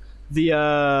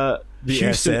 The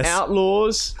Houston SS.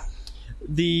 Outlaws.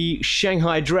 The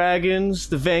Shanghai Dragons.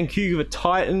 The Vancouver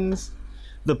Titans.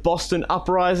 The Boston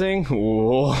Uprising.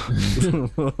 Whoa.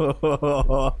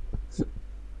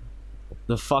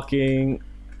 The fucking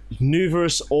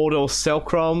Nuverus Ordo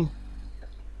Selkrom.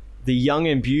 The Young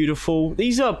and Beautiful.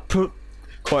 These are quote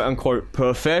unquote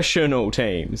professional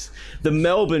teams. The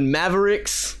Melbourne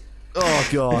Mavericks. Oh,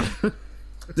 God.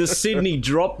 The Sydney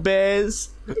Drop Bears.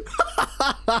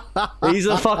 These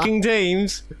are fucking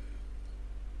teams.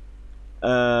 The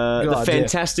God, yeah.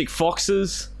 Fantastic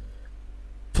Foxes.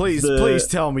 Please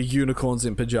tell me Unicorns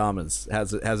in Pajamas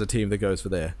has a team that goes for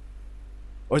there.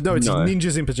 Or no, it's No.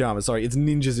 Ninjas in Pajamas. Sorry, it's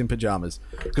Ninjas in Pajamas.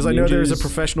 Because I know there is a Ninjas-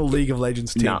 professional League of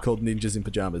Legends team Nah. called Ninjas in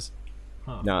Pajamas.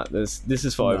 Nah, this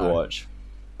is for No. Overwatch.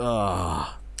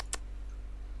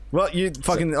 Well, you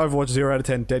fucking Overwatch 0 out of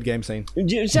 10 dead game scene.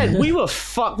 You said we were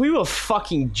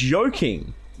fucking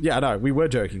joking. Yeah, I know, we were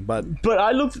joking, but But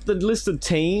I looked at the list of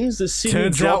teams. The Sydney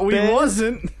turns Drop out we Bears.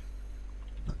 wasn't.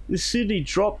 The Sydney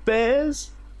Drop Bears.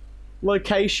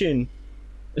 Location: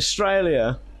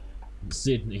 Australia.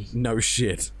 Sydney. No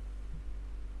shit.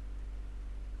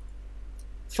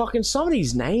 Fucking some of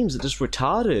these names are just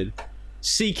retarded.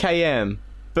 CKM,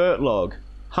 Bertlog,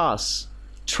 Huss,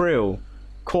 Trill,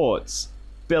 Quartz,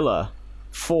 Billa,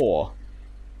 4.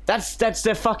 That's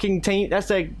their fucking team. That's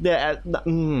their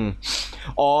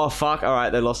Oh fuck! All right,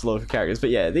 they lost a lot of characters, but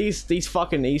yeah, these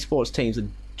fucking esports teams are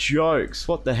jokes.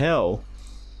 What the hell?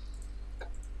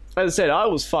 As I said, I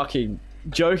was fucking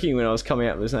joking when I was coming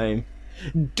up with this name.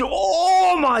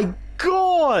 Oh my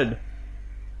god!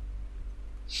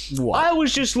 What? I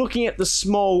was just looking at the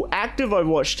small active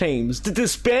Overwatch teams. The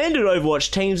disbanded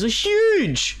Overwatch teams are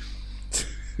huge.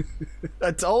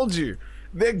 I told you.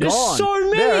 They're There's gone. so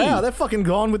many. They're out. They're fucking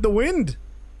gone with the wind.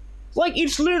 Like,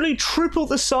 it's literally triple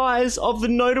the size of the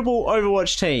notable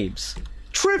Overwatch teams.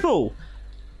 Triple.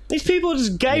 These people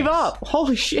just gave up.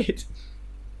 Holy shit.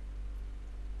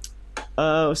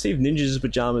 Let's see if Ninjas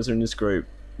Pajamas are in this group.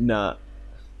 Nah.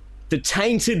 The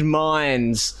Tainted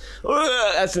Minds.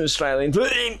 Ugh, that's an Australian.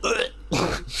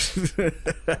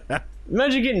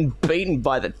 Imagine getting beaten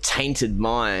by the Tainted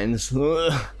Minds.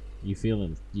 Ugh.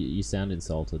 You sound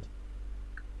insulted.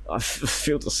 I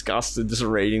feel disgusted just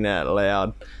reading that out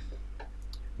loud.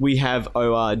 We have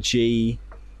ORG.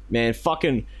 Man,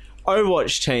 fucking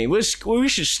Overwatch team. We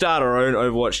should start our own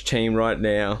Overwatch team right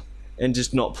now and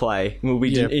just not play. We'll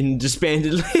be in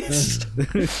disbanded list.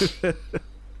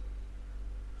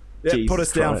 Yeah, Jesus put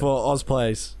us down Christ. for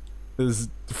Ozplays. It was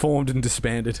formed and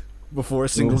disbanded before a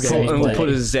single game. And was we'll played. put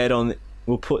a Z on.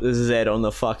 We'll put the Z on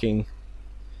the fucking.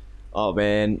 Oh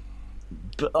man,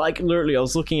 but like literally, I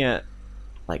was looking at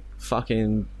like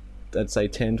fucking, I'd say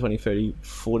 10, 20, 30,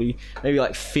 40, maybe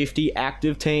like 50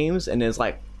 active teams, and there's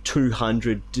like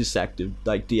 200 disactive,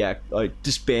 like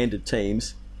disbanded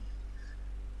teams.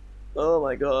 Oh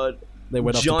my god! They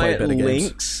went up to play Giant better games.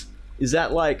 Lynx. Is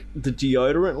that like the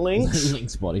deodorant Lynx?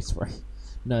 Lynx body spray.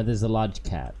 No, there's a large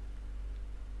cat.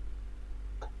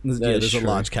 Yeah, is there's a true.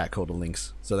 large cat called a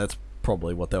lynx, so that's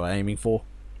probably what they were aiming for.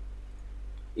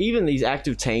 Even these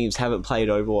active teams haven't played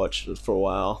Overwatch for a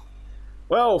while.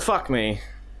 Well, fuck me.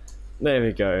 There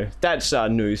we go. That's our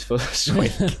news for this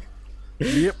week.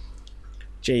 Yep.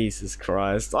 Jesus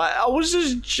Christ. I was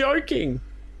just joking.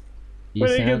 You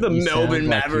When they give the you sound Melbourne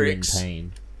like you're in Mavericks.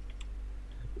 pain.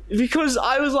 Because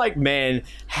I was like, man,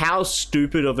 how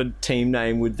stupid of a team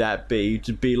name would that be?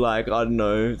 To be like, I don't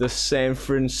know, the San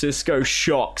Francisco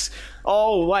Shocks.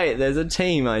 Oh, wait, there's a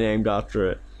team I named after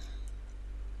it.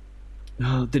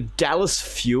 The Dallas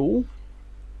Fuel?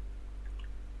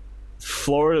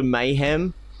 Florida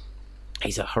Mayhem?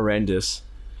 These are horrendous.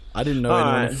 I didn't know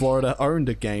anyone in Alright. Florida owned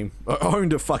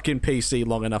a fucking PC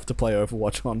long enough to play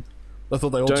Overwatch on. I thought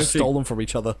they all Don't just stole them from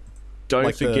each other. Don't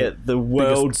Like the forget the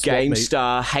World biggest swap meet.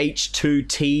 GameStar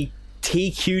H2T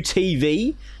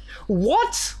TQTV.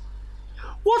 What?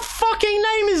 What fucking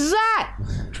name is that?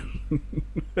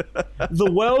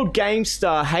 The World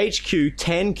GameStar HQ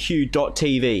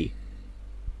 10Q.TV.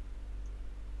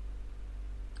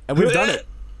 And we've done it.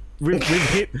 We've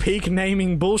hit peak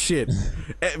naming bullshit.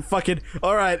 Fucking,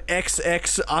 alright,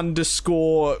 XX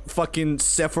underscore fucking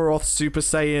Sephiroth Super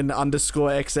Saiyan underscore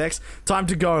XX. Time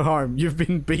to go home. You've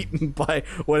been beaten by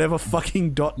whatever fucking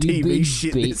You've .tv been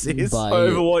shit this beaten is. by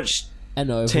Overwatch. an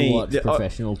Overwatch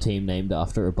professional team named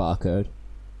after a barcode.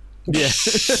 Yeah.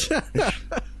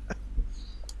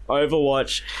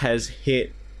 Overwatch has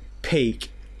hit peak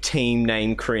team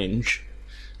name cringe.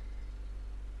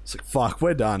 It's like, fuck,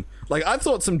 we're done. Like, I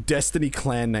thought some Destiny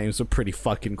clan names were pretty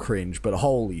fucking cringe, but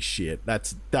holy shit,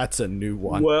 that's a new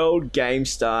one. World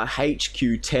GameStar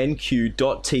HQ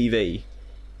 10Q.TV.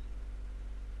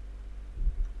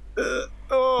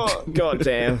 Oh,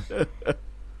 goddamn.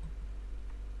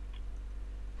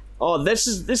 Oh, this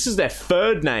is their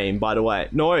third name, by the way.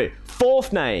 No,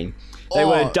 fourth name. They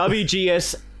were Oh.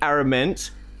 WGS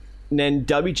Arament, and then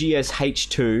WGS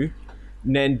H2,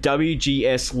 and then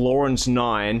WGS Lawrence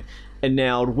 9, and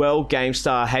now World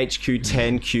GameStar HQ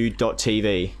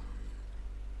 10Q.TV.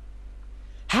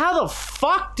 How the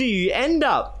fuck do you end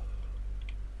up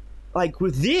like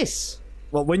with this?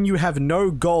 Well, when you have no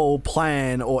goal,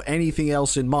 plan, or anything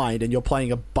else in mind, and you're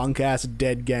playing a bunk-ass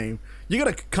dead game, you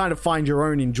gotta kind of find your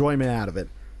own enjoyment out of it.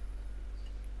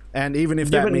 And even if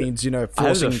Yeah, that but means, I have a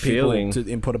forcing people feeling- to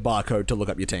input a barcode to look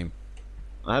up your team.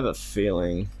 I have a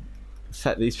feeling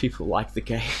that these people like the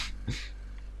game.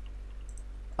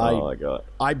 Oh my god.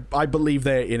 I believe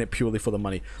they're in it purely for the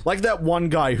money. Like that one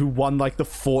guy who won, like, the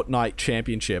Fortnite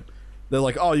championship. They're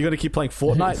like, oh, you're gonna keep playing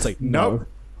Fortnite? It's like, no.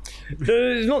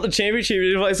 It's not the championship.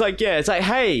 It's like, yeah, it's like,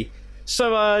 hey,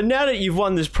 so now that you've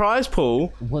won this prize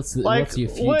pool, What's like, your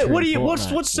future?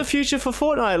 what's the future for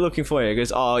Fortnite looking for you? He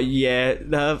goes, oh yeah,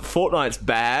 Fortnite's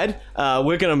bad.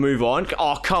 We're gonna move on.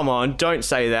 Oh come on, don't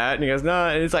say that. And he goes, no.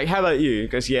 And it's like, how about you? He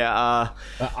goes, yeah,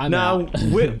 I'm no, out.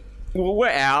 we're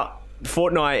out.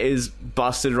 Fortnite is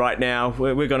busted right now.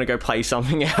 We're gonna go play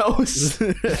something else.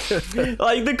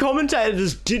 Like the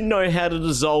commentators didn't know how to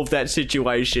dissolve that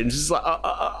situation. It's just like,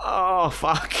 oh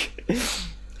fuck.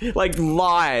 Like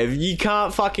live, you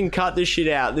can't fucking cut this shit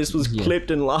out. This was clipped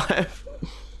in live.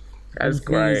 That's The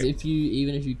thing is, great.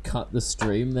 even if you cut the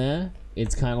stream there,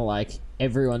 it's kind of like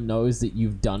everyone knows that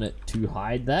you've done it to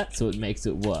hide that, so it makes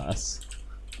it worse.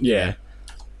 Yeah.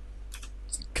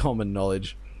 Common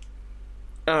knowledge.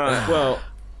 Alright, well,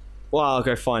 I'll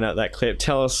go find out that clip.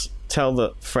 Tell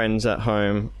the friends at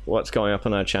home what's going up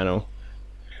on our channel.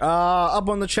 Up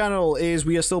on the channel is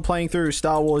we are still playing through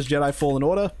Star Wars Jedi Fallen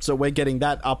Order, so we're getting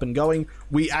that up and going.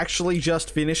 We actually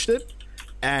just finished it,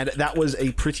 and that was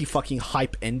a pretty fucking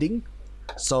hype ending,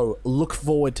 so look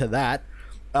forward to that.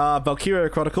 Valkyria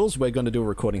Chronicles, we're going to do a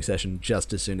recording session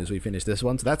just as soon as we finish this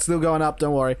one, so that's still going up,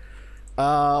 don't worry.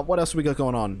 What else have we got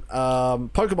going on?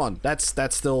 Pokemon, that's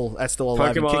still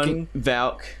alive and kicking.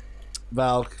 Pokemon,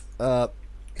 Valk,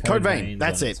 Code Vein,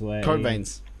 that's it. Code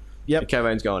Veins. Yep. Code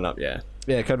Vein's going up, yeah.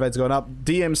 Yeah, Code Vein's going up.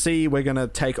 DMC, we're going to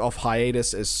take off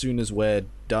hiatus as soon as we're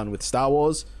done with Star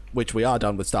Wars, which we are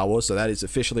done with Star Wars, so that is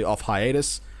officially off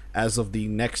hiatus. As of the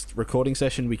next recording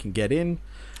session we can get in.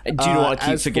 Do you know what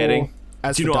I keep forgetting?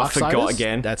 Do you know what I forgot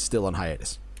again? That's still on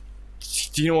hiatus.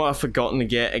 Do you know what I've forgotten to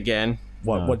get again?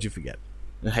 What'd you forget?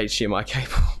 The HDMI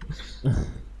cable.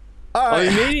 Alright,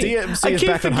 mean, DMC I is keep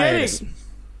back on forgetting. hiatus.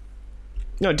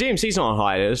 No, DMC's not on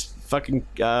hiatus. Fucking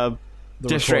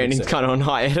Death recording Stranding's set. kind of on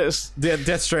hiatus.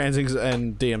 Death Stranding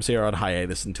and DMC are on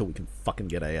hiatus until we can fucking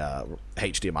get a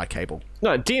HDMI cable.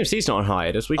 No, DMC's not on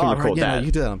hiatus. We can Right, record yeah, no, that. you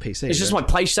can do that on PC. It's just don't my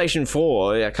PlayStation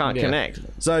 4. I can't Yeah. connect.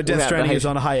 So Death without Stranding the is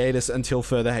on hiatus until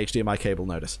further HDMI cable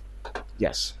notice.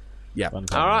 Yes. Yeah. Fun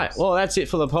All right. times. Well, that's it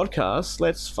for the podcast.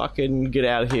 Let's fucking get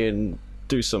out here and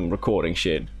do some recording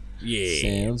shit.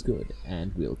 Yeah. Sounds good,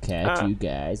 and we'll catch you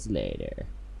guys later.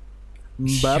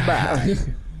 Bye bye.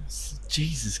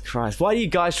 Jesus Christ. Why do you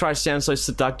guys try to sound so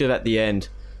seductive at the end?